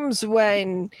times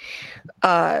when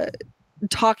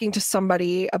talking to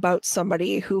somebody about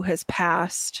somebody who has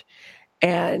passed,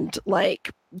 and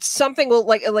like something will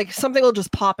something will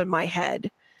just pop in my head,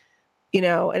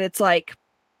 and it's like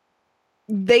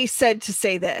they said to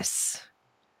say this.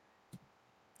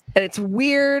 And it's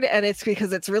weird, and it's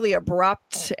because it's really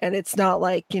abrupt, and it's not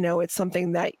like, it's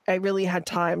something that I really had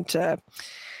time to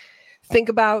think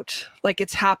about. Like,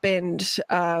 it's happened,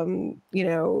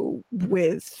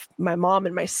 with my mom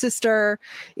and my sister.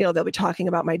 They'll be talking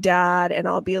about my dad, and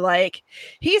I'll be like,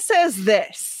 he says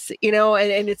this,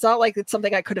 and it's not like it's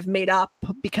something I could have made up,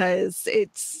 because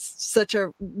it's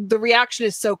the reaction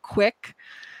is so quick,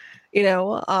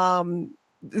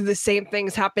 the same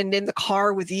things happened in the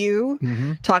car with you,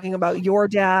 talking about your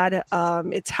dad.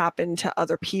 It's happened to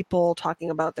other people talking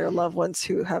about their loved ones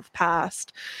who have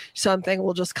passed. Something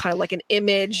will just kind of like an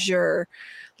image, or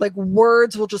like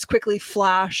words will just quickly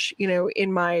flash,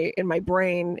 in my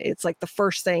brain. It's like the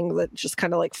first thing that just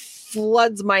kind of like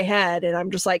floods my head, and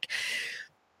I'm just like,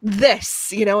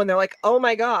 this, and they're like, oh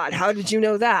my God, how did you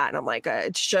know that? And I'm like,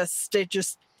 it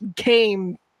just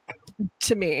came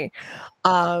to me.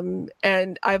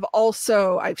 And I've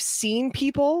seen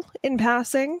people in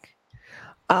passing.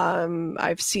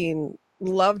 I've seen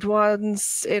loved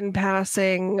ones in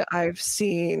passing. I've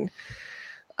seen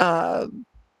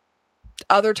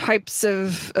other types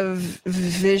of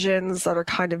visions that are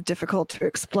kind of difficult to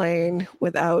explain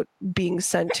without being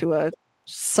sent to a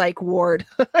psych ward.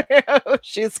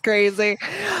 She's crazy.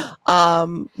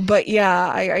 But yeah,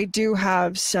 I do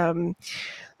have some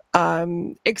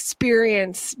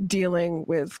experience dealing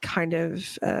with kind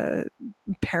of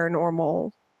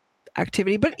paranormal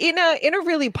activity, but in a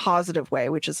really positive way,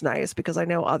 which is nice, because I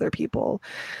know other people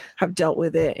have dealt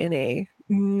with it in a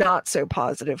not so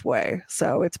positive way.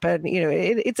 So it's been,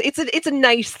 it's a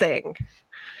nice thing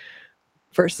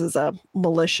versus a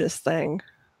malicious thing.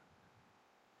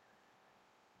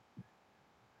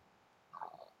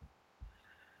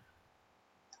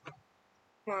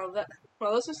 Well,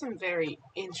 those are some very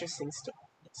interesting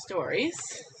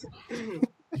stories.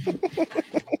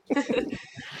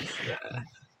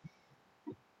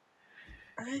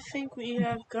 I think we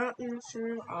have gotten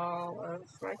through all of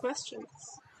my questions.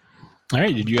 All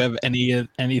right. Did you have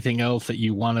anything else that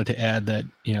you wanted to add that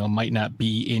might not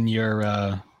be in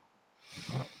your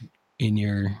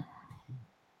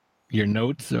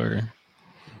notes, or?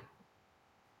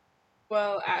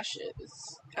 Well, Ashes,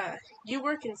 you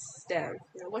work in STEM.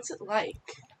 What's it like?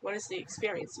 What is the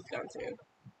experience you've gone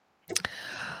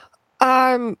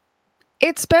through?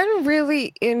 It's been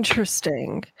really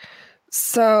interesting.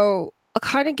 So I'll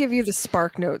kind of give you the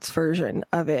Spark Notes version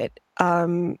of it.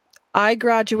 I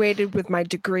graduated with my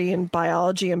degree in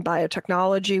biology and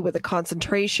biotechnology with a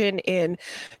concentration in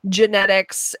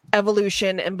genetics,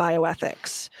 evolution, and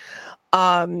bioethics.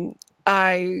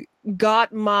 I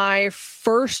got my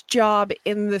first job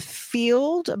in the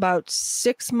field about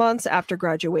 6 months after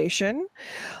graduation.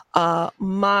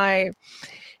 My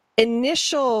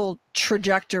initial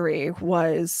trajectory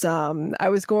was I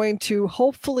was going to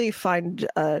hopefully find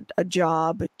a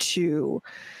job to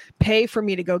pay for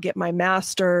me to go get my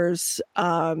master's.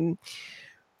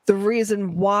 The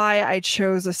reason why I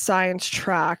chose a science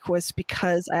track was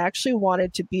because I actually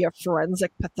wanted to be a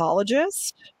forensic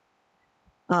pathologist.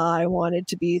 I wanted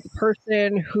to be the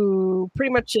person who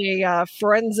pretty much a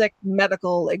forensic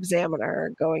medical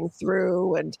examiner going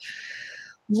through and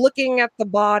looking at the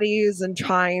bodies and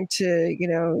trying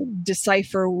to,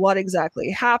 decipher what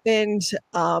exactly happened.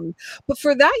 But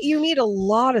for that, you need a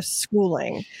lot of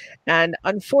schooling. And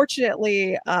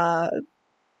unfortunately,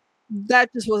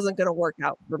 that just wasn't going to work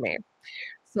out for me.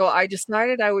 So I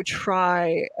decided I would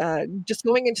try just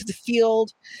going into the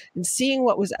field and seeing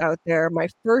what was out there. My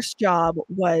first job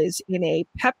was in a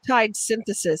peptide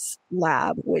synthesis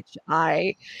lab, which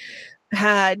I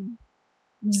had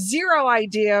zero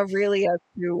idea really as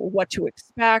to what to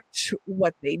expect,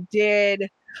 what they did.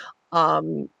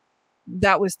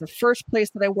 That was the first place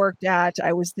that I worked at.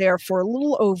 I was there for a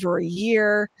little over a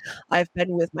year. I've been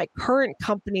with my current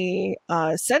company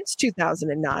since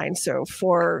 2009, so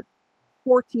for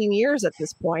 14 years at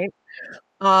this point.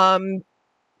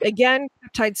 Again,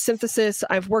 peptide synthesis,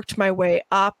 I've worked my way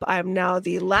up. I'm now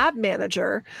the lab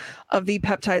manager of the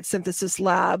peptide synthesis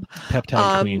lab.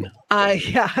 Peptide queen.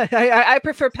 I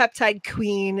prefer peptide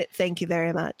queen. Thank you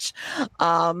very much.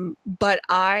 But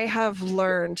I have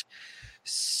learned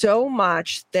so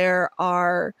much. There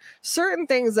are certain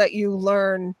things that you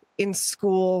learn in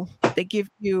school. They give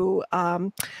you,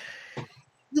 you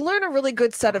learn a really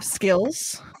good set of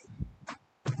skills,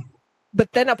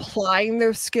 but then applying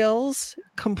those skills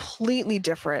completely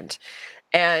different.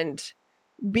 And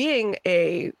being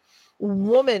a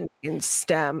woman in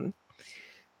STEM.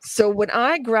 So when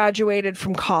I graduated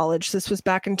from college, this was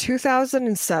back in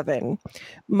 2007,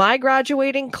 my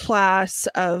graduating class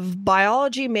of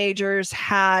biology majors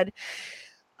had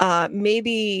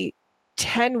maybe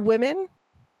 10 women,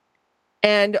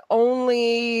 and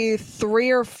only 3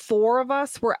 or 4 of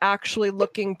us were actually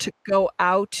looking to go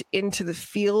out into the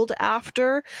field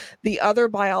after. The other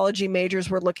biology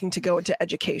majors were looking to go into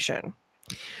education,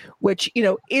 which,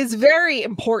 is very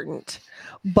important.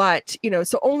 But,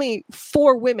 so only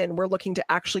 4 women were looking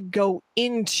to actually go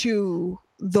into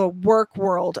the work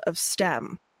world of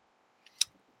STEM.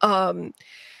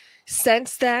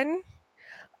 Since then,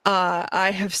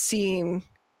 I have seen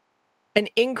an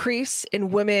increase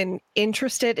in women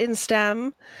interested in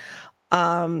STEM,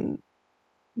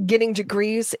 getting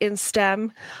degrees in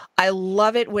STEM. I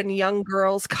love it when young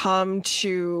girls come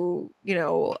to,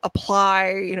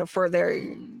 apply,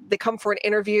 they come for an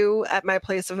interview at my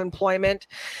place of employment,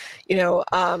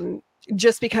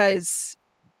 just because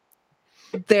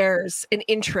there's an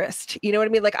interest, you know what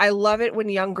I mean? Like, I love it when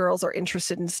young girls are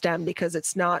interested in STEM because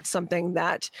it's not something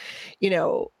that,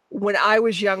 when I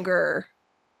was younger,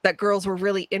 that girls were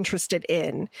really interested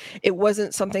in. It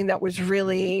wasn't something that was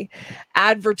really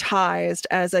advertised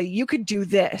as you could do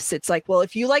this. It's like, well,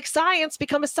 if you like science,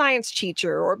 become a science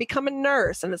teacher or become a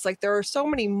nurse. And it's like, there are so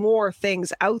many more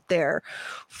things out there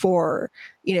for,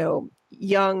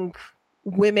 young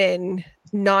women,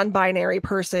 non-binary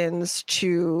persons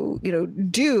to,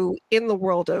 do in the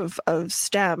world of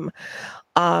STEM.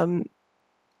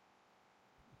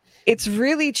 It's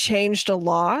really changed a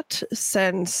lot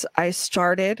since I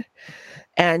started,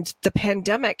 and the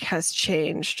pandemic has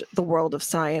changed the world of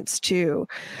science too.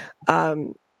 I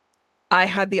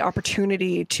had the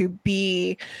opportunity to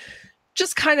be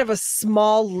just kind of a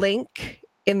small link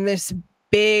in this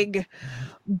big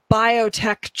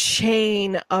biotech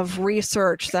chain of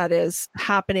research that is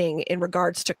happening in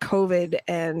regards to COVID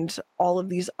and all of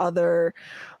these other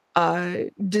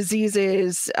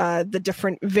diseases, the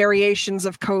different variations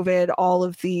of COVID, all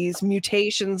of these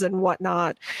mutations and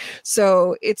whatnot.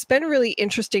 So it's been really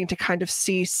interesting to kind of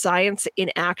see science in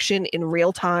action in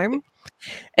real time.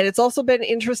 And it's also been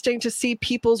interesting to see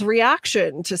people's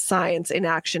reaction to science in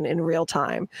action in real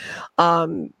time. A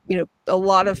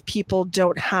lot of people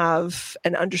don't have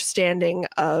an understanding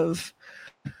of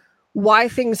why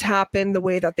things happen the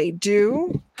way that they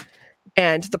do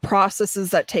and the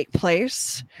processes that take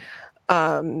place.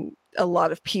 A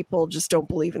lot of people just don't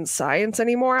believe in science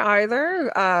anymore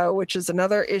either, which is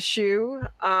another issue,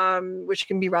 which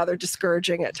can be rather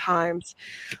discouraging at times.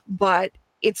 But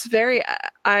it's very,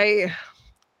 I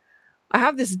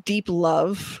have this deep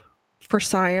love for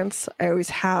science. I always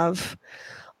have.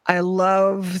 I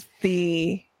love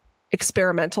the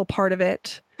experimental part of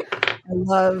it. I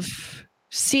love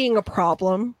seeing a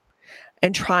problem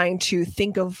and trying to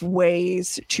think of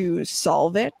ways to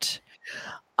solve it.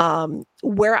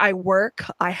 Where I work,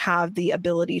 I have the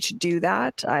ability to do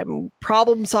that. I'm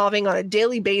problem solving on a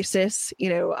daily basis,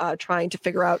 trying to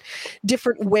figure out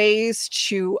different ways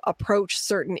to approach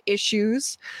certain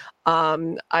issues.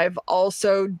 I've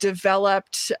also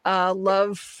developed a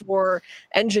love for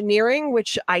engineering,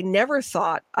 which I never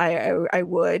thought I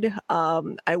would.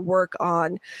 I work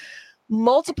on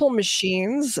multiple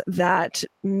machines that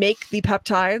make the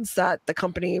peptides that the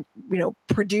company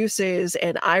produces,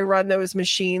 and I run those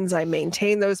machines. I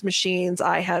maintain those machines.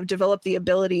 I have developed the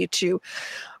ability to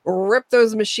rip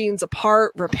those machines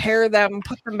apart, repair them,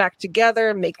 put them back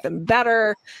together, make them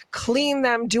better, clean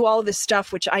them, do all this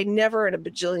stuff, which I never in a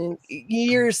bajillion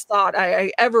years thought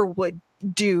I ever would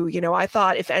do. I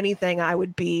thought if anything I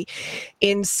would be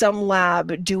in some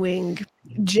lab doing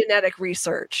genetic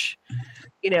research,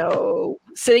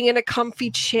 sitting in a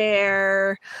comfy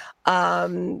chair,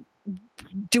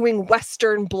 doing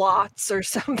Western blots or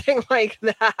something like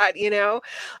that,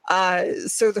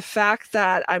 So the fact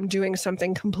that I'm doing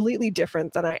something completely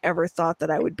different than I ever thought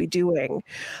that I would be doing,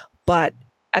 but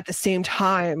at the same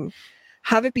time,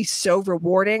 have it be so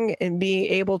rewarding and be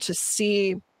able to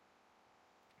see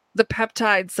the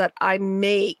peptides that I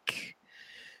make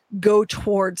go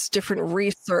towards different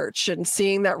research and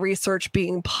seeing that research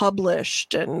being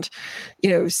published and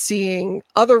seeing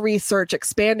other research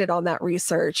expanded on that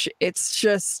research. It's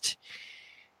just,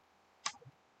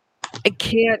 I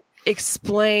can't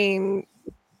explain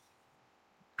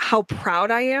how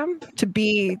proud I am to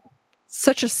be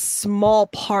such a small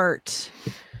part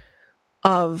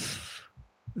of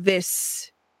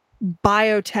this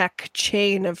biotech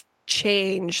chain of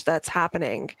change that's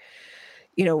happening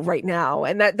right now,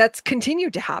 and that's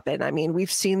continued to happen. I mean,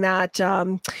 we've seen that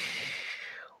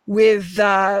with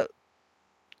a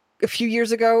few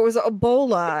years ago it was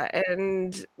Ebola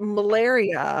and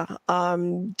malaria,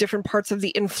 different parts of the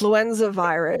influenza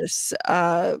virus.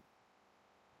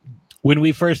 When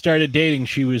we first started dating,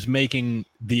 she was making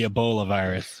the Ebola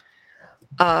virus.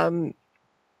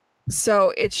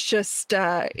 So it's just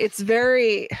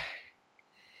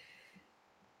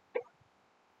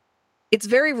it's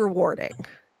very rewarding.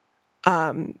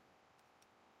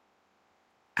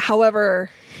 However,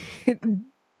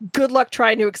 good luck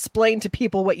trying to explain to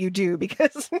people what you do,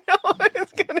 because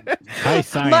it's gonna. High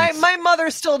science. My mother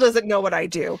still doesn't know what I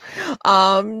do.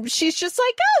 She's just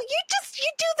like, oh, you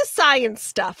do the science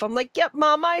stuff. I'm like, yep,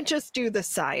 Mom, I just do the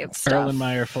science stuff.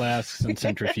 Erlenmeyer flasks and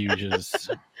centrifuges.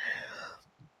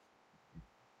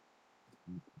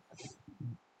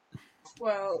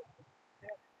 Well,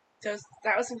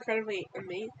 that was incredibly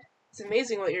amazing. It's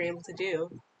amazing what you're able to do.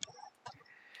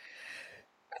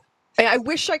 I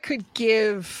wish I could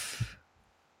give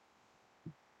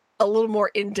a little more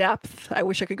in depth. I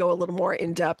wish I could go a little more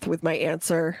in depth with my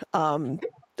answer.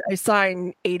 I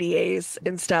sign ADAs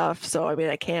and stuff, so I mean,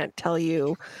 I can't tell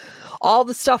you all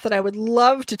the stuff that I would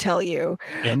love to tell you.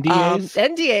 NDAs?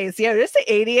 NDAs, yeah. Did I say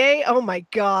ADA? Oh my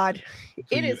God.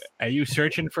 Are you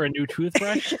searching for a new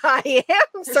toothbrush? I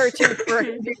am searching for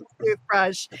a new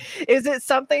toothbrush. Is it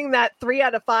something that 3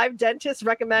 out of 5 dentists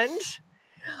recommend?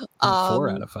 4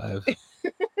 out of 5.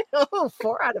 Oh,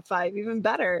 4 out of 5, even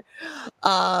better.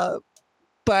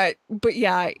 But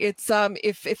yeah, it's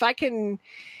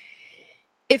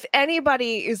if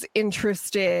anybody is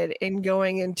interested in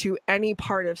going into any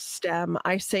part of STEM,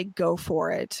 I say go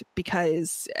for it,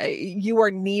 because you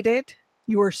are needed.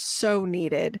 You are so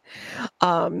needed.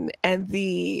 And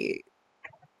the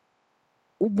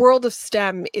world of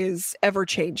STEM is ever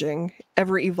changing,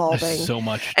 ever evolving. There's so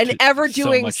much and ever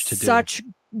doing much to such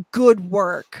good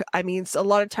work. I mean, a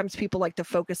lot of times people like to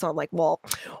focus on like, well,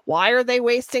 why are they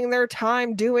wasting their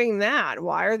time doing that?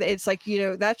 Why are they? It's like,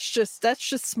 that's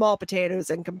just small potatoes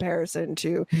in comparison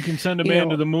to. You can send a man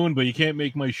to the moon, but you can't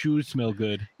make my shoes smell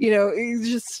good. It's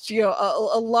just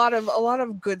a lot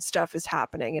of good stuff is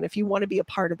happening, and if you want to be a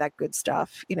part of that good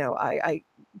stuff, I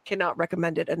cannot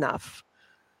recommend it enough.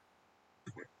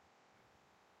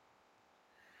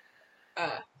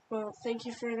 Well, thank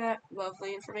you for that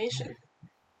lovely information.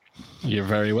 You're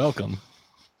very welcome.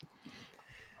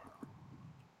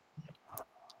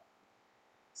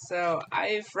 So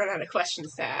I've run out of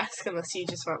questions to ask, unless you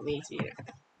just want me to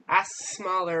ask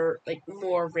smaller,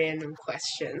 more random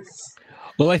questions.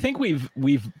 Well, I think we've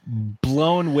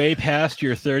blown way past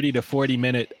your 30 to 40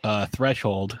 minute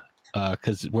threshold,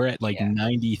 because we're at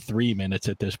 93 minutes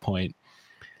at this point.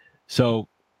 So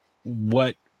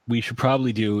what we should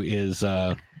probably do is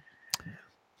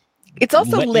it's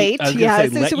also late.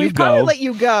 So we've probably let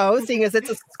you go, seeing as it's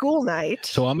a school night.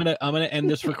 So I'm gonna end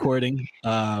this recording.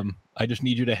 I just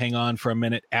need you to hang on for a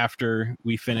minute after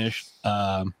we finish,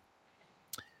 and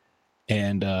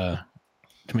to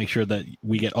make sure that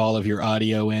we get all of your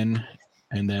audio in,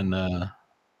 and then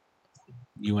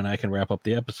you and I can wrap up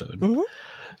the episode. Mm-hmm.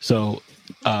 So,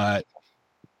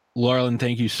 Laurelyn,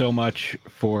 thank you so much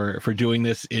for doing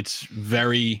this. It's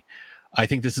I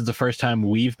think this is the first time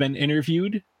we've been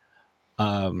interviewed.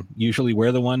 Usually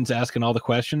we're the ones asking all the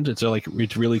questions.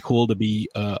 It's really cool to be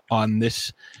on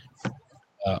this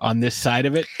side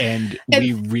of it, and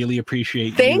we really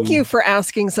appreciate Thank you for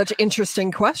asking such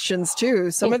interesting questions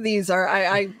too. Some of these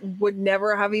I would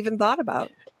never have even thought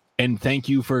about. And thank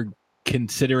you for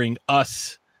considering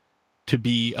us to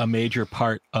be a major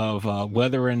part of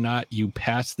whether or not you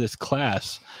pass this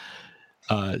class.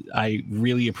 I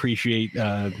really appreciate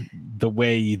the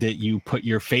way that you put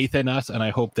your faith in us, and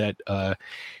I hope that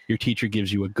your teacher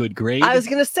gives you a good grade. I was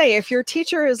going to say, if your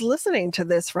teacher is listening to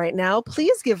this right now,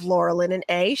 please give Laurelyn an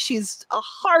A. She's a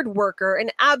hard worker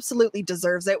and absolutely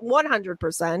deserves it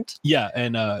 100%. Yeah,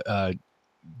 and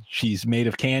she's made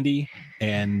of candy,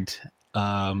 and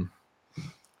I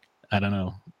don't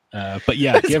know. But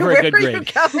yeah, give her a good grade.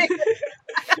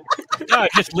 No,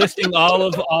 just listing all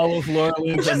of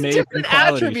Laurelyn's amazing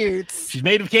attributes. She's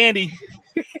made of candy.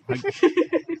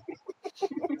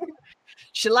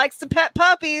 She likes to pet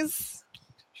puppies.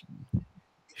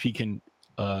 She can.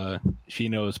 She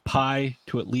knows pi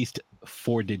to at least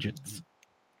 4 digits.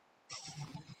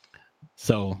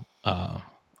 So I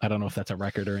don't know if that's a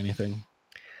record or anything.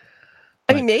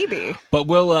 I mean, maybe. But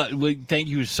we'll thank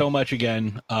you so much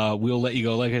again. We'll let you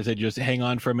go. Like I said, just hang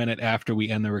on for a minute after we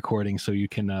end the recording, so you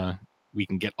can we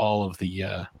can get all of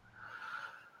the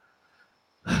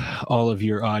all of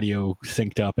your audio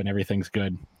synced up and everything's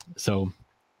good. So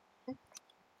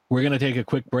we're gonna take a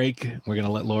quick break. We're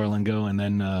gonna let Laurelyn go, and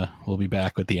then we'll be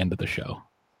back with the end of the show.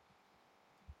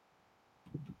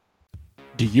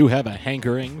 Do you have a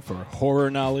hankering for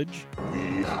horror knowledge?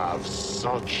 We have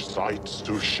such sights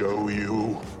to show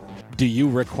you. Do you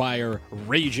require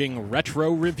raging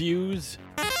retro reviews?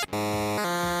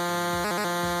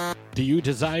 Do you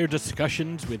desire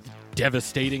discussions with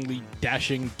devastatingly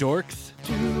dashing dorks?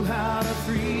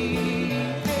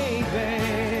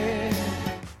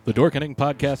 The Dorkening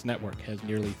Podcast Network has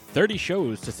nearly 30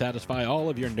 shows to satisfy all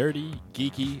of your nerdy,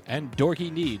 geeky, and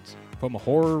dorky needs. From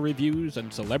horror reviews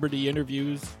and celebrity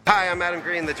interviews. Hi, I'm Adam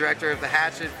Green, the director of the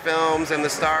Hatchet films and the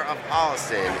star of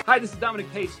Holliston. Hi, this is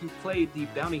Dominic Pace, who played the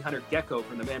bounty hunter Gecko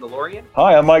from The Mandalorian.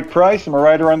 Hi, I'm Mike Price. I'm a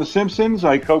writer on The Simpsons.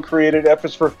 I co-created F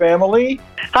is for Family.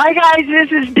 Hi, guys.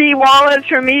 This is Dee Wallace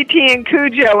from E.T. and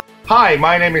Cujo. Hi,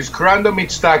 my name is Kurando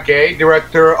Mitsutake,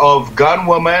 director of Gun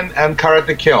Woman and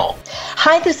Karate Kill.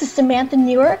 Hi, this is Samantha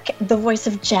Newark, the voice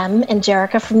of Jem and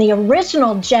Jerica from the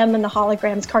original Jem and the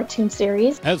Holograms cartoon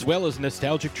series. As well as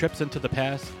nostalgic trips into the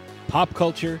past, pop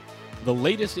culture, the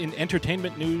latest in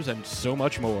entertainment news, and so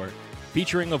much more.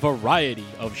 Featuring a variety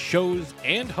of shows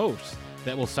and hosts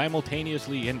that will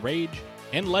simultaneously enrage,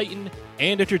 enlighten,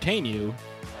 and entertain you.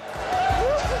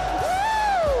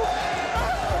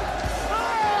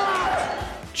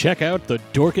 Check out the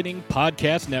Dorkening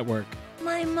Podcast Network.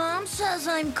 My mom says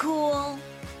I'm cool.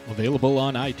 Available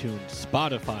on iTunes,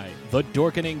 Spotify,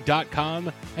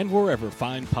 thedorkening.com, and wherever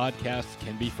fine podcasts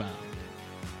can be found.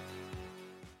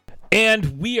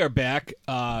 And we are back.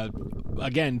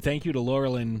 Again, thank you to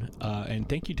Laurelyn and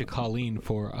thank you to Colleen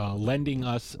for lending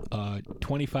us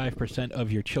 25%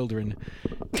 of your children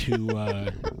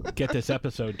to get this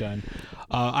episode done.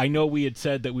 I know we had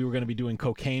said that we were going to be doing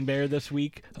Cocaine Bear this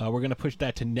week. We're going to push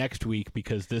that to next week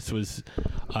because this was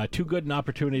too good an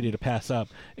opportunity to pass up,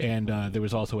 and there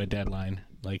was also a deadline.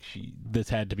 Like this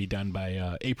had to be done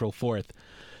by April 4th.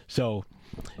 So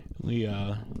we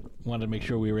wanted to make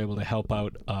sure we were able to help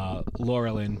out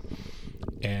Laurelyn,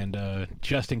 and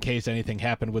just in case anything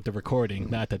happened with the recording,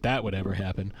 not that that would ever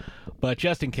happen, but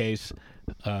just in case,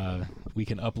 we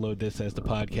can upload this as the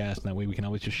podcast, and that way we can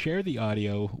always just share the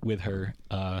audio with her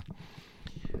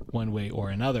one way or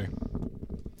another.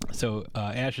 So,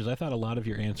 Ashes, I thought a lot of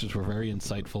your answers were very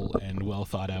insightful and well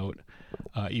thought out,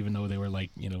 even though they were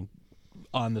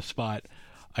on the spot.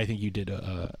 I think you did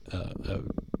a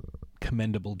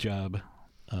commendable job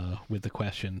with the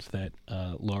questions that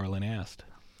Laurelyn asked.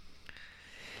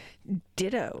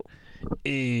 Ditto.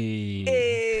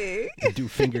 Do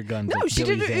finger guns. No, she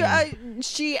did.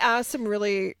 She asked some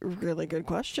really, really good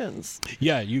questions.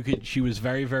 Yeah, you could. She was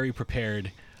very, very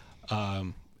prepared.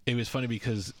 It was funny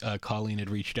because Colleen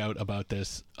had reached out about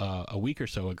this a week or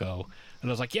so ago, and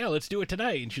I was like, "Yeah, let's do it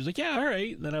tonight." And she was like, "Yeah, all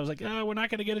right." And then I was like, "Oh, we're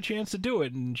not going to get a chance to do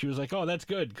it." And she was like, "Oh, that's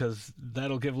good because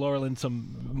that'll give Laurelyn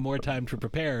some more time to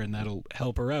prepare, and that'll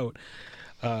help her out."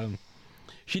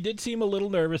 She did seem a little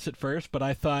nervous at first, but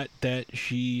I thought that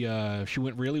she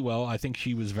went really well. I think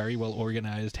she was very well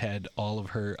organized, had all of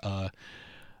her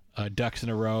ducks in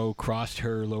a row, crossed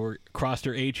her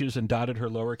H's and dotted her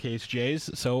lowercase J's.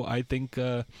 So I think,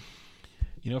 for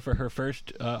her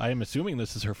first, I am assuming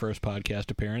this is her first podcast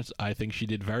appearance. I think she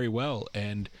did very well,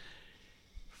 and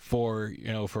for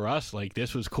us, like,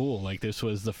 this was cool. Like, this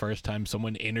was the first time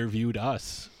someone interviewed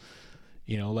us.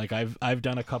 Like I've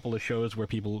done a couple of shows where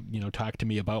people, talk to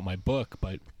me about my book,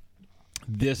 but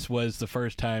this was the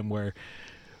first time where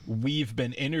we've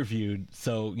been interviewed.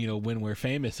 So, when we're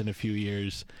famous in a few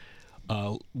years,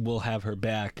 we'll have her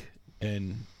back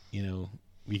and,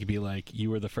 we could be like,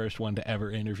 you were the first one to ever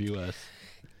interview us.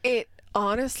 It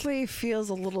honestly feels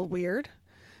a little weird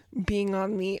being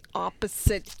on the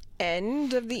opposite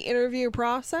end of the interview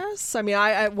process. I mean,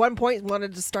 I at one point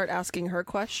wanted to start asking her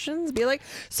questions, be like,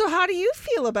 so how do you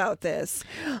feel about this?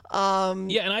 Yeah,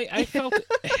 and I felt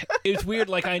it was weird.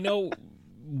 Like, I know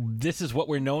this is what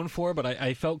we're known for, but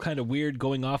I felt kind of weird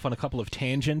going off on a couple of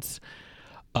tangents,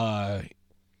 where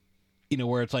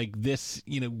it's like this,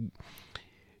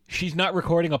 she's not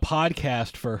recording a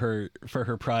podcast for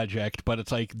her project, but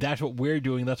it's like, that's what we're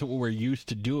doing. That's what we're used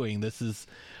to doing. This is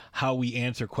how we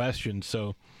answer questions.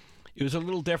 So it was a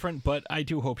little different, but I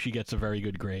do hope she gets a very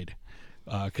good grade,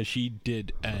 because she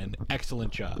did an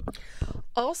excellent job.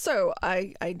 Also,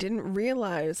 I didn't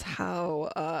realize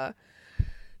how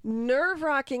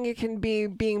nerve-wracking it can be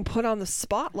being put on the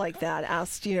spot like that,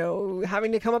 asked,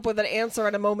 having to come up with an answer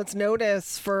at a moment's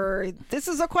notice for, this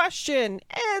is a question,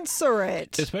 answer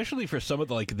it. Especially for some of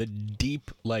the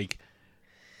deep,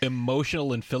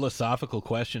 emotional and philosophical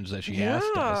questions that she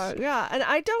asked us. Yeah, and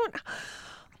I don't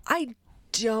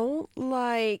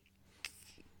like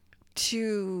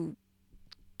to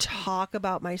talk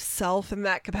about myself in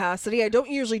that capacity. I don't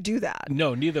usually do that.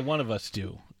 No, neither one of us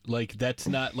do. That's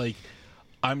not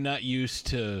I'm not used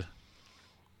to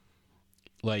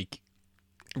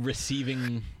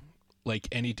receiving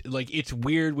any it's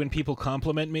weird when people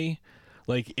compliment me.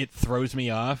 It throws me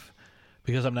off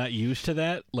because I'm not used to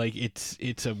that.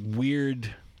 It's a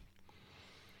weird.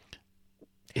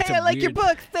 Hey, I like your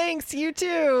book. Thanks, you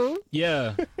too.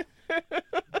 Yeah.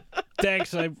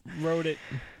 Thanks, I wrote it.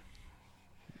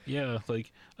 Yeah,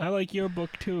 I like your book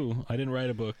too. I didn't write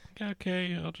a book.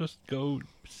 Okay, I'll just go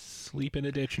sleep in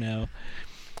a ditch now.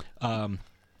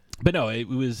 But no, it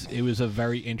was a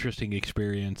very interesting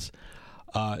experience.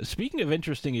 Speaking of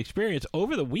interesting experience,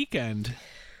 over the weekend,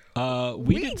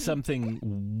 we did something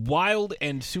wild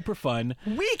and super fun.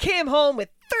 We came home with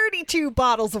 32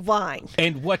 bottles of wine.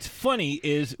 And what's funny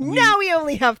is now we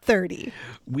only have 30.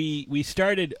 We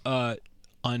started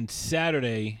on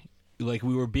Saturday. We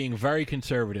were being very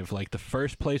conservative. The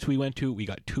first place we went to, we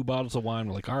got 2 bottles of wine.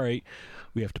 We're like, all right,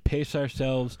 we have to pace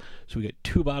ourselves. So we got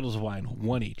 2 bottles of wine,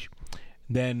 1 each.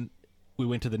 Then we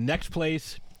went to the next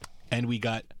place, and we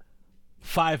got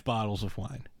 5 bottles of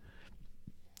wine.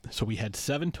 So we had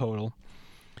 7 total.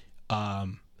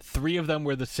 3 of them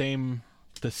were the same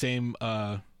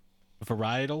varietal.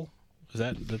 Is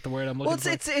that the word I'm looking for?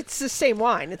 Well, it's the same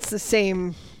wine. It's the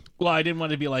same. Well, I didn't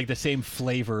want to be the same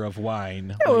flavor of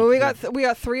wine. No, we got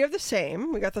 3 of the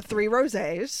same. We got the 3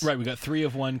 rosés. Right, we got 3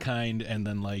 of one kind, and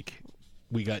then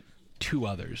we got 2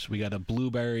 others. We got a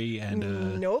blueberry and a.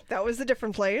 Nope, that was a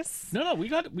different place. No, we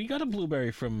got a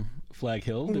blueberry from Flag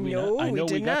Hill. Did we no, not? I know we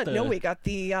did not. The... No, we got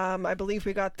the. I believe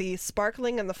we got the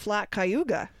sparkling and the flat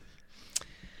Cayuga.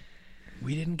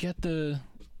 We didn't get the.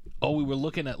 Oh, we were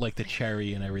looking at the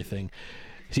cherry and everything.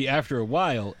 See, after a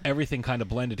while, everything kind of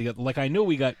blended together. I know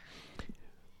we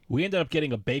ended up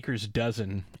getting a baker's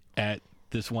dozen at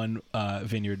this one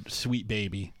vineyard, Sweet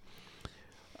Baby,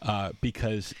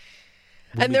 because.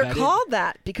 And they're called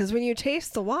that because when you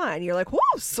taste the wine, you're like, "Whoa,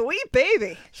 Sweet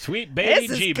Baby! Sweet Baby,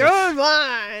 this Jeebus. is good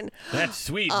wine. That's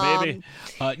sweet, baby."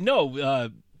 When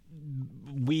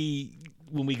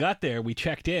we got there, we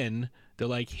checked in. They're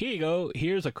like, "Here you go.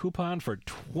 Here's a coupon for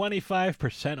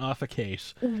 25% off a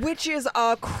case," which is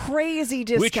a crazy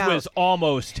discount. Which was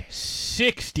almost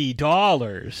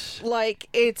 $60.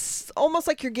 It's almost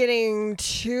like you're getting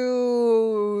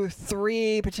 2,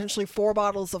 3, potentially 4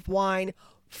 bottles of wine.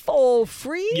 Full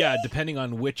free? Yeah, depending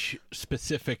on which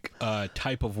specific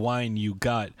type of wine you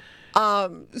got.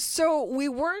 So we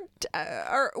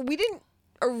we didn't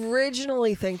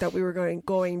originally think that we were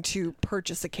going to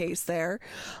purchase a case there,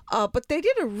 but they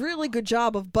did a really good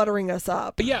job of buttering us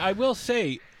up. But yeah, I will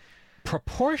say,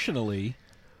 proportionally,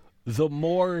 the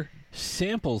more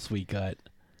samples we got,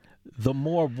 the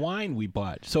more wine we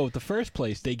bought. So at the first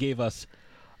place, they gave us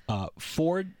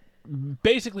 4.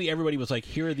 Basically, everybody was like,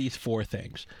 here are these 4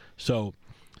 things. So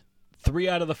 3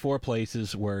 out of the 4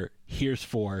 places were, here's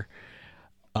 4.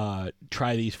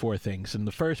 Try these 4 things. In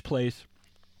the first place,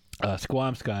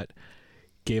 Squamscott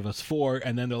gave us 4,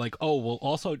 and then they're like, oh, well,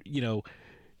 also,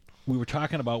 we were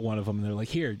talking about one of them, and they're like,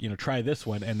 here, try this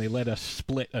one, and they let us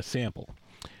split a sample.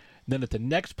 Then at the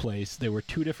next place, there were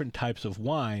 2 different types of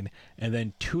wine, and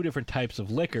then 2 different types of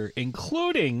liquor,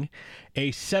 including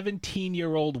a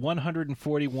 17-year-old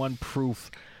 141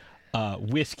 proof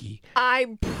whiskey.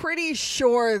 I'm pretty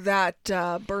sure that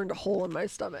burned a hole in my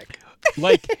stomach.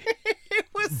 Like, it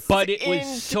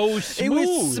was so smooth. It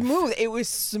was smooth. It was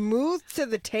smooth to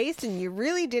the taste, and you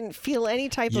really didn't feel any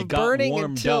type of burning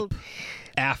until up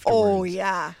afterwards. Oh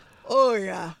yeah. Oh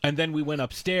yeah. And then we went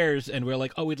upstairs, and we're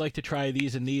like, oh, we'd like to try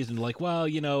these and these, and like, well,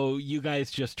 you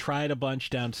guys just tried a bunch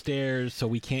downstairs, so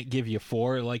we can't give you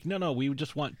 4. Like, no, we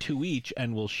just want 2 each,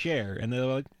 and we'll share. And they're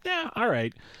like, yeah, all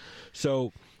right.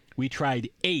 So we tried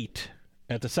 8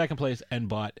 at the second place and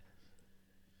bought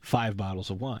 5 bottles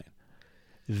of wine.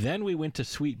 Then we went to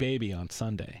Sweet Baby on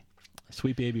Sunday.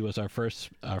 Sweet Baby was our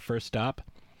first stop,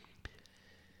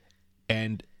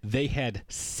 and they had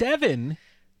 7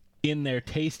 in their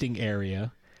tasting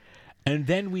area, and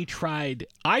then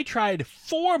I tried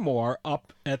 4 more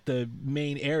up at the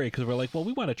main area because we're like, well,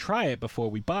 we want to try it before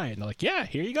we buy it. And they're like, yeah,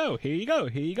 here you go.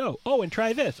 Oh, and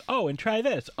try this. Oh, and try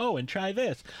this. Oh, and try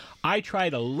this. I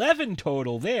tried 11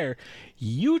 total there.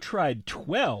 You tried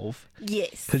 12.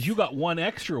 Yes. Because you got 1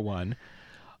 extra one.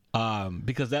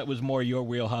 Because that was more your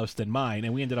wheelhouse than mine,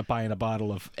 and we ended up buying a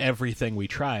bottle of everything we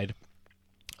tried,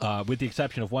 with the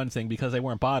exception of one thing, because they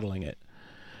weren't bottling it.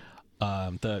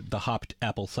 The hopped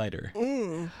apple cider.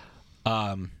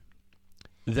 Then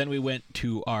we went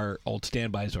to our old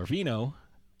standby Zorvino,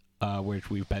 which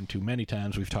we've been to many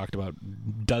times. We've talked about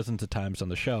dozens of times on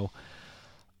the show,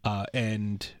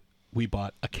 and we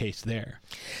bought a case there.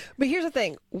 But here's the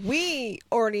thing. We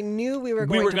already knew we were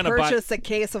going to purchase a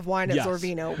case of wine at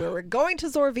Zorvino. We were going to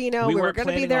Zorvino. We were going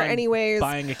to be there anyways.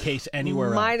 Buying a case anywhere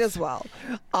Might else. as well.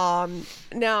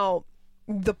 Now,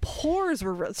 the pours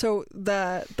were... So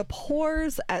the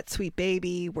pours at Sweet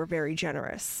Baby were very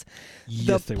generous.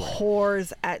 Yes, the they were.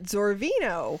 Pours at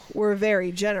Zorvino were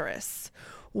very generous.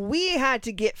 We had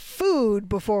to get food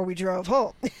before we drove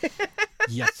home.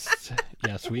 Yes,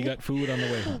 we got food on the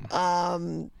way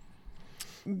home.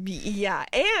 Yeah,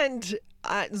 and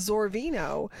at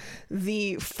Zorvino,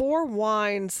 the 4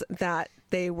 wines that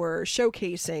they were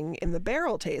showcasing in the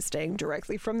barrel tasting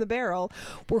directly from the barrel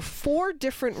were 4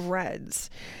 different reds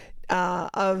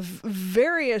of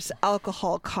various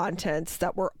alcohol contents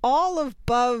that were all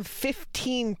above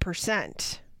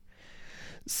 15%.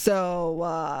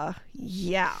 So,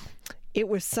 yeah, it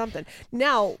was something.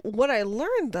 Now, what I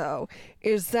learned, though,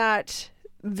 is that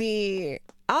the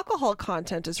alcohol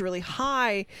content is really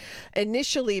high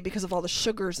initially because of all the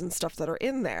sugars and stuff that are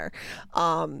in there.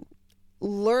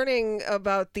 Learning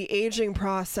about the aging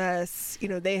process,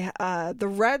 they the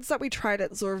reds that we tried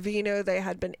at Zorvino, they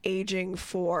had been aging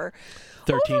for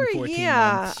 13, 14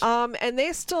 months. And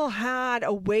they still had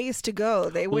a ways to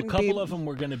go. A couple of them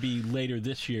were going to be later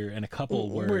this year, and a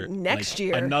couple were next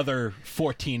year. Another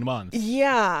 14 months.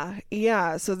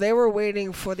 Yeah. So they were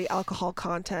waiting for the alcohol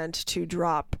content to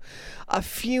drop a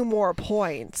few more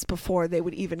points before they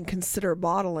would even consider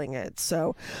bottling it.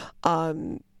 So,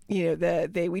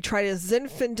 we tried a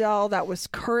Zinfandel that was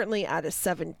currently at a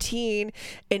 17,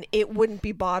 and it wouldn't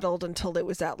be bottled until it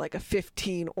was at like a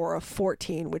 15 or a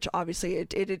 14, which obviously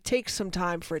it takes some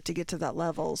time for it to get to that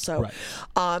level. So, right.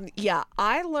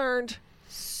 I learned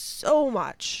so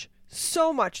much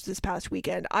this past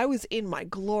weekend. I was in my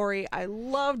glory. I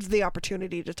loved the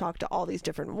opportunity to talk to all these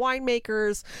different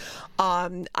winemakers.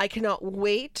 I cannot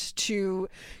wait to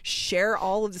share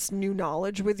all of this new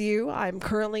knowledge with you. I'm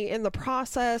currently in the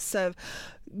process of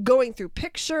going through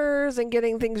pictures and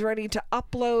getting things ready to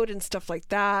upload and stuff like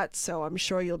that. So I'm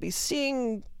sure you'll be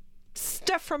seeing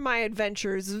stuff from my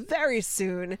adventures very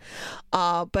soon,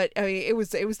 but I mean, it was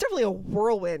definitely a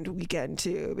whirlwind weekend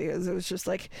too, because it was just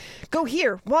like, go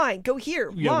here, wine, go here,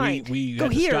 wine, we go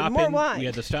had to here, stop more in, wine. We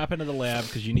had to stop into the lab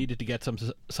because you needed to get some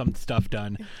stuff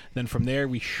done. Then from there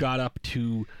we shot up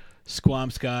to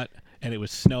Squamscott, and it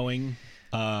was snowing,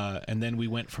 and then we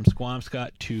went from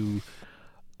Squamscott to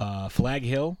Flag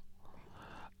Hill,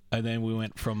 and then we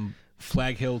went from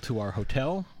Flag Hill to our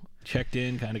hotel. Checked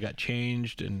in, kind of got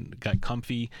changed and got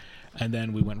comfy, and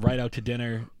then we went right out to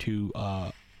dinner to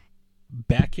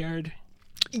Backyard.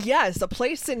 Yes, a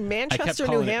place in Manchester,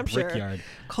 New Hampshire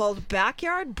called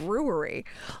Backyard Brewery,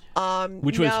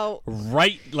 which was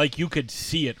right, like you could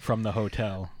see it from the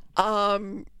hotel.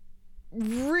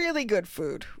 really good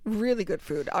food. Really good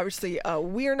food. Obviously,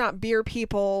 we are not beer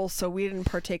people, so we didn't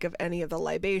partake of any of the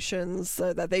libations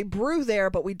that they brew there,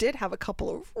 but we did have a couple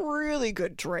of really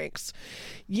good drinks.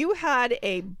 You had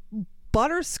a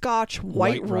butterscotch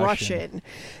White Russian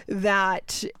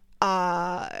that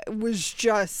was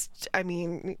just, I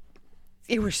mean,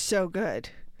 it was so good.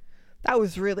 That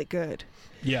was really good.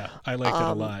 Yeah, I liked it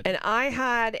a lot. And I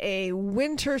had a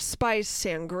winter spice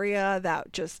sangria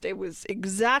that just, it was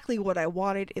exactly what I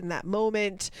wanted in that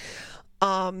moment.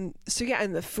 So yeah,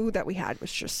 and the food that we had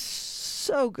was just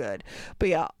so good. But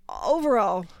yeah,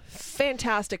 overall,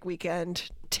 fantastic weekend.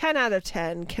 10 out of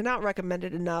 10. Cannot recommend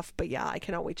it enough. But yeah, I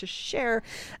cannot wait to share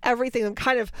everything. I'm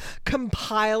kind of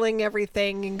compiling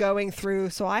everything and going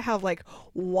through. So I have like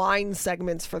wine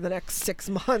segments for the next 6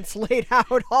 months laid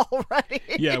out already.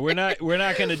 Yeah, we're not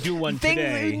going to do one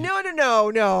today.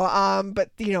 No. But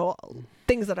you know,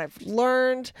 things that I've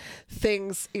learned,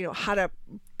 things, you know, how to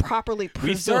properly preserve.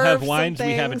 We still have wines some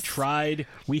we haven't things. tried.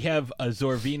 We have a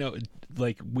Zorvino.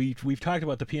 Like we've talked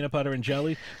about the peanut butter and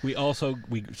jelly.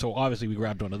 So obviously we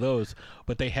grabbed one of those,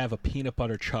 but they have a peanut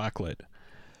butter chocolate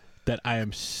that I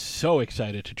am so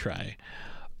excited to try.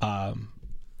 And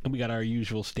we got our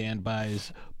usual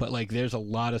standbys, but like there's a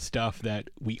lot of stuff that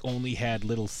we only had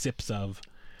little sips of.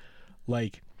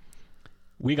 Like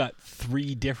we got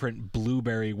 3 different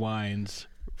blueberry wines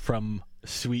from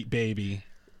Sweet Baby.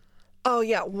 Oh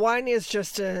yeah, one is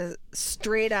just a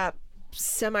straight up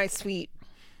semi-sweet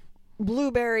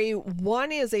blueberry,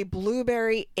 one is a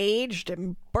blueberry aged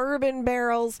in bourbon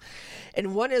barrels,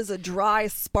 and one is a dry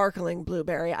sparkling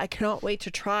blueberry. I cannot wait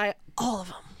to try all of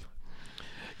them.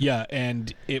 Yeah,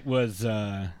 and it was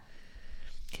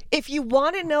if you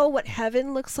want to know what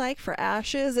heaven looks like for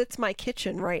ashes, it's my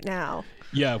kitchen right now.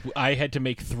 Yeah, I had to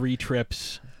make 3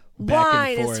 trips back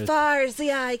Wine and forth. as far as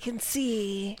the eye can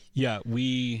see. Yeah,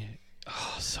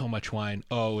 so much wine.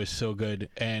 Oh, it was so good.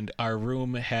 And our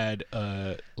room had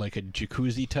like a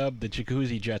jacuzzi tub. The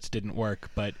jacuzzi jets didn't work,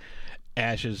 but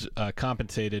Ashes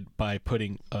compensated by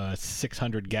putting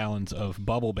 600 gallons of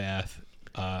bubble bath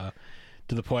to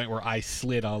the point where I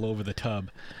slid all over the tub.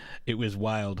 It was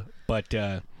wild. But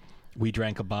we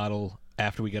drank a bottle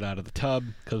after we got out of the tub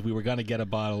because we were going to get a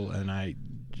bottle, and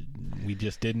we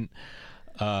just didn't.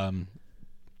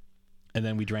 And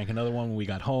then we drank another one when we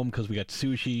got home because we got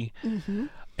sushi. Mm-hmm.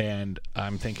 And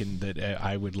I'm thinking that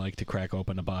I would like to crack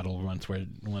open a bottle once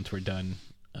we're done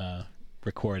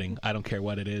recording. I don't care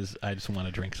what it is. I just want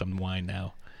to drink some wine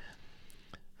now.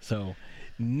 So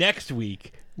next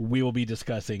week we will be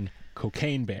discussing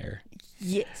Cocaine Bear.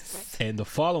 Yes. And the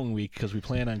following week, because we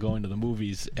plan on going to the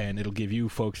movies, and it'll give you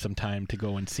folks some time to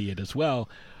go and see it as well,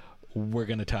 we're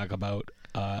going to talk about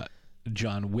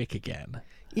John Wick again.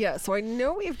 Yeah, so I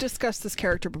know we've discussed this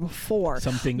character before.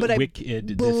 Something but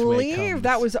wicked I this way believe comes.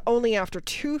 that was only after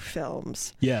 2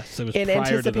 films. Yes, it was in prior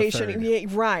anticipation. to the 3rd. Yeah,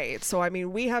 right. So I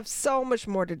mean, we have so much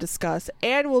more to discuss,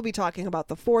 and we'll be talking about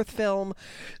the 4th film.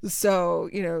 So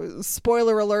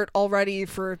spoiler alert already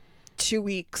for 2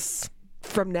 weeks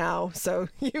from now, so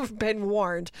you've been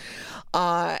warned.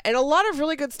 And a lot of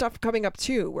really good stuff coming up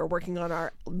too. We're working on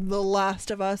our The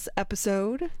Last of Us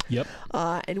episode. Yep.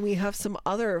 And we have some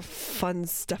other fun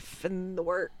stuff in the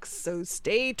works, so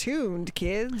stay tuned,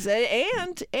 kids.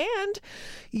 And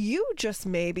you just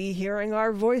may be hearing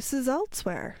our voices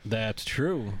elsewhere. That's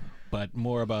true, but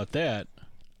more about that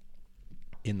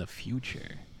in the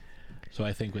future. So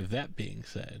I think with that being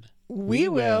said, we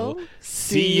will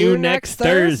see you next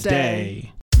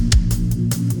Thursday.